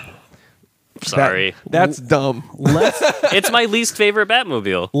 Sorry. That's dumb. It's my least favorite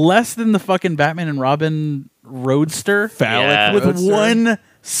Batmobile. less than the fucking Batman and Robin Roadster Yeah. with Roadster. one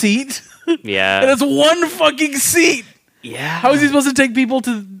seat. Yeah. And it's one fucking seat. Yeah. How is he supposed to take people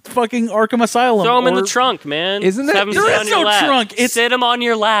to fucking Arkham Asylum? Throw him in Or- the trunk, man. Isn't that- Have him There sit is on your no lap. trunk. Sit him on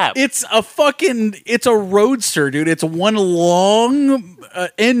your lap. It's a roadster, dude. It's one long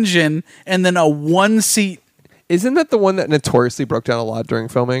engine and then a one seat. Isn't that the one that notoriously broke down a lot during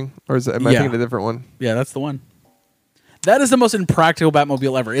filming, or am I Yeah. thinking of a different one? Yeah, that's the one. That is the most impractical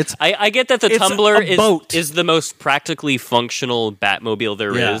Batmobile ever. It's I get that the It's Tumbler a boat. is the most practically functional Batmobile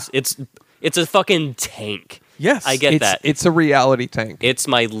there is. Yeah. It's a fucking tank. yes, I get that. It's a reality tank. It's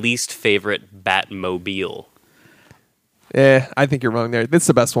my least favorite Batmobile. I think you're wrong there. This is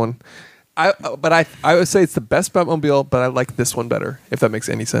the best one. I would say it's the best Batmobile, but I like this one better. If that makes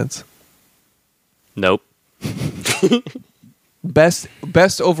any sense. Nope. Best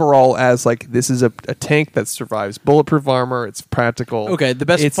overall as like this is a tank that survives bulletproof armor. It's practical. Okay, the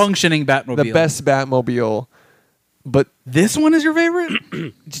best It's functioning Batmobile. the best Batmobile, but This one is your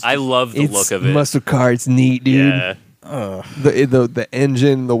favorite? I love the it's look of it. muscle car. It's neat, dude. Yeah. The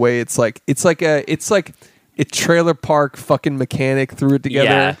engine, the way it's like a trailer park fucking mechanic threw it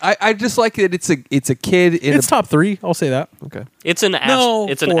together. Yeah. I just like it. It's a kid in It's top 3. I'll say that. okay. It's an No,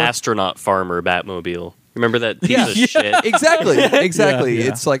 it's an 4. astronaut farmer Batmobile. Remember that piece Yeah. of shit? Exactly. Yeah.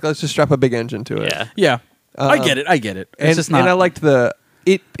 It's like let's just strap a big engine to it. Yeah. Yeah. I get it. It's And, just not. and I liked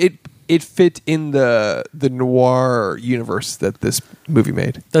it fit in the noir universe that this movie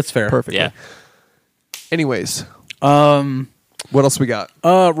made That's fair. perfectly. Yeah. Anyways, what else we got?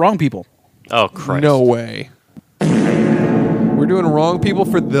 Wrong people. Oh Christ. No way. We're doing wrong people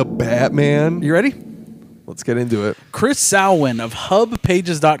for the Batman. You ready? Let's get into it. Chris Salwin of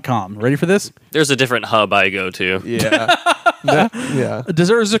hubpages.com. Ready for this? There's a different hub I go to. Yeah. Yeah.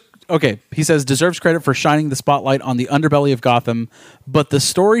 He says deserves credit for shining the spotlight on the underbelly of Gotham, but the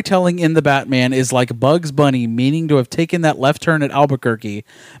storytelling in the Batman is like Bugs Bunny meaning to have taken that left turn at Albuquerque,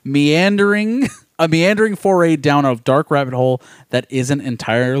 meandering foray down a dark rabbit hole that isn't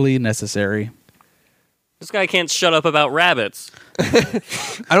entirely necessary. This guy can't shut up about rabbits.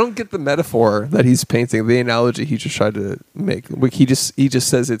 I don't get the metaphor that he's painting, the analogy he just tried to make. Like he just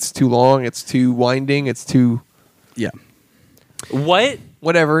says it's too long, it's too winding, it's too Yeah. What?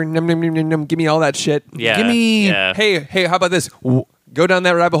 whatever. Num, num, num, num, num, give me all that shit. Yeah. Give me- Yeah. Hey, how about this? Go down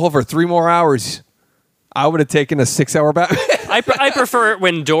that rabbit hole for 3 more hours. I would have taken a 6-hour Batman. I prefer it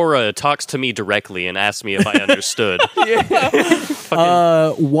when Dora talks to me directly and asks me if I understood.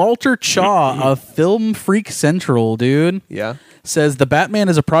 Walter Chaw of Film Freak Central, dude. Yeah. Says the Batman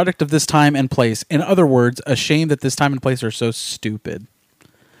is a product of this time and place. In other words, a shame that this time and place are so stupid.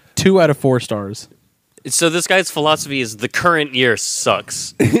 2 out of 4 stars. So this guy's philosophy is the current year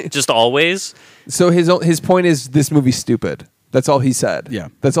sucks. Just always. So his point is this movie's stupid. That's all he said. Yeah.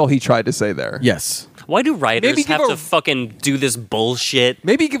 That's all he tried to say there. Yes. Why do writers Maybe give have a- to fucking do this bullshit?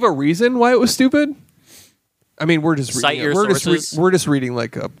 Maybe give a reason why it was stupid. I mean, we're just Cite reading your it. sources. We're just reading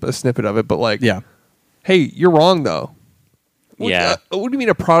like a snippet of it, but like, Yeah. hey, you're wrong though. Yeah. What do you mean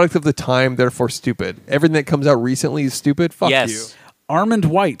a product of the time, therefore stupid? Everything that comes out recently is stupid? Fuck Yes. you. Armand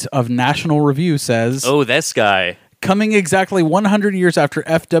White of National Review says, Oh, this guy. coming exactly 100 years after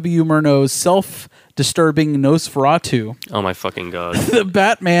F.W. Murnau's self-disturbing Nosferatu, Oh my fucking god. the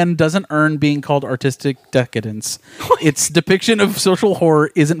Batman doesn't earn being called artistic decadence. Its depiction of social horror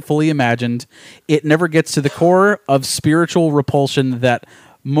isn't fully imagined. It never gets to the core of spiritual repulsion that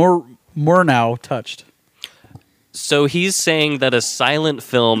Murnau touched. So he's saying that a silent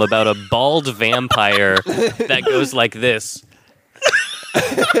film about a bald vampire that goes like this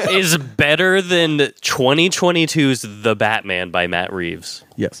is better than 2022's The Batman by Matt Reeves.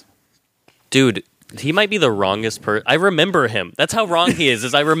 Yes. Dude, he might be the wrongest person. I remember him. That's how wrong he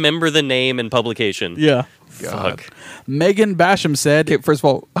is I remember the name and publication. Yeah. Fuck. Megan Basham said, Okay, first of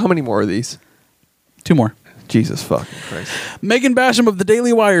all, how many more are these? 2 more. Jesus fucking Christ. Megan Basham of the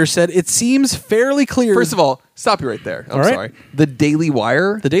Daily Wire said, it seems fairly clear. First of all, stop you right there. I'm All right. sorry. The Daily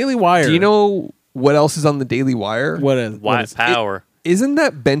Wire? the Daily Wire. Do you know what else is on the Daily Wire? what is? White power. Isn't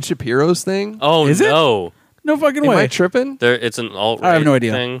that Ben Shapiro's thing? Oh, Is it? no. No fucking Am way. I tripping? It's an alt-right I have no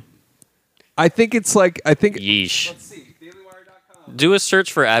idea. thing. I think it's like Yeesh. Do a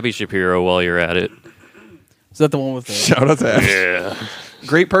search for Abby Shapiro while you're at it. Is that the one with the... shout out to Ash. Yeah.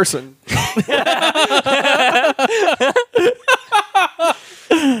 Great person.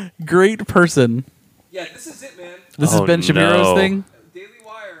 Great person. Yeah, this is it, man. This is Oh, Ben Shapiro's no. thing. Daily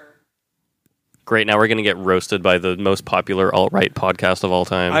Wire. Great, now we're going to get roasted by the most popular alt-right podcast of all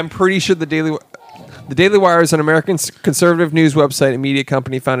time. I'm pretty sure the Daily Wire is an American conservative news website and media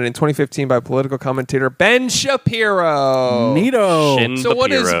company founded in 2015 by political commentator Ben Shapiro. Neato. Shin So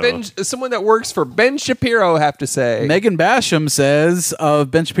what does Shapiro. someone that works for Ben Shapiro have to say? Megan Basham says of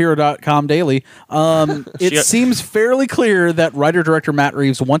BenShapiro.com Daily, it She- seems fairly clear that writer-director Matt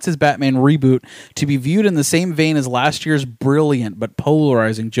Reeves wants his Batman reboot to be viewed in the same vein as last year's brilliant but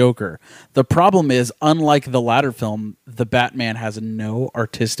polarizing Joker. The problem is, unlike the latter film, the Batman has no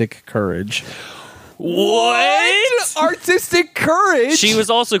artistic courage. What? Artistic courage. She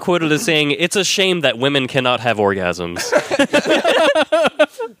was also quoted as saying, "It's a shame that women cannot have orgasms."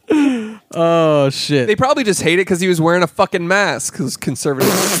 Oh, shit. They probably just hate it because he was wearing a fucking mask. Those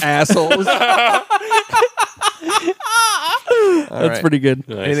conservative assholes. That's pretty good.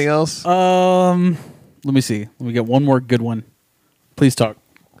 Nice. Anything else? Let me see. Let me get one more good one. Please talk.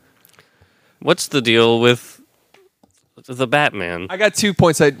 What's the deal with The Batman. I got 2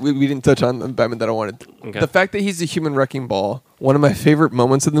 points we didn't touch on the Batman that I wanted. Okay. The fact that he's a human wrecking ball. One of my favorite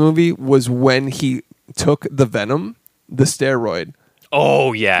moments in the movie was when he took the Venom, the steroid,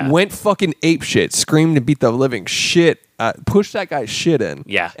 Oh yeah. went fucking ape shit, screamed and beat the living shit, pushed that guy's shit in.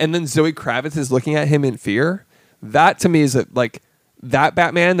 Yeah. And then Zoe Kravitz is looking at him in fear. That to me is that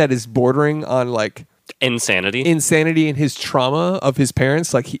Batman that is bordering on like Insanity. insanity and his trauma of his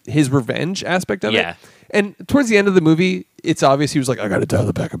parents, like his revenge aspect of Yeah. it. And towards the end of the movie, it's obvious he was like, I got to dial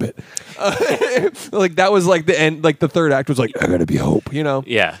it back a bit. Like that was like the end. Like the third act was like, I got to be hope, you know?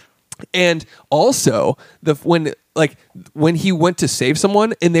 yeah. And also when he went to save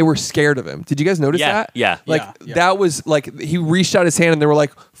someone and they were scared of him. Did you guys notice Yeah, that? yeah. Like Yeah. that was like he reached out his hand and they were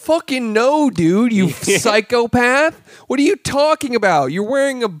like, "Fucking no, dude, you psychopath! What are you talking about? You're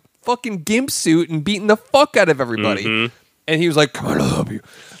wearing a fucking gimp suit and beating the fuck out of everybody." Mm-hmm. And he was like, "Come on, I'll help you."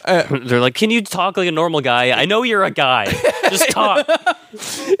 They're like, can you talk like a normal guy? I know you're a guy. Just talk.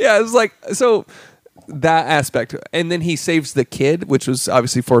 Yeah, it was like so. That aspect, and then he saves the kid, which was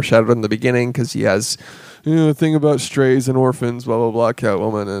obviously foreshadowed in the beginning because he has a thing about strays and orphans, blah blah blah,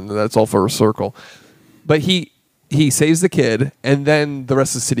 Catwoman, and that's all for a circle. But he saves the kid, and then the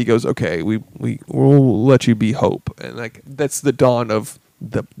rest of the city goes, okay, we'll let you be Hope, and like that's the dawn of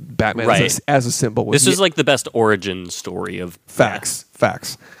the Batman Right. as a symbol. This is like the best origin story of facts.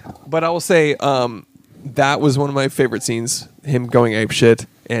 But I will say that was one of my favorite scenes, him going apeshit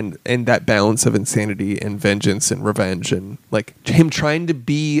and that balance of insanity and vengeance and revenge and like him trying to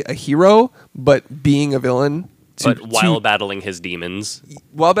be a hero but being a villain But while battling his demons.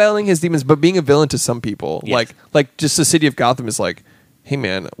 while battling his demons but being a villain to some people. Yes. Like just the city of Gotham is like, hey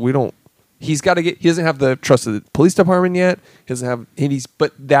man, he doesn't have the trust of the police department yet. He doesn't have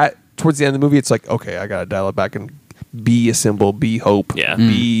but that towards the end of the movie it's like, okay, I gotta dial it back and be a symbol, be hope, Yeah.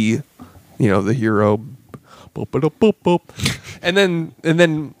 be the hero. Boop, boop, boop, boop. And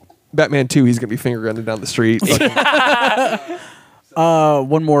then Batman 2, he's gonna be finger gunning down the street.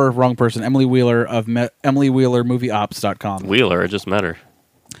 One more wrong person. Emily Wheeler of EmilyWheelerMovieOps.com. Wheeler, I just met her.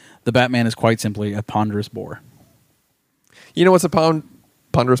 The Batman is quite simply a ponderous bore. You know what's a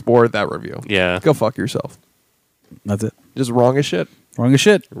ponderous bore? That review. Yeah. Go fuck yourself. That's it. Just wrong as shit. Wrong as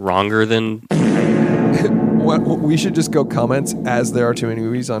shit. Wronger than We should just go comments as there are too many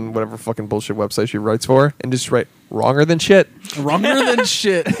movies on whatever fucking bullshit website she writes for and just write wronger than shit. Wronger than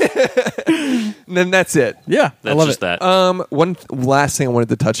shit. And then that's it. Yeah, I that's love just it. that. One last thing I wanted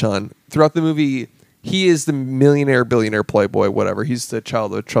to touch on. Throughout the movie, he is the millionaire, billionaire, playboy, whatever. He's the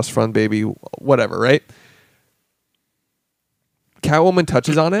child of a trust fund baby, whatever, right? Catwoman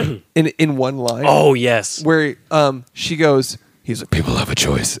touches on it in one line. Oh yes. Where she goes, he's like, people have a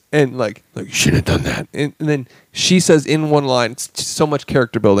choice. And like you shouldn't have done that. And then she says in one line, it's just so much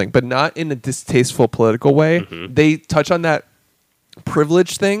character building, but not in a distasteful political way. Mm-hmm. They touch on that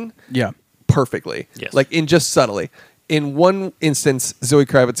privilege thing Yeah. perfectly. Yes. Like in subtly. In one instance, Zoe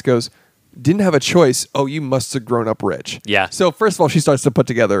Kravitz goes, didn't have a choice. Oh, you must have grown up rich. Yeah. So first of all, she starts to put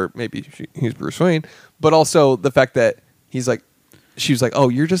together maybe he's Bruce Wayne, but also the fact that he's like, she was like, oh,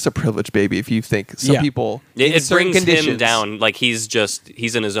 you're just a privileged baby if you think some Yeah. people in It certain brings him conditions- down. Like he's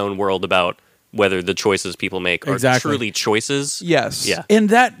in his own world about whether the choices people make are Exactly. truly choices. Yes. Yeah. And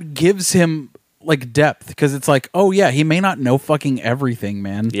that gives him like depth because it's like, oh yeah, he may not know fucking everything,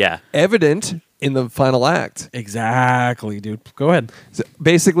 man. Yeah. Evident in the final act. Exactly, dude. Go ahead. So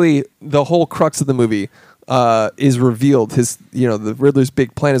basically, the whole crux of the movie is revealed. The Riddler's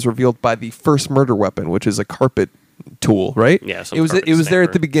big plan is revealed by the first murder weapon, which is a carpet tool, right? Yeah, some it was carpet there at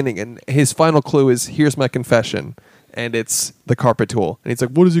snapper. the beginning, and his final clue is, "Here's my confession," and it's the carpet tool. And he's like,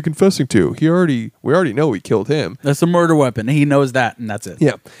 "What is he confessing to? We already know he killed him." That's a murder weapon. He knows that, and that's it.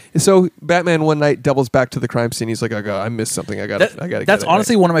 Yeah. And so Batman one night doubles back to the crime scene. He's like, I missed something. I got to. That's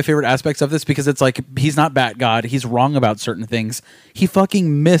honestly one of my favorite aspects of this because it's like he's not Bat God. He's wrong about certain things. He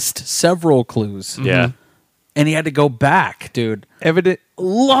fucking missed several clues. Yeah. And he had to go back, dude. Evident.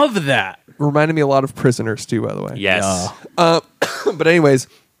 Love that. Reminded me a lot of Prisoners too, by the way. Yes. But anyways,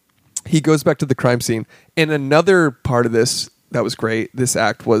 he goes back to the crime scene, and another part of this that was great. This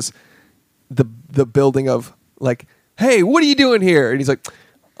act was the building of like, hey, what are you doing here? And he's like,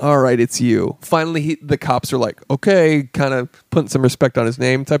 all right, it's you. Finally, the cops are like, okay, kind of putting some respect on his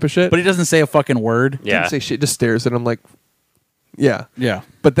name, type of shit. But he doesn't say a fucking word. Yeah. Didn't say shit, just stares at him like, yeah, Yeah.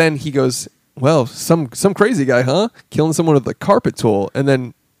 But then he goes, well, some crazy guy, huh? Killing someone with a carpet tool, and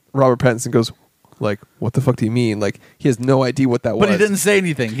then Robert Pattinson goes, like, what the fuck do you mean? Like, he has no idea what that was. But he didn't say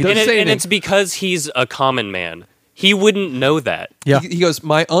anything. He Doesn't didn't say And anything. it's because he's a common man. He wouldn't know that. Yeah. He goes,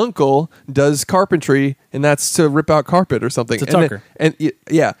 my uncle does carpentry, and that's to rip out carpet or something. It's a And Tucker. and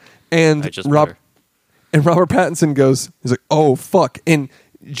yeah, and I just Rob, met And Robert Pattinson he's like, oh, fuck. And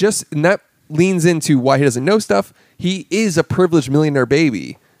that leans into why he doesn't know stuff. He is a privileged millionaire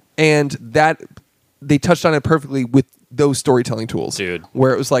baby. And that they touched on it perfectly with those storytelling tools. Dude.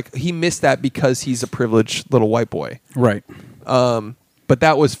 Where it was like, he missed that because he's a privileged little white boy. Right. But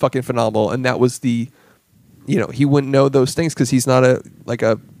that was fucking phenomenal. And that was he wouldn't know those things because he's not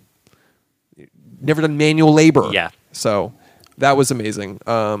never done manual labor. Yeah. So that was amazing.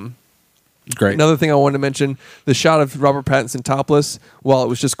 Great. Another thing I wanted to mention, the shot of Robert Pattinson topless, while it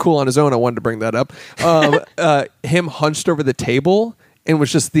was just cool on his own, I wanted to bring that up. Him hunched over the table, and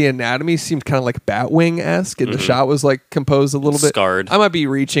was just the anatomy seemed kind of like Batwing-esque, and the shot was like composed a little bit. Scarred. I might be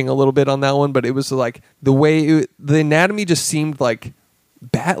reaching a little bit on that one, but it was like the way the anatomy just seemed like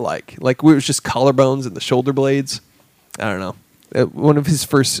bat-like. Like it was just collarbones and the shoulder blades. I don't know. One of his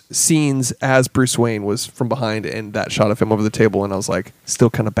first scenes as Bruce Wayne was from behind, and that shot of him over the table, and I was like, still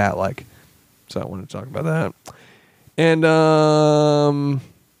kind of bat-like. So I wanted to talk about that. And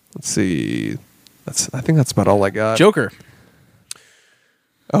let's see. I think that's about all I got. Joker.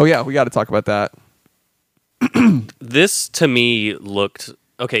 Oh yeah, we got to talk about that. This to me looked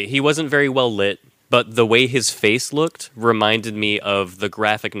okay. He wasn't very well lit, but the way his face looked reminded me of the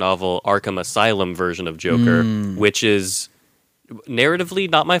graphic novel Arkham Asylum version of Joker, which is narratively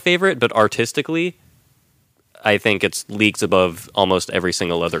not my favorite, but artistically, I think it's leagues above almost every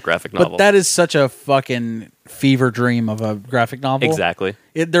single other graphic novel. But that is such a fucking fever dream of a graphic novel. Exactly.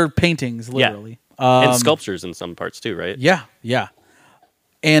 They're paintings, literally. And sculptures in some parts too, right? Yeah, yeah.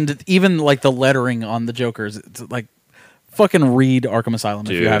 And even like the lettering on the Jokers, it's like fucking read Arkham Asylum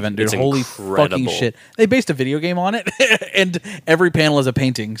if you Dude, haven't, dude. it's Holy incredible. fucking shit. They based a video game on it, and every panel is a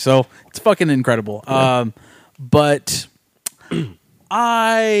painting, so it's fucking incredible. Yeah. But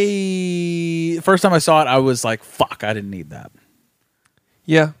first time I saw it, I was like, fuck, I didn't need that.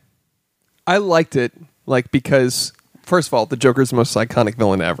 Yeah, I liked it, like because first of all, the Joker's the most iconic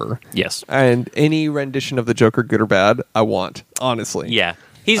villain ever. Yes. And any rendition of the Joker, good or bad, I want. Honestly. Yeah.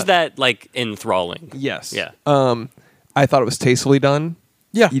 He's that like enthralling. Yes. Yeah. I thought it was tastefully done.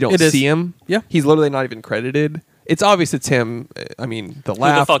 Yeah, You don't it is. see him. Yeah. He's literally not even credited. It's obvious it's him. I mean, the Who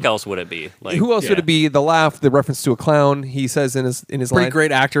laugh. the fuck else would it be? Like, Who else would it be? The laugh, the reference to a clown. He says in his Pretty line.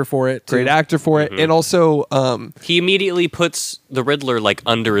 great actor for it. too. Great actor for it, and also He immediately puts the Riddler like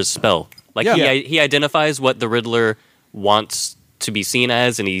under his spell. Like Yeah. he identifies what the Riddler wants to be seen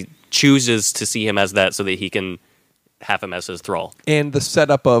as, and he chooses to see him as that so that he can have him as his thrall. and the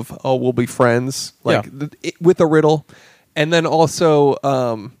setup of we'll be friends, like Yeah. with a riddle, and then also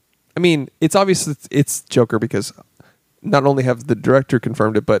I mean it's obvious it's Joker because not only have the director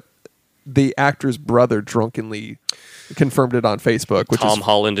confirmed it, but the actor's brother drunkenly confirmed it on Facebook. Which Tom is,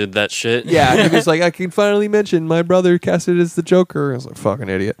 Holland did that shit. yeah, he was like, I can finally mention my brother casted as the Joker. I was like, fucking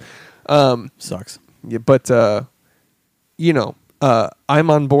idiot. Sucks. Yeah, but I'm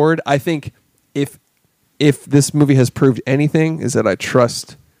on board. I think if this movie has proved anything, is that I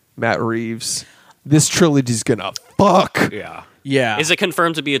trust Matt Reeves. This trilogy's gonna fuck. Yeah. Yeah. Is it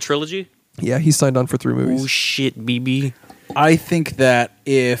confirmed to be a trilogy? Yeah, he signed on for 3 movies. Oh shit, BB. I think that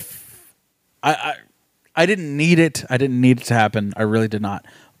if I didn't need it, I didn't need it to happen. I really did not.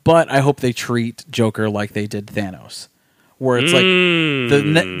 But I hope they treat Joker like they did Thanos, where it's like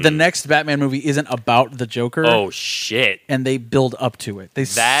the next Batman movie isn't about the Joker. Oh shit. and they build up to it. They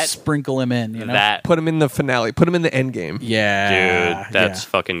That- sprinkle him in. You know, That Put him in the finale. Put him in the end game. yeah, dude, that's yeah.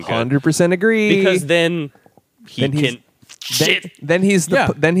 fucking good. 100% agree. Because then he Then he's- can shit. Then he's the Yeah.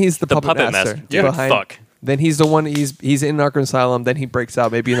 puppet master. Dude, behind- fuck. Then he's the one. He's in Arkham Asylum. Then he breaks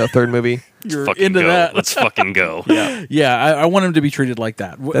out maybe in the 3rd movie. You're Fucking into go. that. Let's fucking go. Yeah, I want him to be treated like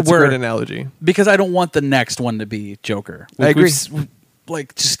that. That's a great analogy. Because I don't want the next one to be Joker. I agree.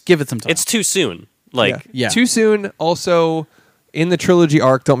 Like, just give it some time. It's too soon. Like Yeah. Too soon. Also, in the trilogy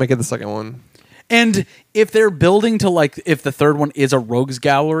arc, don't make it the second one. And if they're building to like, if the 3rd one is a rogues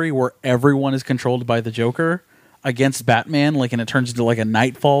gallery where everyone is controlled by the Joker against Batman, like, and it turns into like a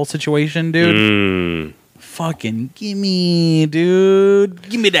Nightfall situation, dude. Fucking gimme, dude.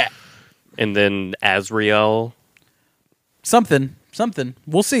 Give me that. and then Azrael. Something.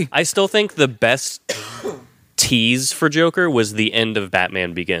 We'll see. I still think the best tease for Joker was the end of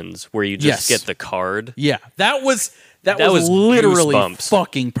Batman Begins, where you just Yes. get the card. Yeah, that was was literally goosebumps.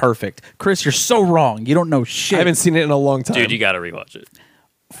 fucking perfect. Chris, you're so wrong. You don't know shit. I haven't seen it in a long time. Dude, you gotta rewatch it.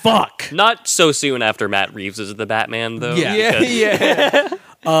 Fuck. Not so soon after Matt Reeves is the Batman, though. Yeah.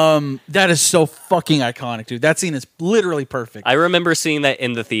 because That is so fucking iconic, dude. That scene is literally perfect. I remember seeing that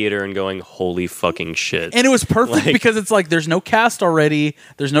in the theater and going, holy fucking shit. And it was perfect Like- because it's like there's no cast already,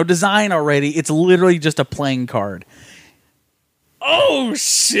 there's no design already. It's literally just a playing card. Oh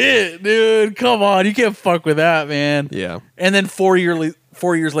shit, dude! Come on, you can't fuck with that, man. Yeah. And then 4 years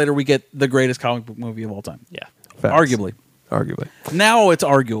later, we get the greatest comic book movie of all time. Yeah. Facts. Arguably. Now it's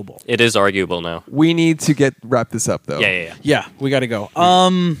arguable. It is arguable now. We need to wrap this up though. Yeah. Yeah, we got to go.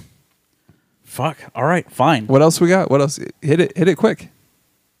 Fuck. All right, fine. What else we got? What else? Hit it quick.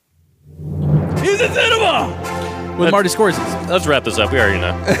 He's in cinema with Marty Scorsese. Let's wrap this up. We already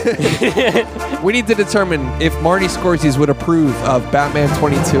know. We need to determine if Marty Scorsese would approve of Batman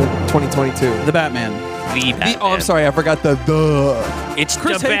 2022. The Batman. The Batman. Oh, I'm sorry. I forgot the. It's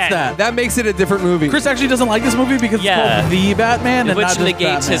Chris the hates that. That makes it a different movie. Chris actually doesn't like this movie because Yeah. it's called The Batman, and Which not just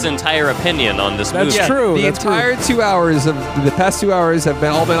negates his Batman. entire opinion on this That's movie. true. The That's entire 2 hours of the past 2 hours have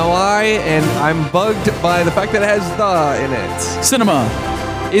all been a lie, and I'm bugged by the fact that it has the in it. Cinema.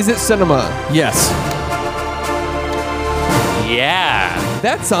 Is it cinema? Yes. Yeah.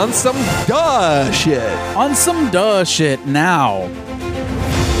 That's on some duh shit. On some duh shit now.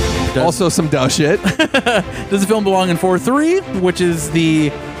 Also some duh shit. Does the film belong in 4-3, which is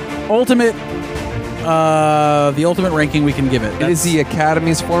the ultimate ranking we can give it? It is the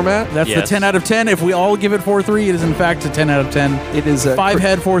Academy's format. That's Yes. the 10 out of 10. If we all give it 4-3, it is in fact a 10 out of 10. It is a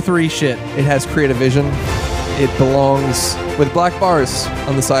 5-head 4-3 shit. It has creative vision. It belongs with black bars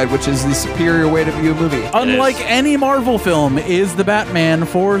on the side, which is the superior way to view a movie. Unlike any Marvel film, is the Batman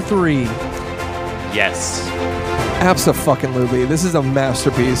 4-3. Yes. Abso-fucking-lutely. This is a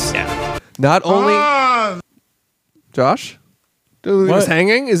masterpiece. Yeah. Not only... Josh? Dude, he was What?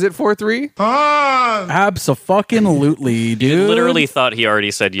 hanging? Is it 4-3? Abso-fucking-lutely, dude. You literally thought he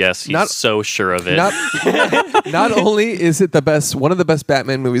already said yes. He's Not- so sure of it. Not only is it one of the best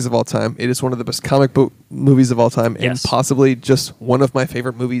Batman movies of all time, it is one of the best comic book movies of all time, and Yes. possibly just one of my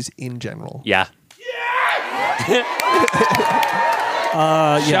favorite movies in general. yeah.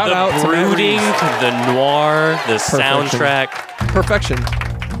 Shout The out to Matt brooding, Reeves. the noir, the soundtrack, Perfection.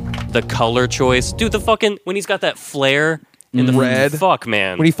 the color choice. Dude, the fucking... When he's got that flare in the Red. Fuck,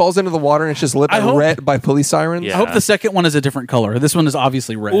 man. When he falls into the water and it's just lit I by hope- red by police sirens. Yeah. I hope the second one is a different color. This one is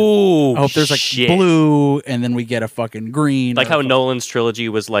obviously red. Ooh, I hope there's like shit. blue, and then we get a fucking green. Like or how a fucking- Nolan's trilogy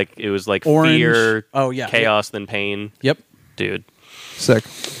was like... It was like Orange. fear, Oh, yeah. chaos, then pain. Yep. Dude. Sick.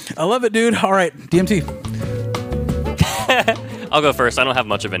 I love it, dude. All right, DMT. I'll go first. I don't have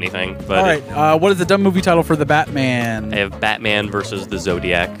much of anything. But All right, what is the dumb movie title for the Batman? I have Batman versus the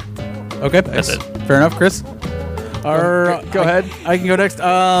Zodiac. Okay, That's it. Fair enough, Chris. Go ahead. I can go next.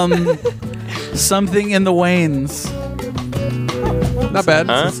 Something in the Waynes. Not bad.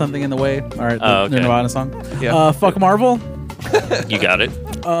 Huh? Something in the way. All right, the Oh, okay. Nirvana song. Yeah. Fuck Marvel. You got it.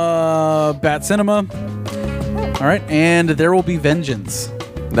 Bat Cinema. All right, and There Will Be Vengeance.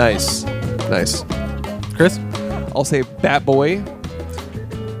 Nice. Nice. Chris. I'll say Bat Boy.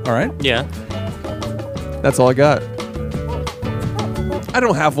 All right. Yeah. That's all I got. I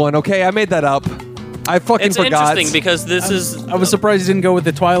don't have one, okay? I made that up. I fucking It's forgot. interesting because this is... I was surprised you didn't go with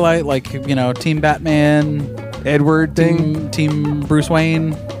the Twilight, like Team Batman, Edward thing. Team Bruce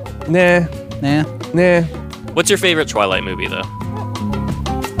Wayne. Nah. Nah. What's your favorite Twilight movie, though?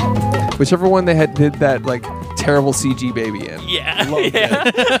 Whichever one they did that like terrible CG baby in. Yeah. Loved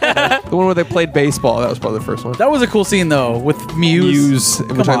it. The one where they played baseball. That was probably the first one. That was a cool scene though with Muse,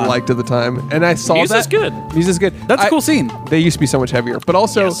 which Come I on. liked at the time, and I saw Muse that. is good. Muse is good. That's a cool scene. They used to be so much heavier, but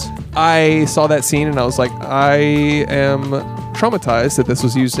also Yes. I saw that scene and I was like, I am traumatized that this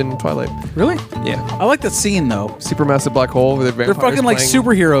was used in Twilight. Really? Yeah, I like the scene though. supermassive black hole with They're vampires fucking like playing.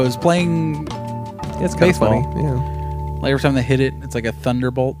 superheroes playing Yeah, it's kind of baseball. funny. Yeah. Like every time they hit it, it's like a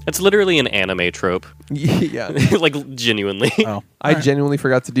thunderbolt. It's literally an anime trope. Yeah. Like, genuinely. Oh, I genuinely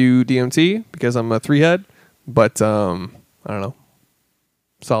forgot to do DMT because I'm a 3-head, but I don't know.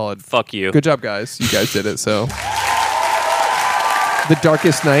 Solid. Fuck you. Good job, guys. You guys did it. So, The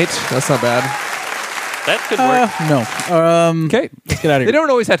Darkest Night. That's not bad. That could work. No. Okay, Let's get out of they here.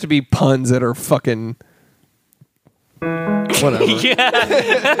 don't always have to be puns that are fucking. Whatever.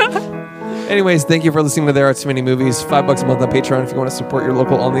 Yeah. Anyways, thank you for listening to There Are Too Many Movies. $5 a month on Patreon if you want to support your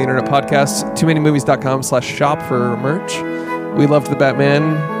local on the internet podcasts. TooManyMovies.com/shop for merch. We loved the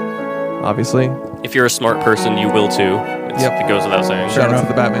Batman, obviously. If you're a smart person, you will too. Yep. It goes without saying. Shout out to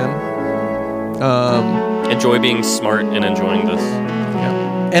the Batman. Enjoy being smart and enjoying this.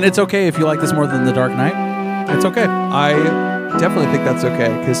 And it's okay if you like this more than The Dark Knight. It's okay. I definitely think that's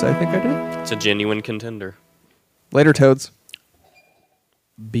okay because I think I do. It's a genuine contender. Later, Toads.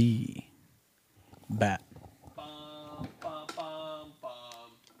 B. Bat.